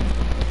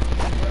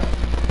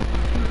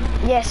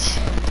 Yes.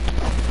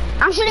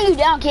 I'm shooting you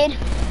down, kid.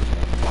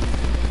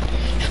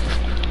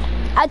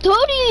 I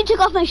told you took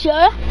off my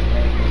shirt.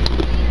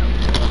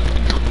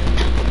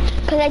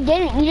 Cause I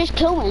didn't, you just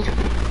killed me.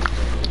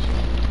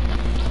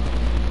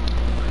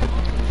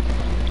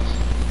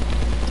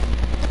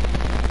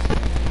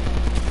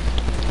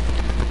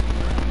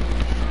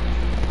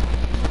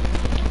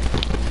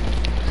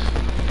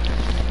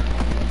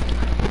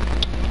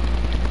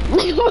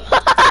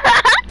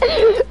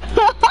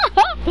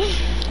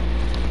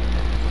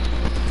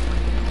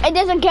 It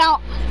doesn't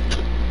count.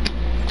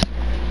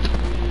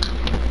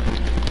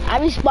 I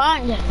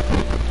respawned.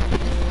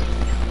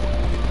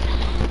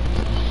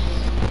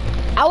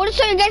 I would have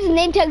shown you guys the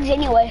name tags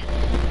anyway.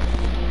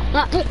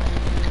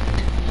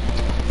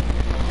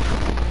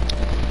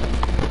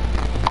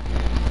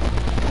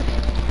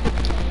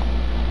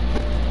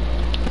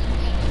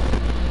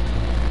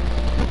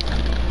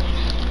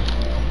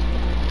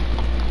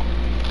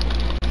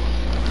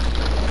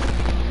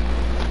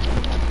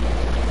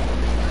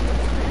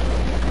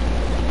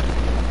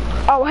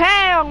 Oh,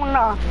 hell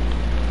no.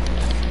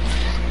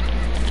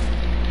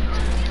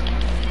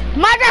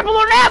 My grapple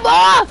on that,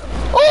 boy!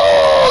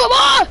 Ooh,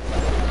 boy!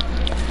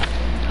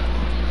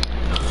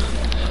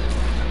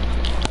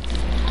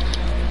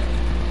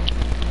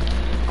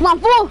 Come on,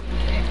 fool!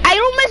 Hey,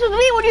 don't mess with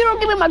me when you don't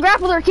give me my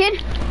grappler,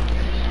 kid.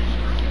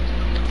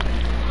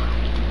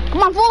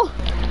 Come on, fool!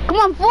 Come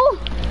on, fool!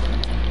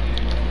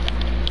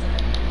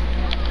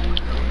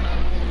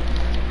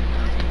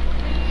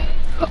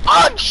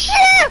 Oh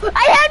shit!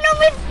 I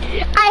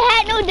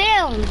had no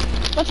damn.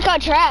 Let's go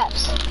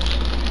traps.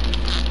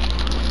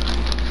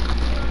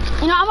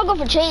 You know, I'm gonna go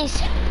for Chase.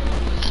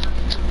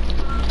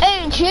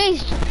 Hey,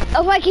 Chase, if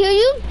I kill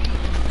you,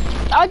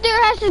 Arthur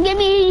has to give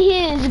me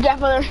his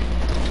grappler.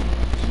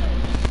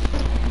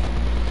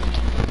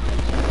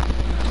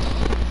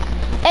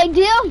 Hey,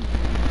 deal.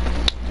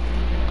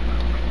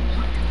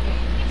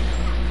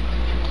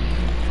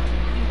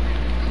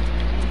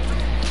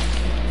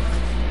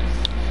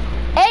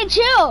 Hey,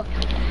 chill.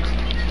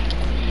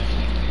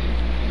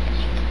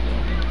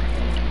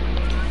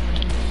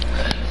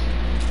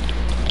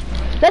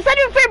 That's not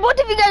even fair. Both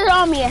of you guys are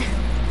on me.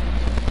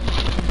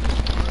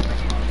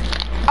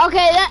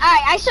 Okay,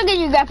 alright. I still get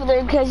your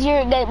grappler because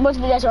both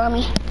of you guys are on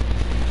me.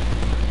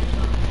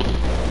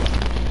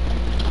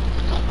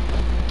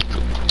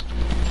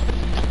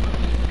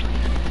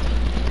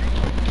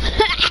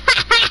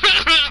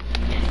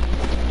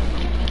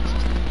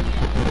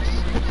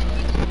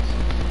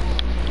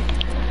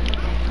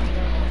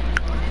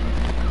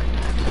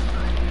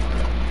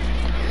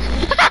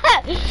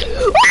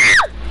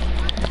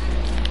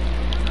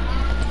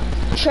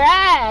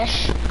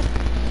 Trash.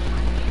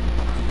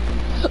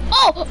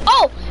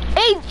 Oh,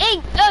 hey,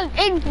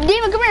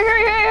 Damon, come here,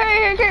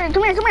 hurry,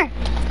 come here.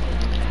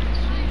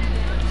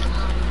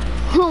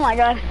 Oh my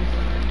god.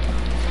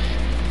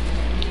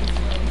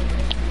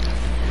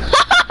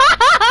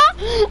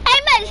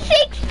 I'm at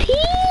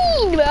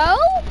 16, bro.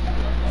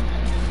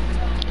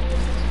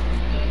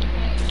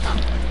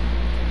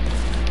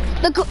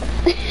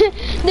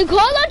 The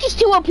call launch is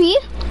too OP.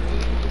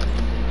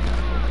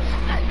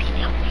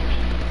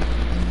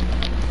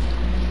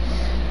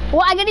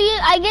 Well, I gotta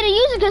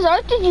use it because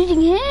Arthur's using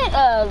his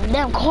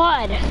damn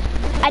quad.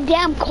 A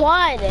damn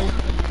quad.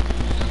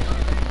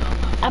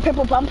 A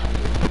purple pump.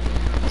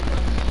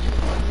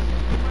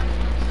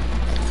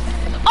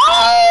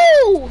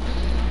 Oh!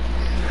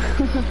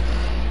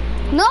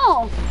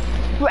 No!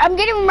 I'm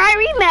getting my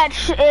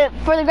rematch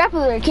for the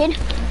grappler, kid.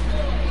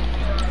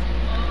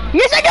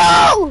 Yes, I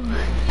do!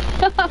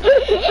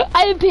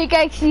 I didn't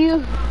pickaxe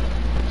you.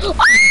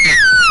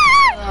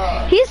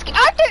 He's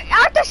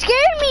Arthur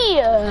scared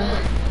me.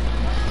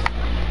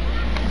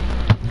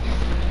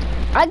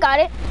 I got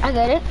it.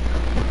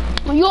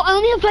 Yo, I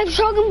only have 5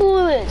 shotgun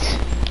bullets.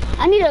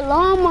 I need a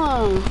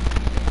llama.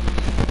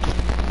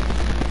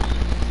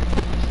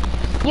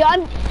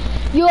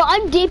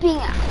 I'm dipping.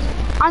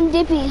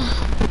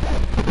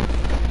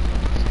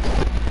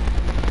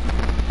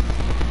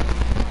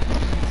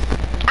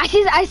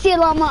 I see a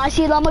llama.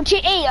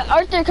 Hey,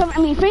 Arthur, come.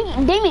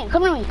 Frank, Damien,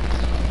 come to me.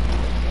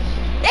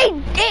 Hey,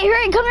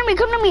 hurry, come to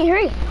me,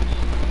 hurry.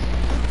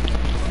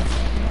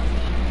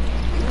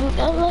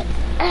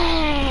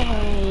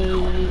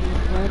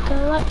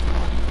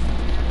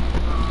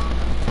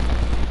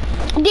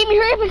 Damien,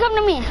 hurry up and come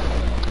to me.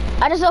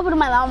 I just opened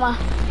my llama.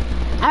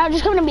 I don't,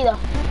 just come to me though.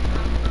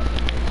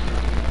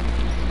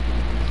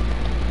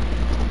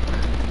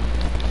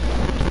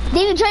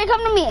 Damien, try to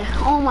come to me.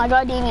 Oh my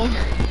God, Damien.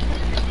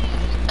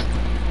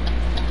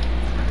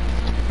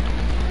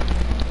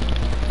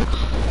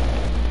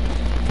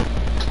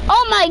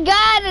 Oh my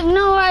God,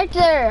 no,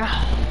 Arthur.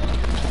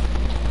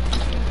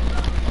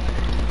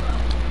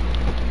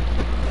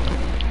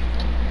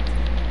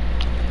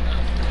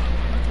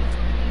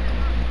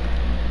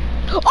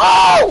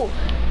 Oh!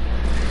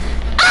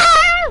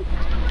 Ah!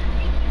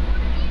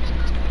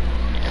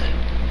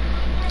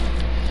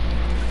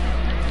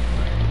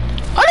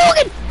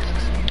 Hadouken!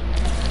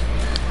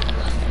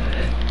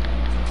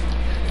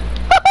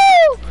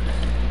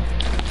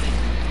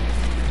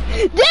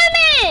 Damn it!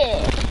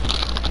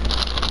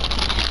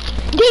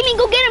 Damien,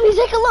 go get him. He's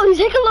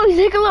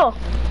hecka low.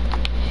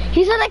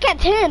 He's at like at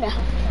 10.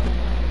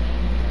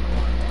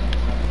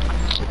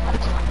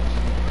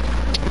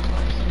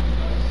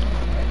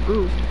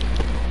 Ooh.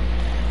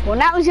 Well,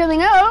 now he's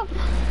healing up.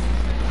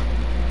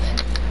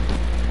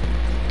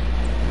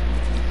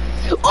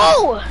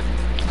 Oh!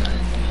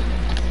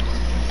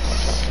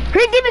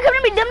 Hey, Damien, come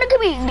to me.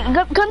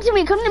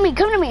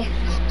 Come to me.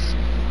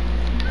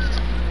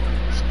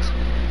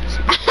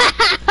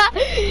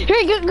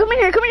 Hey, come in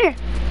here.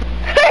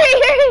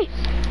 Hurry.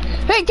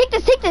 Hurry, take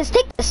this.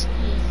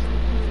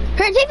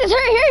 Hurry, take this,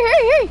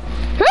 hurry.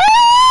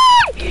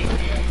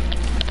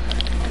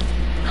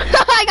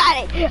 I got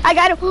it.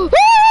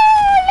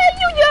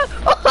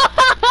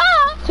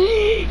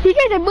 He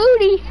got a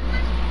booty.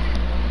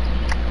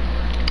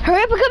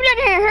 Hurry up and come down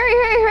here,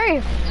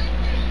 hurry.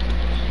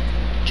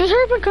 Just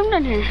hurry up and come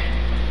down here.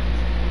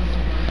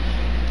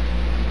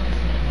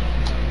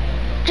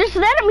 Just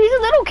let him, he's a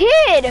little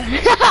kid.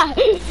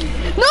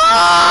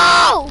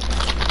 No!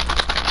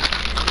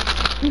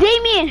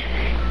 Damien.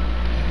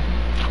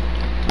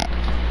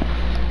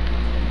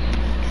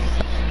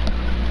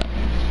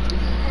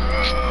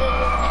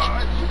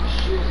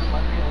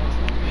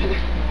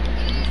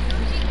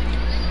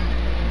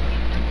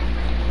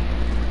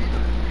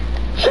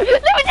 Let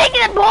me take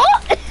that ball.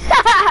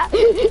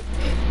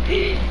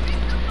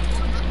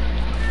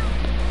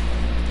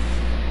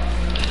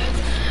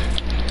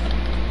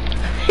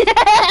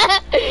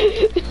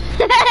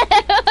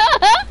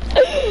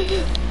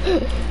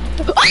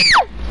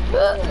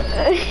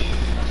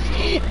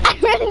 I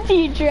ran into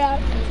your trap.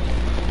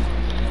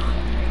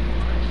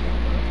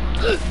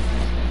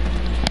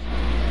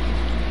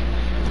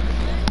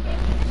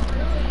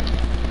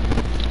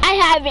 I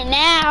have it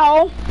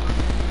now.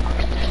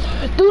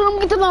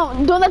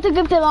 Don't let them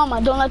get the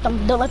llama. Don't let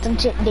them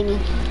chip dingy.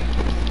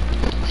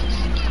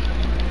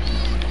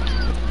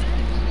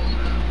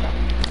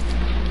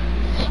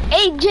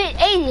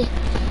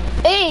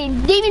 Hey,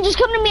 Damien, just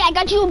come to me. I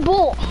got you a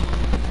bolt.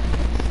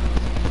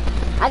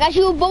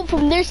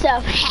 From their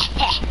stuff.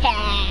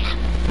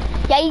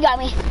 Yeah, you got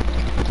me.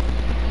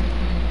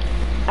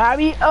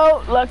 Abby,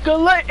 oh, look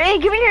alert. Hey,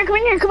 come in here.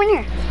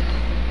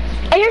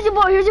 Hey, here's your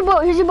boat. There's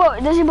your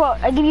boat.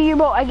 I give you your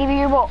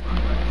boat.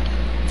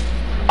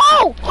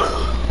 Oh!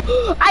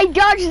 I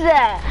dodged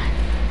that.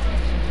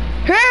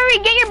 Hurry,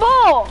 get your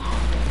ball.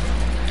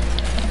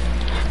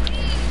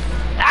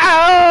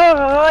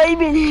 Oh, I've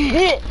been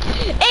hit.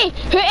 Hey,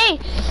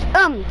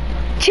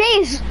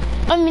 Chase.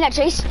 I mean, not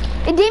Chase.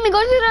 Hey, Damien, go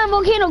to the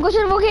volcano. Go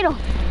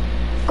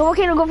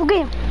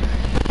volcano.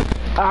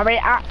 All right.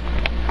 How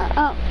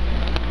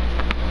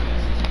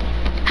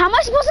am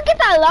I supposed to get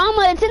that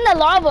llama? It's in the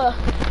lava.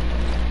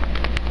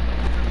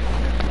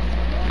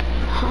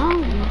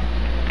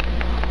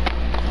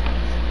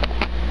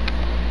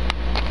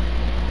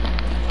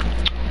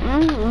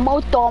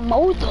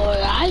 Motor,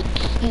 I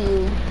like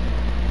you.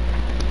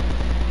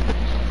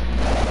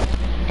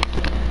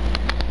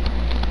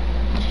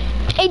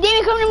 Hey,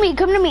 Damien, come to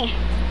me.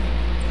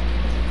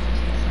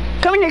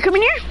 Come in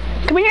here.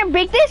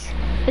 Break this.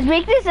 Let's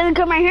break this and then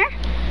come right here.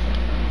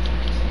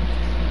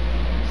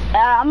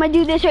 I'm gonna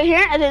do this right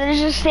here and then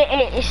just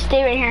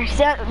stay right here.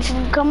 So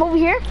come over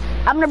here.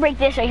 I'm gonna break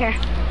this right here.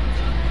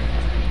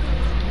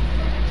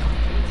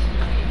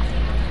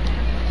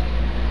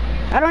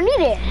 I don't need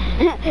it.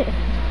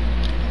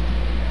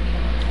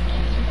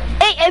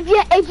 Hey,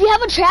 if you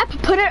have a trap,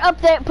 put it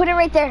up there. Put it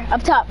right there,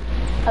 up top,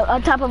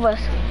 on top of us.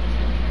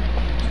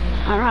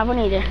 I don't have one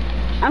either.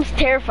 I'm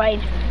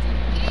terrified.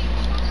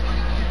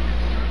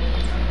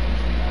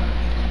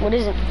 What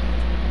is it?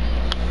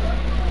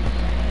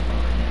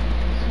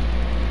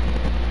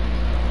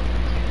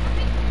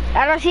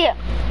 I don't see it.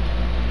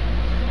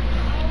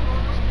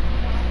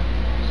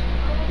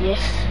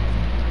 Yes.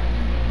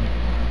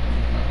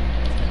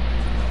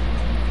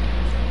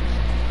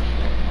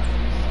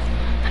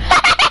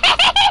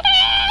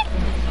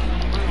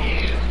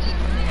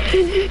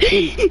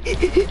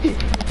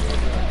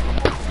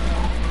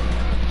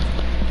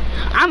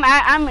 I'm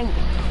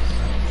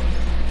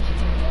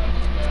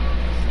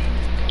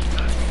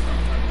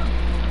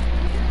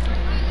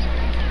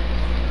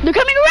They're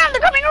coming around,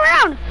 they're coming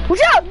around! Watch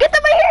out! Get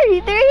them right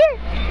here! They're here!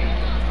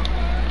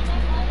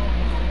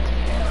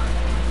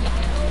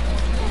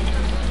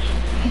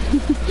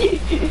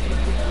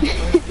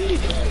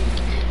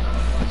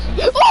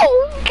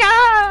 Oh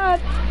God!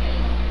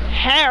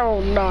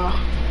 Hell no!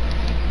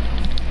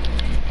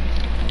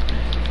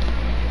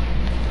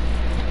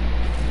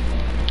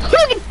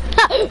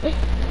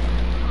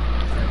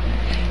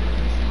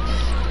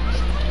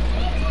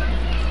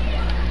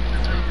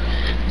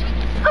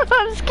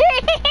 I'm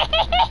scared.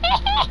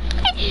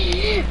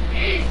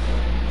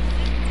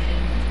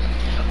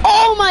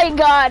 Oh my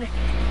God.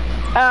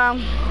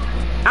 I'm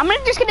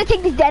just gonna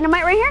take this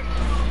dynamite right here.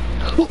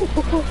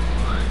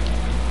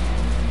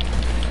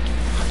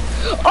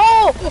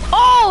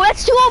 Oh,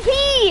 that's too OP.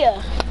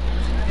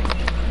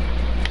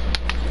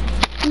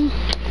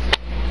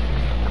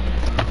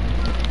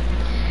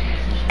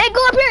 Hey,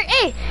 go up here.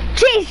 Hey,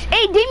 Chase.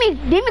 Hey,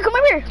 Damien, come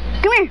up here.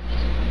 Come here.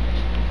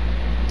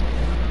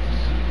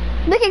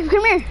 Look,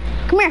 come here.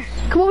 Come here.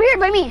 Come over here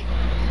by me.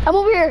 I'm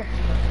over here.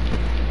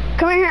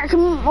 Come here.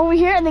 Come over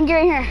here and then get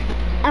right here.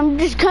 I'm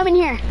just coming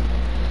here.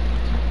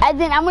 And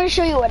then I'm going to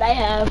show you what I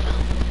have.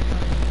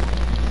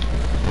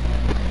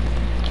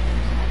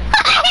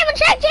 I have a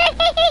treasure!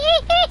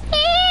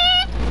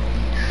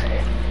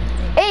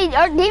 Hey,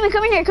 Damien,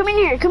 come in here. Come in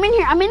here. Come in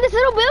here. I'm in this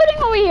little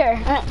building over here.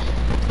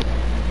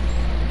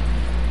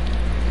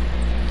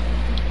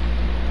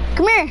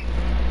 Come here.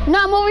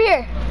 No, I'm over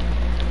here.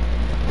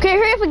 Okay,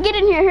 hurry up and get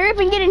in here. Hurry up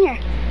and get in here.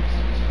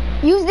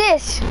 Use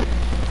this.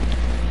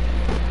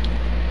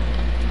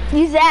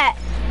 Use that.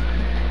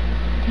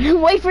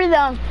 Wait for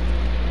them.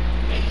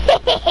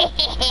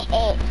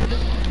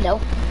 No.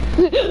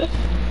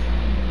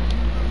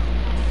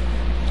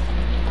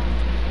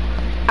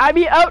 I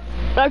be out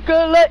like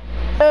a light.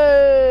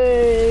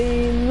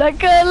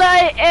 Like a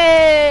light.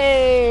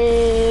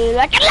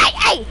 Like a light.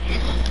 Hey.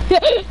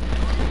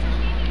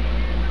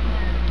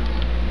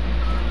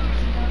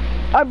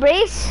 Our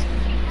base.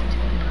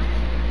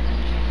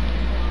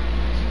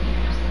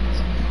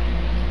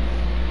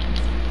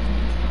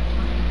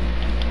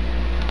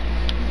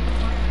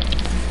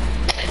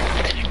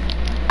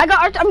 I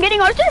got Arthur. I'm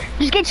getting Arthur.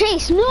 Just get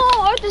Chase. No,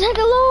 Arthur's hecka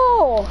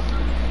low.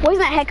 Well, he's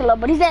not hecka low,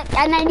 but he's at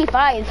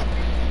 95.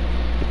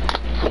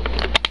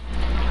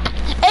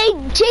 Hey,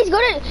 Chase, go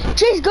to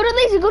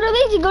Lazy. Go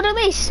to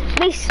Lace.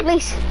 Lace.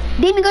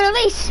 Damien, go to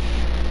Lace.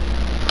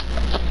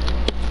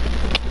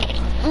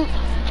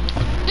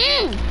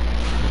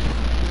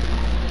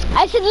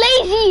 I said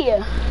Lazy.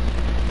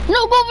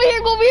 No, go over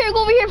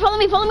here. Follow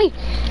me.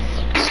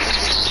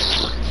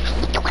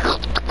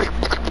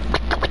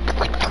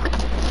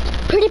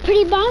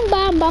 Pretty bong.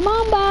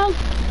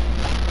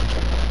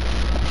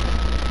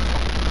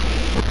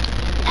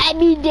 I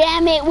be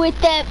damn it with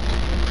the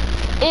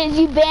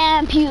Izzy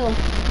Bam Pew.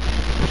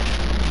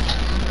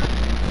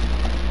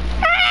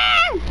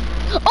 Ah!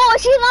 Oh, I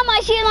see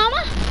a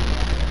llama.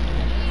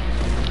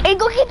 Hey,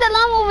 go get that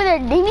llama over there,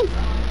 Damien.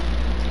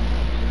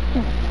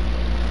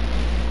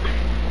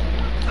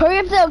 Hurry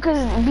up though, cause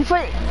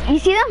before you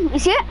see them, you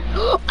see it?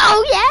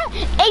 Oh yeah!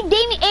 Hey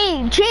Damien,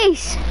 hey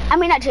Chase. I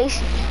mean not Chase.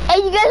 Hey,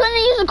 you guys want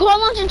to use a core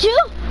launcher too?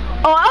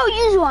 Oh, I'll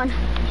use one.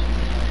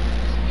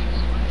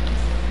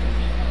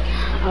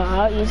 Oh,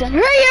 I'll use one.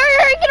 Hurry!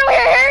 Get over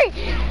here!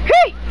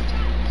 Hurry!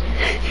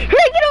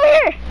 Get over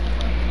here!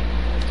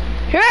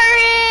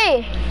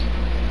 Hurry!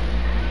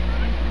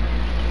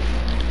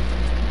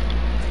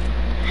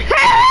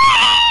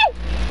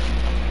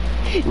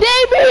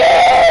 Damien!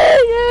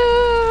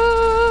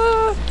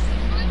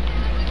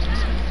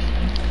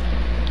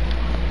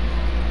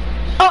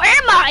 Oh,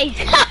 am I?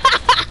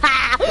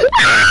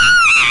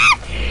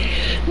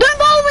 Don't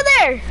go over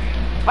there!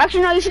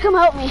 Actually, no, you should come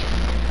help me.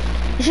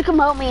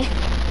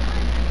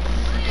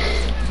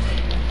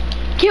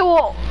 Okay,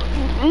 well,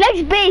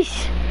 next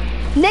base.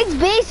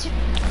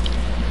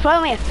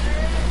 Follow me.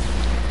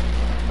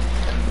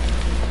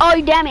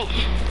 Oh, damn it.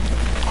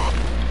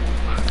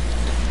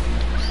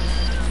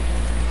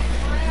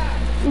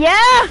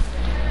 Yeah?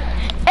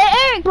 Hey,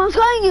 Eric, Mom's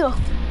calling you.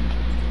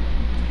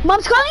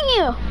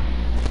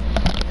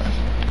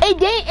 Hey,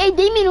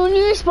 Damien, when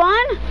you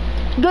respawn,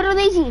 go to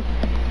Lazy.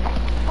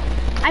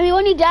 I mean,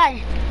 when you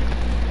die.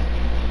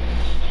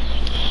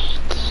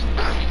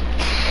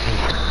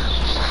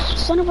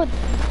 Son of a...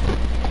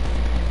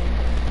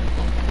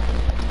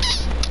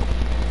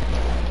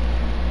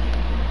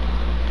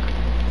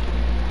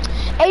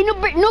 Hey, no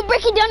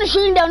breaking down the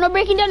shooting down. No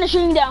breaking down the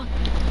shooting down.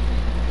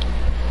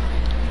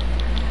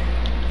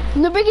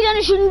 No breaking down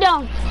the shooting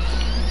down.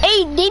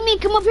 Hey, Damien,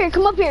 come up here.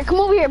 Come up here. Come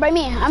over here by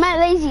me. I'm at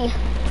lazy.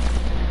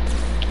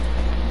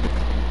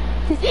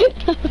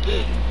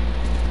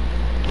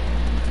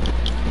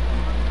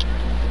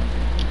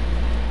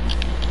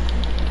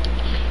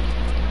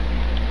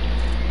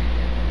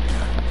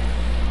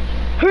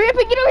 Hurry up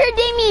and get over here,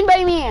 Damien,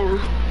 by me.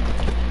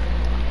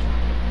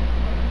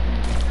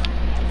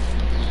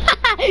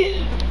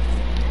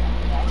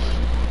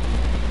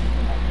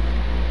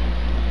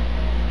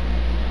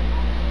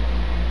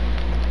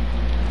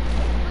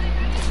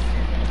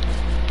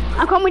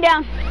 I'm coming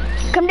down.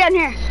 Come down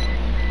here.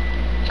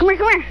 Come here,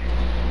 come here.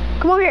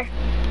 Come over here.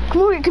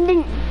 Come over here, come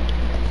down.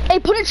 Hey,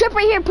 put a trap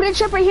right here. Put a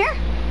trap right here.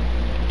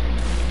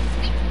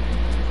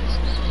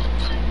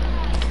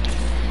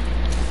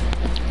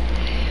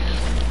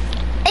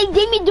 Hey,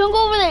 Damien, don't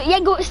go over there. Yeah,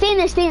 go. Stay in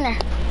there. Stay in there.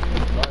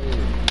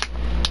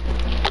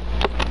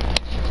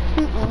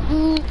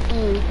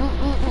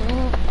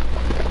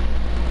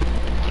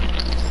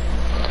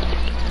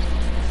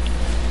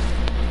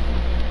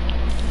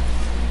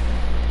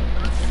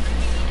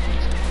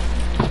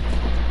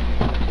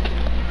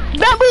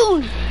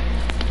 Baboon!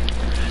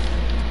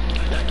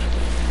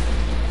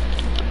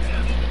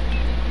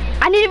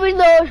 I need to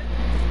reload.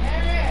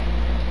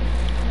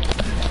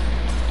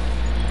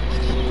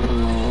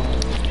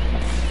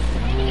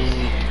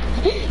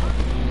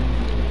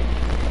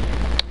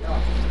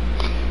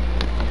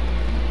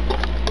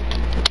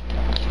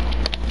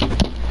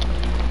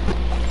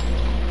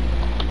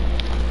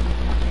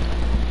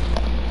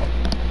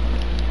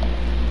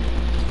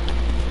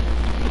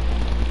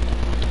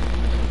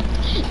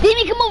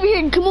 Damien, come over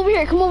here, come over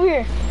here, come over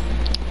here.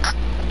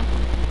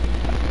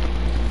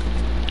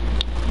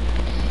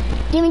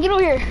 Damien, get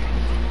over here.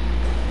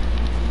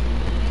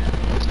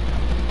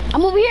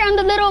 I'm over here on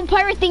the little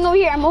pirate thing over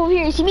here. I'm over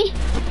here, you see me?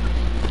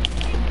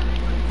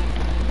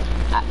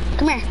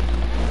 Come here.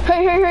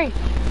 Hurry, hurry, hurry.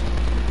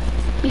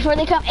 Before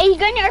they come. Hey, you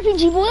got any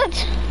RPG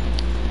bullets?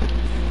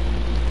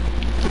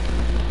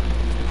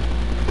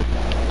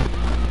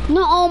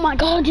 No, oh my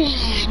god,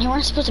 you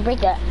weren't supposed to break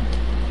that.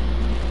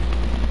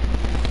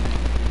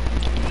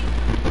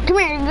 Come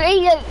here,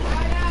 hey,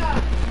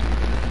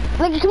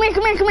 look, come here,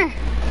 come here, come here.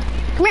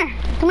 Come here,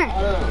 come here.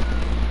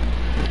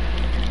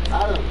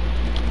 Adam.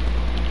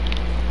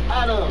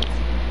 Adam.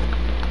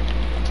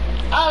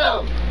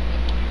 Adam.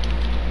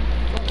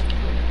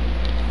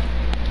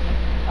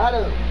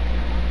 Adam.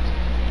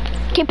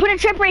 Okay, put a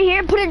trap right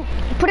here. Put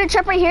a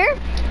trap right here.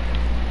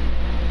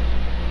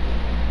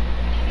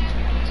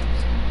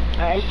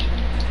 Alright.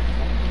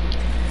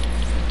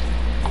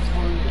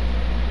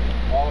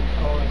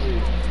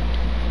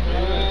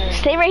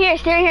 Stay right here,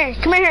 stay right here.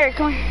 Come right here,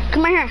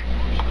 come right here.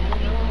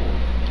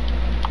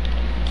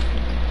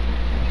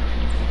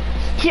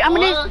 See, I'm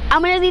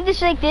gonna leave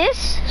this like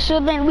this, so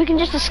then we can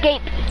just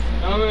escape.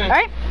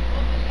 Alright?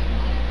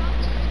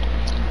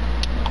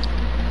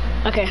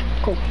 Okay,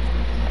 cool.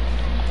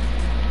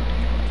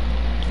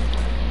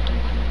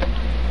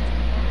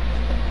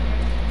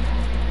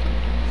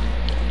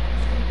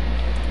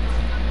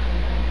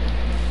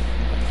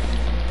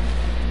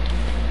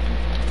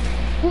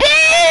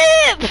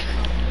 Dip!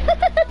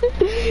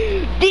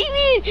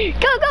 Damien,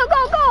 go, go,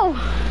 go, go!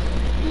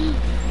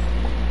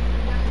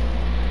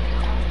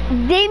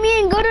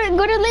 Damien, go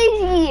to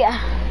Lazy.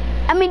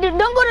 I mean, don't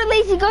go to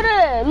Lazy, go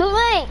to Loot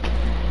Lake.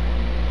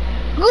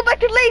 Go back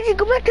to Lazy,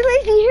 go back to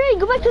Lazy, hurry,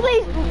 go back to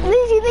Lazy,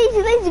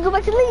 Lazy, go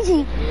back to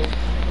Lazy.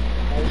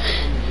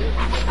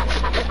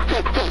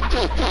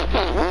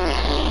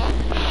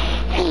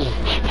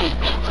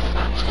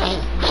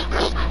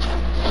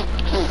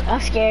 I'm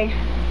scared.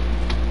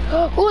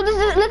 Oh,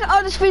 look at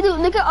all this free loot,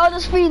 look at all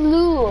this free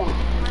loot.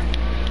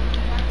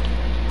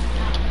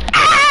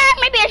 Ah,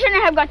 maybe I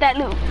shouldn't have got that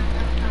loot.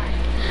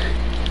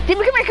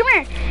 Damien, come here, come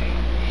here.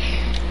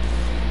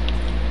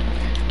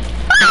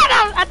 Oh, no,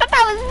 I thought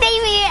that was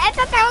Damien. I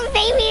thought that was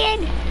Damien.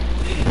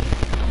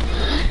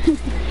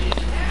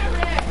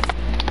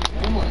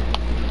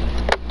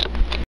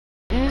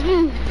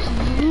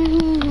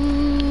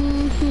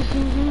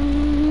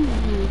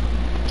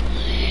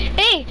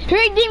 Hey,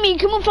 hurry, Damien.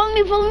 Come on, follow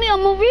me, follow me.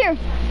 I'm over here.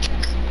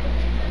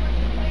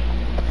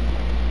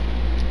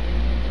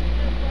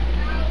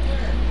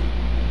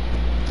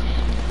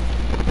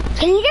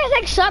 Can you guys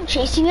like stop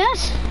chasing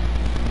us?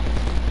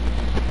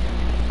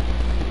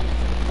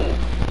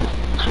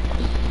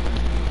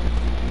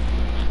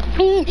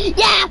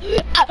 Yeah!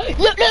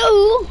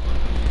 No!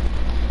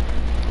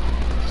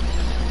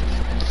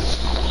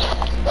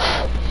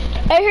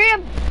 Hey,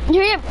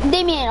 hurry up,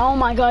 Damien. Oh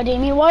my god,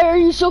 Damien, why are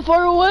you so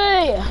far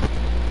away?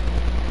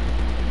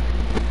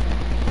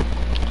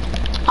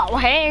 Oh,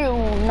 hell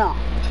no.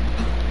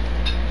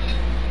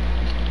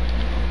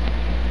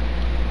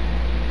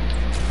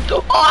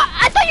 Oh,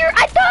 I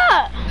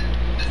thought!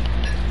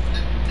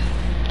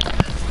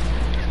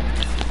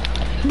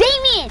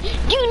 Damien! Damien,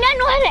 do you not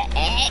know how to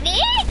edit?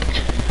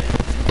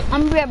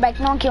 I'm right back.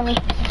 No one kill me.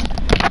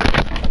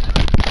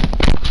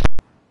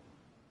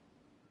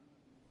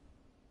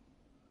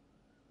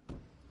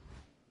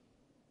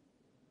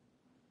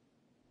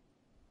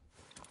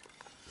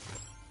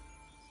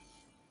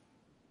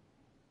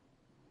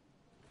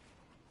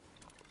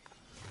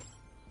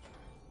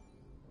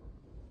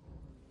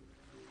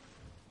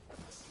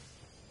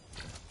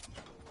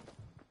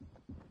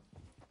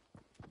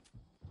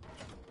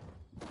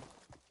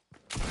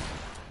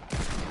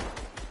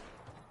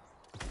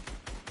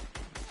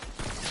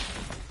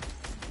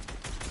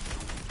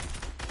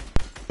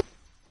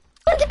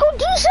 Let's go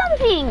do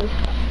something.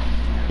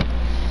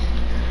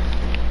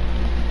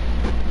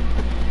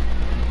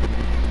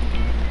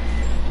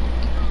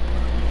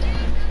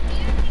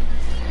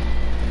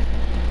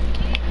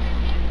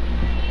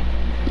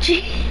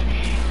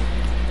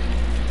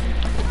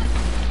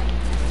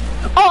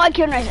 Oh, I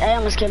killed myself. I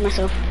almost killed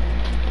myself.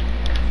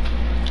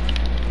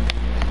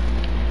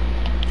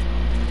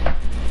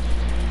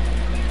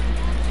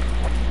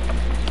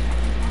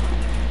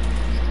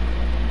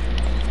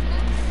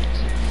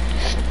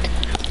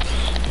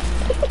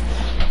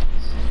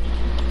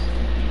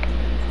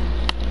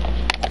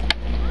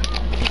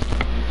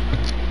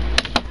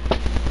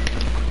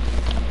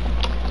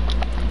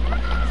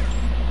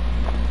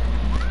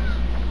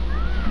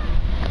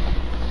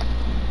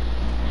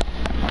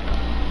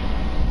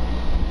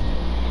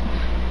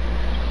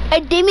 Hey,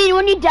 Damien,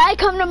 when you die,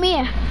 come to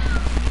me.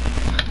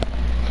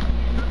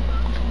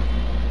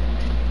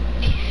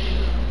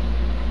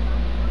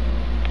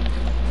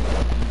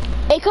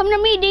 Hey, come to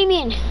me,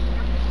 Damien.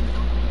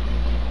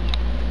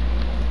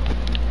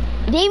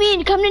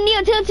 Damien, come to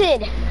Neo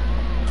Tilted.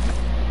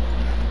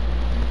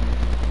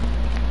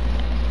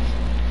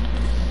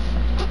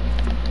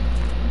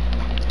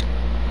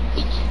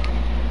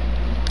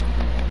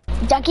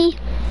 Ducky?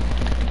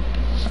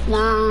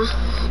 Nah.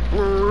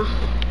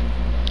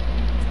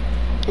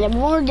 Yeah, but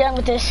we're done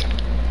with this.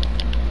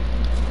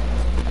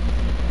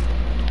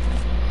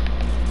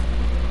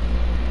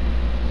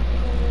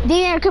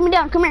 Damien, coming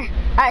down. Come here.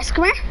 Alright, so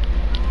come here.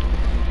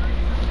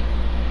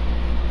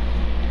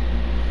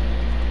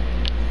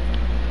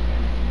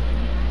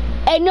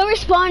 Hey, no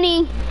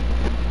respawning.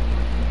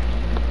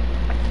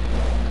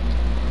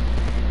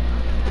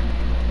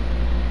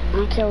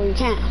 Okay, well, you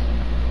can't.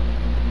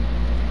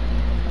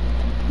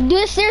 Do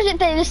the stairs right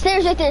there. The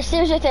stairs right there.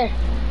 Stairs right there.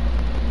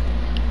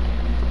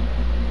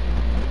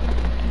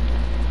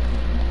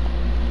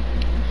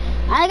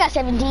 I got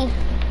 17.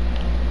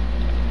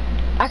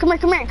 Alright,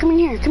 come in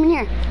here.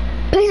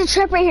 Place a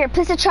trap right here.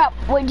 Place a trap.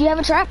 Wait, do you have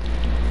a trap?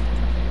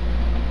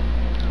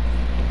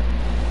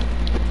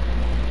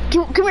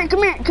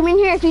 Come in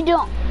here if you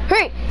don't.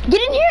 Hurry,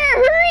 get in here,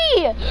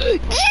 hurry! Yeah!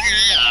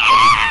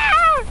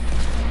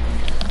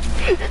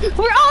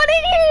 We're all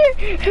in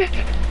here!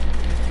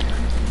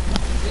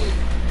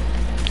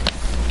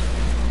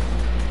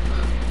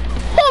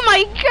 Oh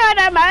my god,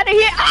 I'm out of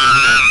here!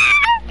 Ah!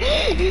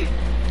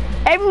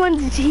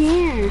 Everyone's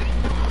here.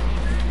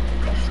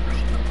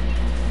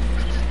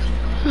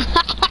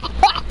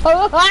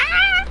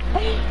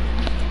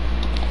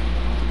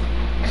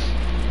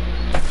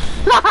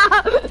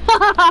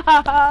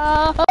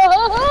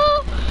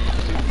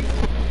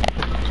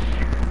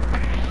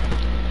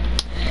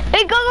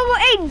 Hey, go.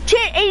 Hey,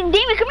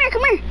 Damien, come here.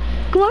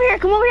 Come over here.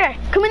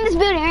 Come in this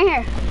building right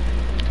here.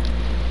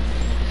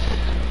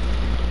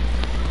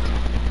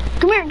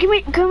 Come on,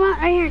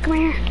 right here, come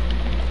here.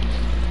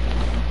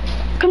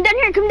 Come down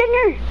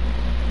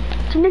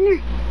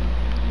here.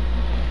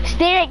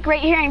 Stay like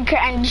right here and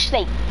just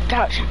like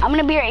crouch. I'm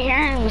gonna be right here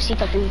and we'll see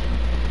if I can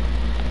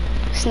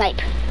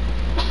snipe.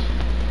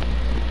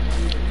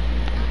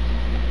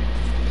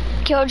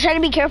 Okay, we'll try to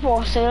be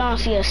careful so they don't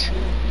see us.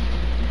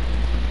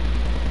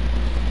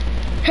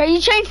 Are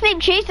you trying to snipe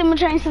Chase? I'm gonna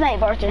try and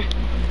snipe Arthur.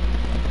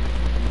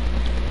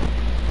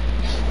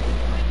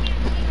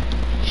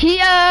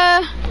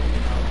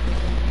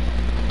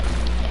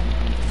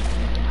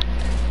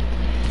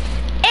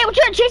 Hey, what's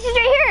up? Chase is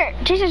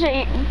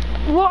right here.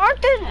 Well,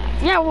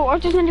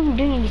 Arthur's not even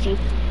doing anything.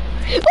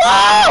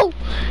 Whoa!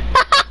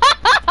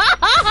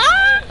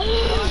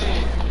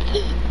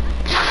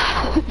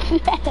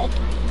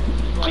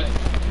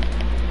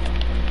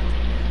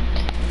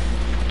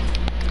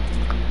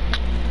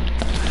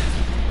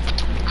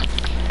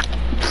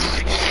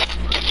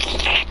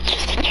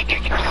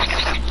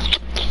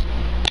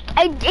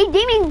 Hey,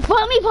 Damien,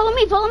 follow me.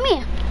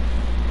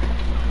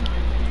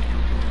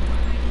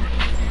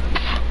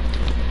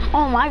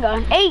 Oh my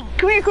god. Hey,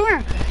 come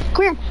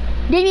here.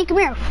 Damien, come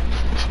here.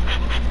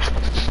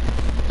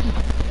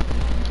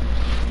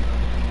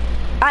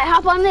 Alright,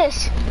 hop on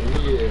this.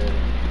 Yeah.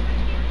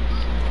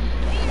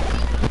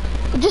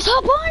 Just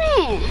hop on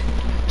it.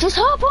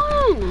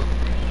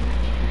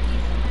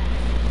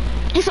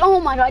 Oh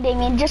my god,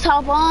 Damien, just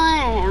hop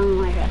on. Oh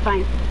my god,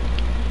 fine.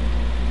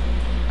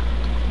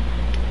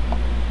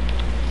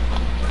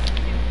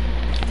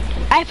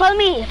 Alright,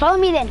 follow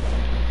me then.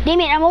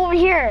 Damien, I'm over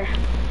here.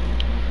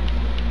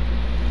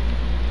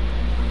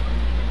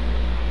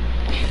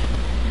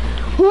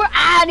 We're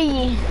out of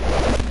here.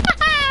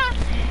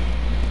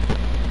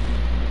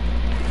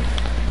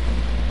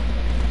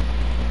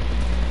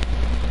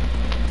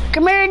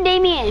 Come here,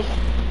 Damien.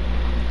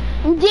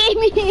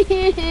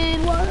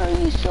 Damien, why are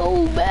you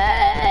so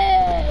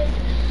bad?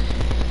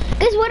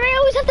 Because what I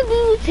always have to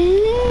do with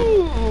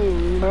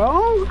him,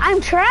 bro.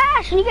 I'm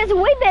trash, and you guys are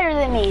way better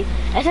than me.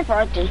 Except for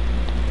Arthur.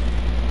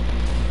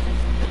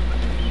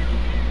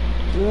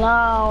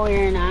 No,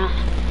 you're not.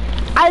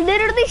 I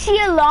literally see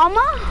a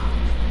llama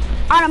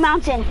on a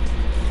mountain,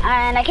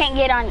 and I can't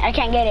get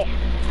it.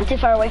 I'm too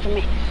far away from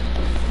it.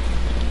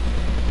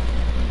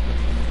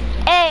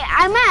 Hey,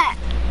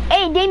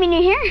 hey, Damien,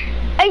 you here?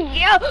 Hey,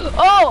 yo,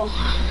 oh.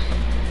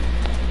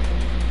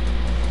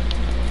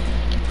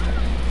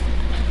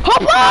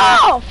 Hop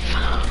off!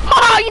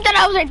 Oh, you thought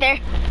I was right there.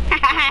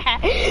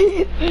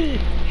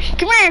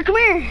 Come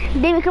here,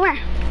 Damien, come here.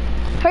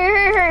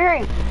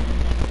 Hurry.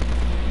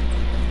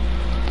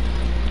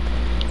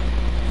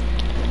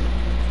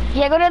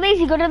 Yeah, go to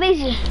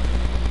lazy.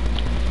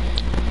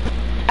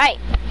 Alright.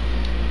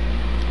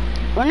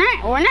 We're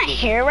not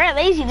here, we're at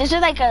lazy. This is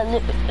like a,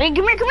 hey,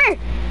 come here. Come here!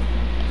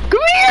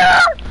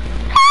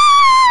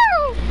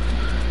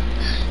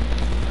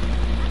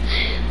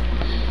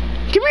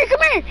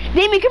 Come here!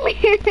 Damien, come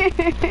here!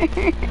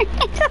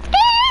 It's so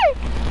scared!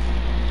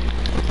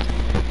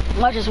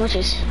 Watch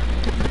this.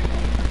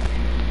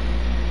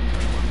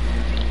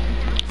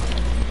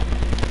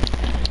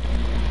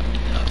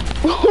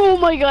 Oh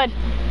my god.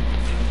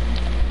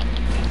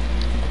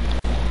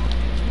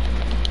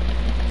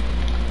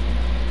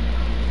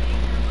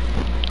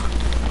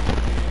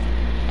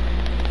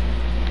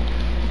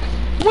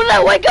 When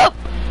I wake up!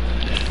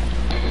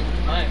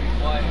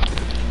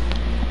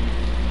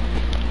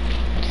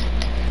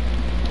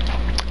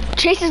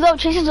 Chase is low,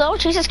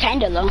 Chase is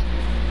kinda low.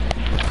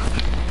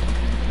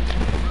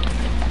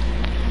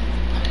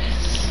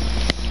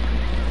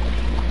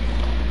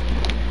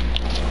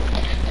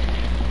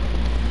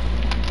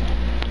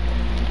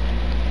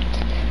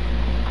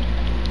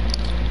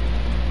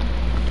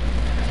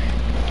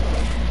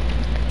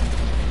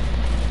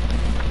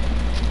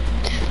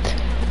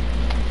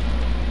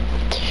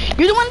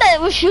 You're the one that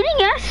was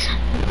shooting us.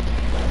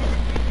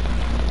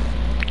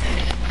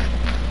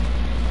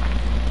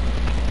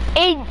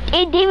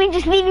 Hey, Damien,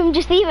 just leave him.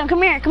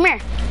 Come here. Come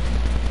here,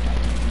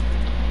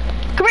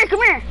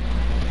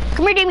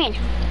 Damien.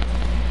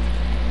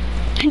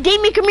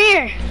 Damien, come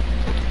here.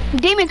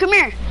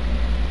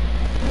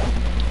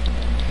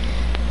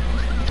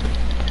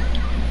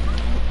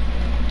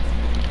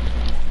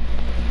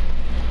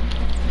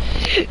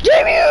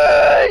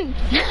 Damien!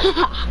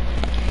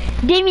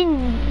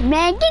 Damien,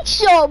 man, get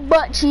your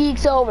butt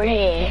cheeks over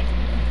here.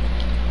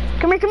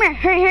 Come here.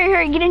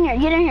 Hurry. Get in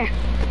here.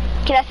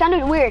 Okay, that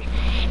sounded weird.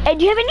 Hey,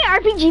 do you have any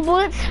RPG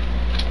bullets?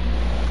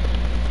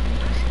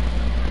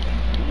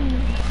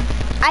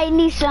 I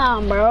need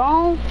some,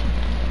 bro.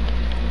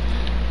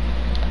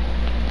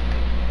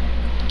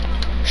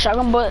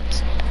 Shotgun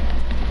bullets.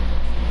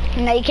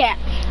 No, you can't.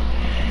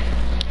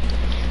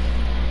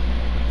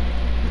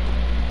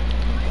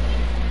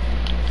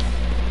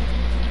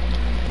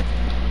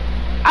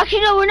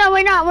 Actually, no, we're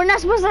not. We're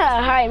not supposed to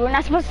hide.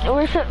 We're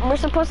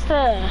supposed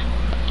to.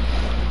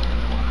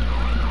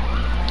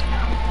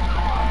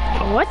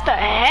 What the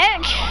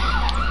heck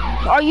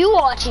are you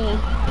watching?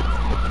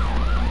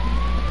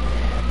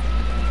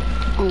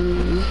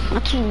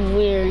 That's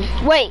weird.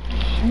 Wait,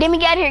 Damien,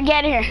 get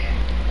out of here.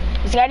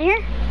 Is he out of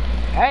here?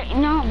 Alright,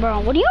 no, bro.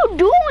 What are you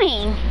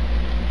doing?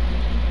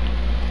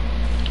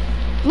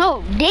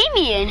 No,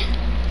 Damien.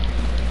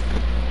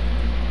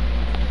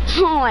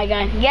 Oh my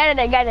god. Get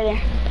out of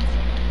there.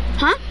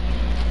 Huh?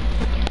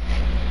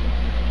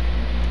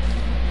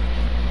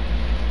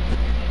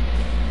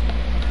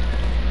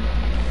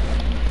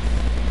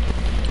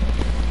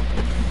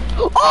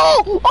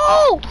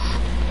 Oh!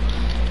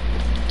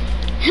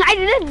 I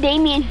did this,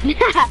 Damien.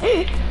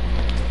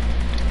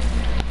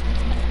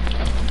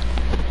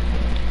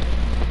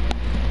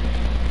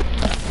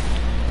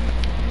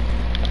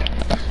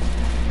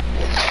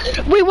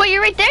 Wait, what?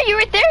 You're right there?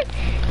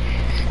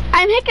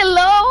 I'm hecka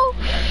low.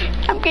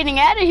 I'm getting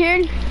out of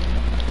here.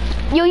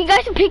 Yo, you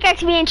guys can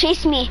pickaxe me and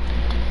chase me.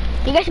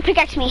 Yo,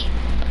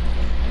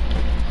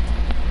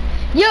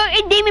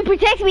 hey, Damien,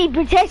 protect me.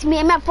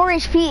 I'm at 4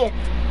 HP.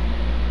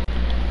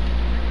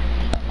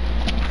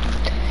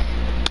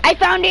 I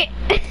found it.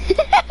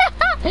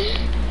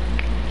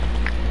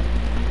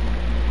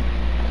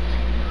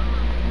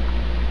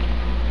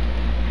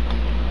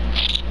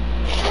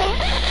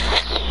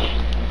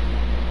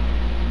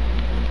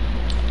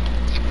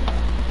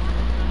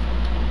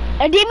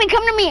 Damien,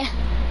 come to me.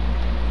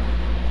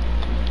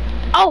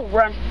 Oh,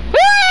 run.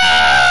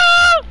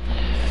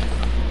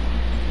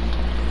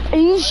 Are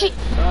you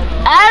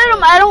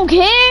I don't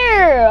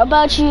care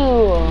about you.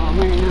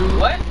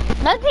 What?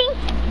 Nothing.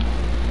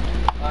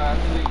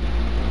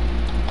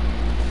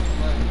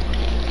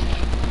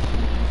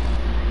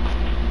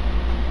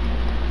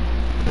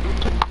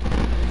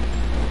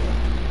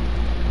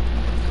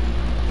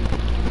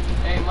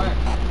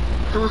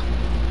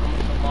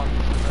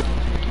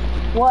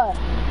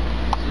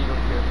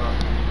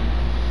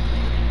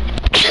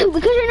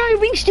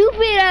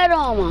 at him.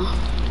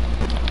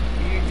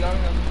 You're young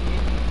enough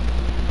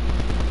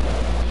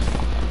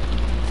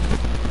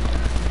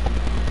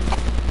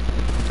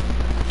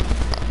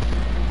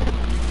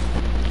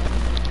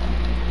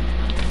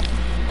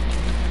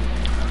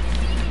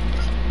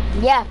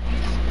Yeah.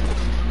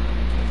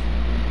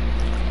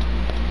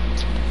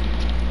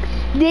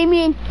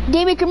 Damien,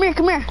 come here,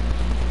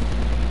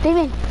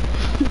 Damien.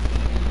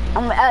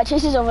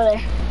 Chase is over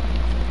there.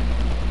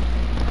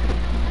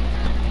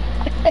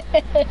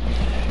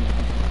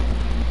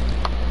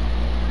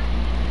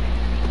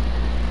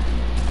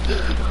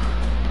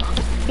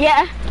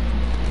 Yeah.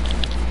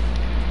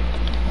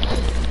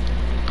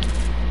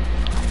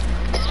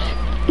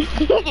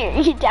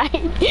 You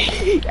died.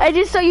 I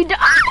just saw you die.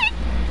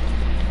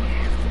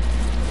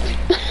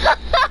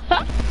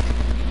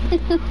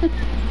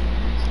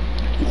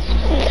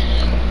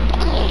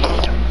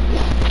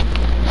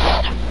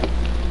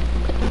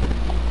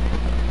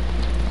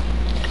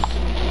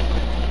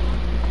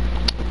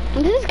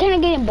 This is kind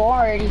of getting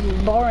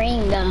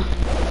boring though.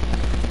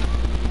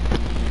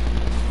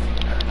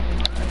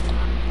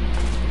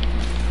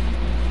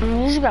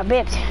 This got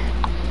bipped.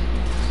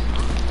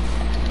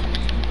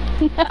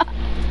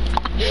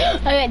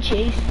 I got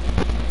chased.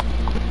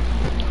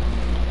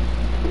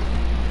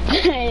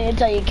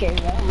 That's all you care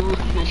about. Oh,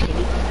 I'm just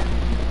kidding.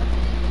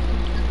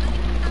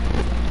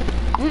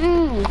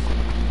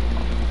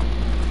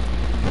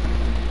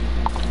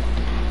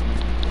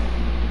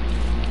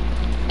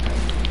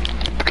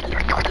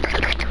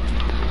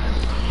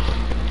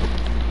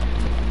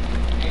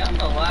 Hey, I'm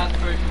the last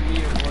person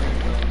here worried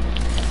about.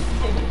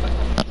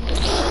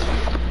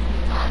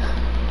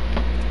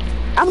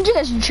 I'm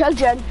just a chug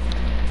jug.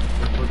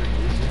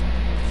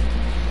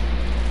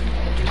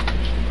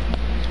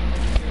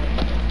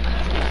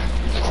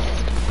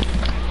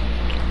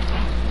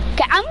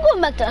 Okay, I'm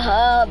going back to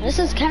hub. This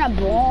is kind of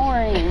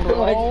boring,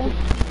 bro.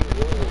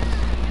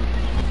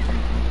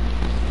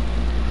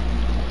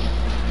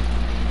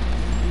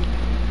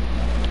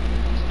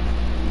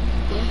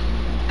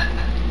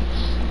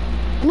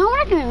 No, we're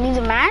not gonna need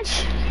a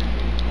match.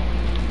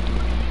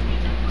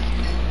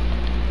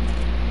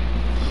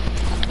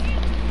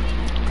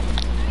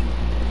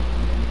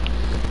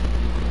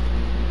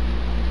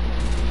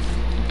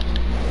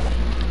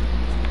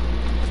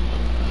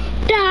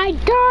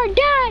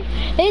 Die!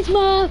 It's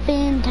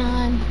muffin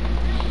time.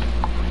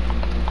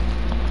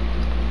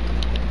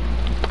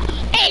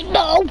 Hey,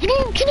 no!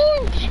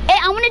 Hey,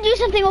 I want to do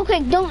something real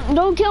quick.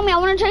 Don't kill me. I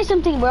want to try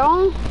something,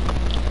 bro.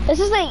 This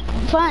is like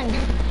fun.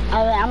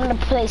 I'm gonna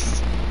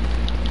place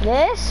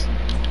this.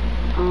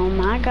 Oh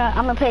my god!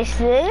 I'm gonna place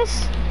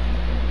this.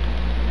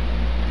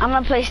 I'm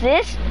gonna place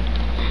this.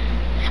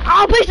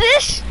 I'll place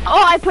this.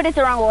 Oh, I put it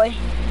the wrong way.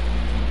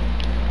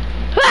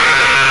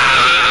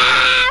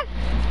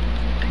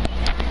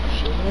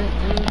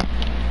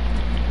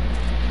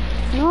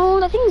 No,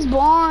 that thing's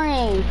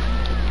boring.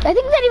 That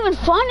thing's not even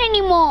fun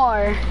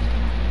anymore.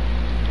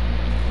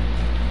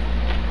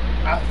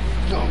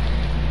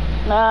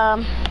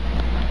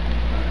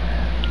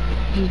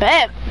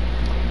 Bet.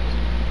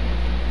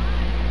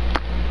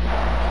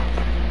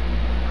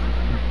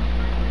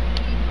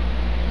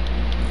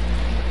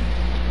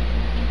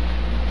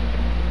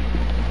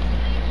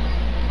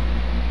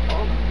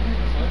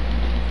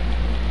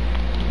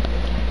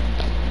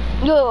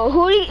 Yo,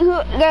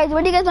 guys,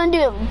 what do you guys want to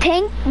do?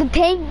 The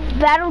tank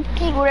battle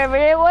key, whatever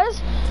it was,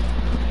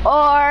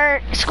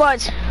 or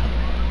squads?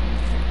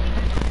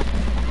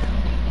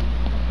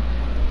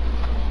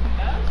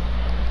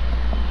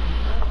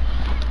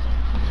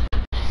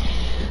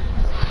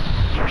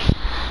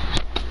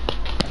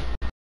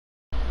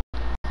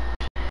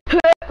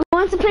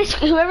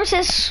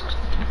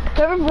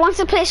 Whoever wants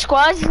to play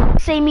squads,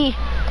 say me.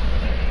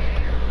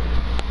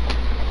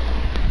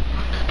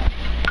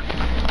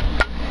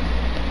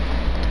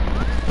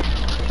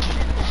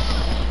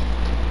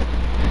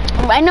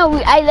 I know,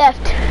 I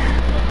left.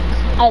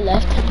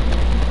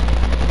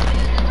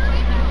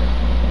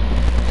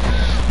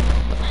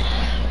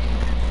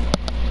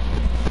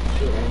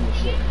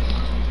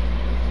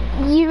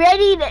 You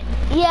ready to,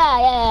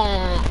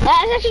 yeah.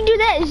 Let's actually do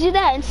that, let's do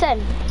that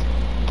instead.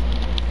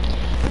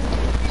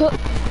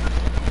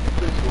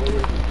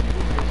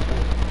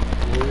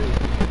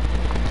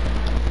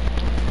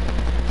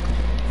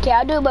 Okay,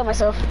 I'll do it by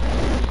myself.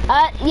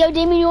 Yo,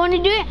 Damien, you want to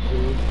do it?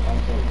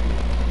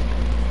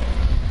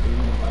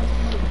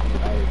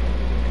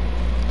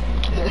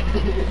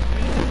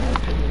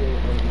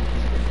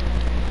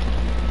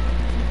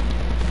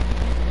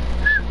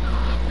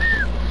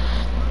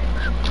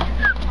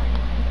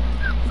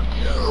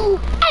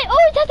 I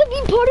always have to be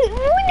part of.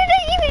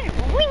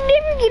 We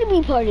never get to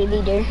be part of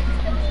either.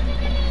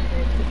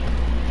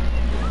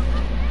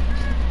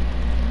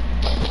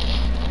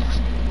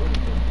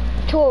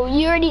 Cool,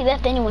 you already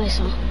left anyway,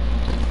 so.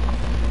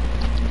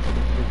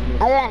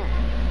 And then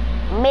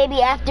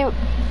maybe after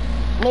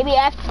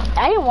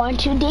I didn't want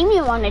to,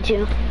 Damien wanted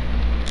to.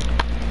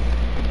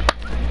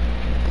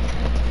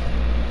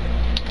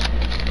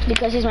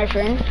 Because he's my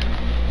friend.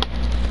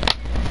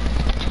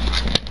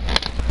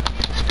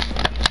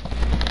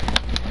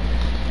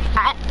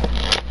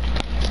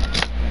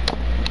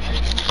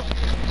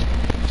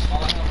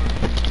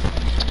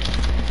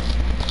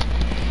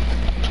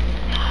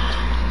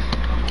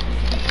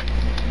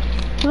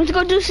 to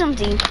go do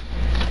something.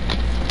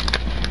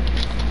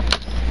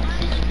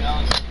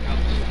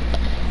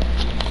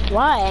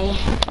 Why?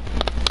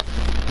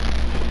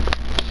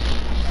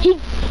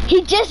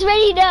 He just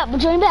readied up. We're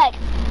joining back.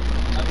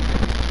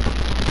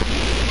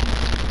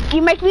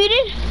 You mic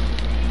muted?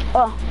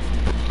 Oh.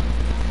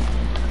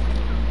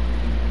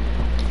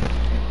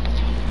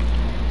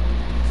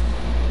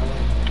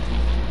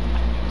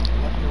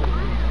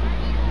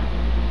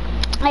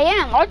 I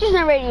am. Archer's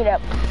not readied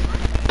up.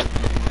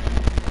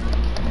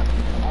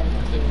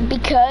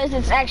 Because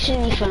it's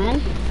actually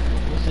fun.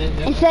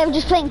 Instead of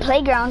just playing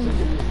playground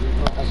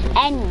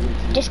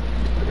and just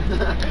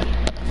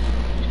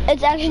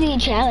it's actually a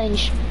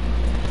challenge.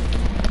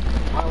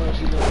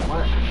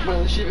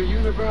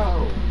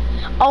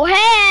 Oh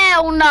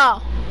hell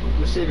no!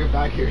 Let's save your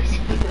back here.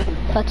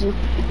 Fuck you.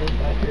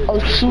 Oh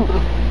shoot.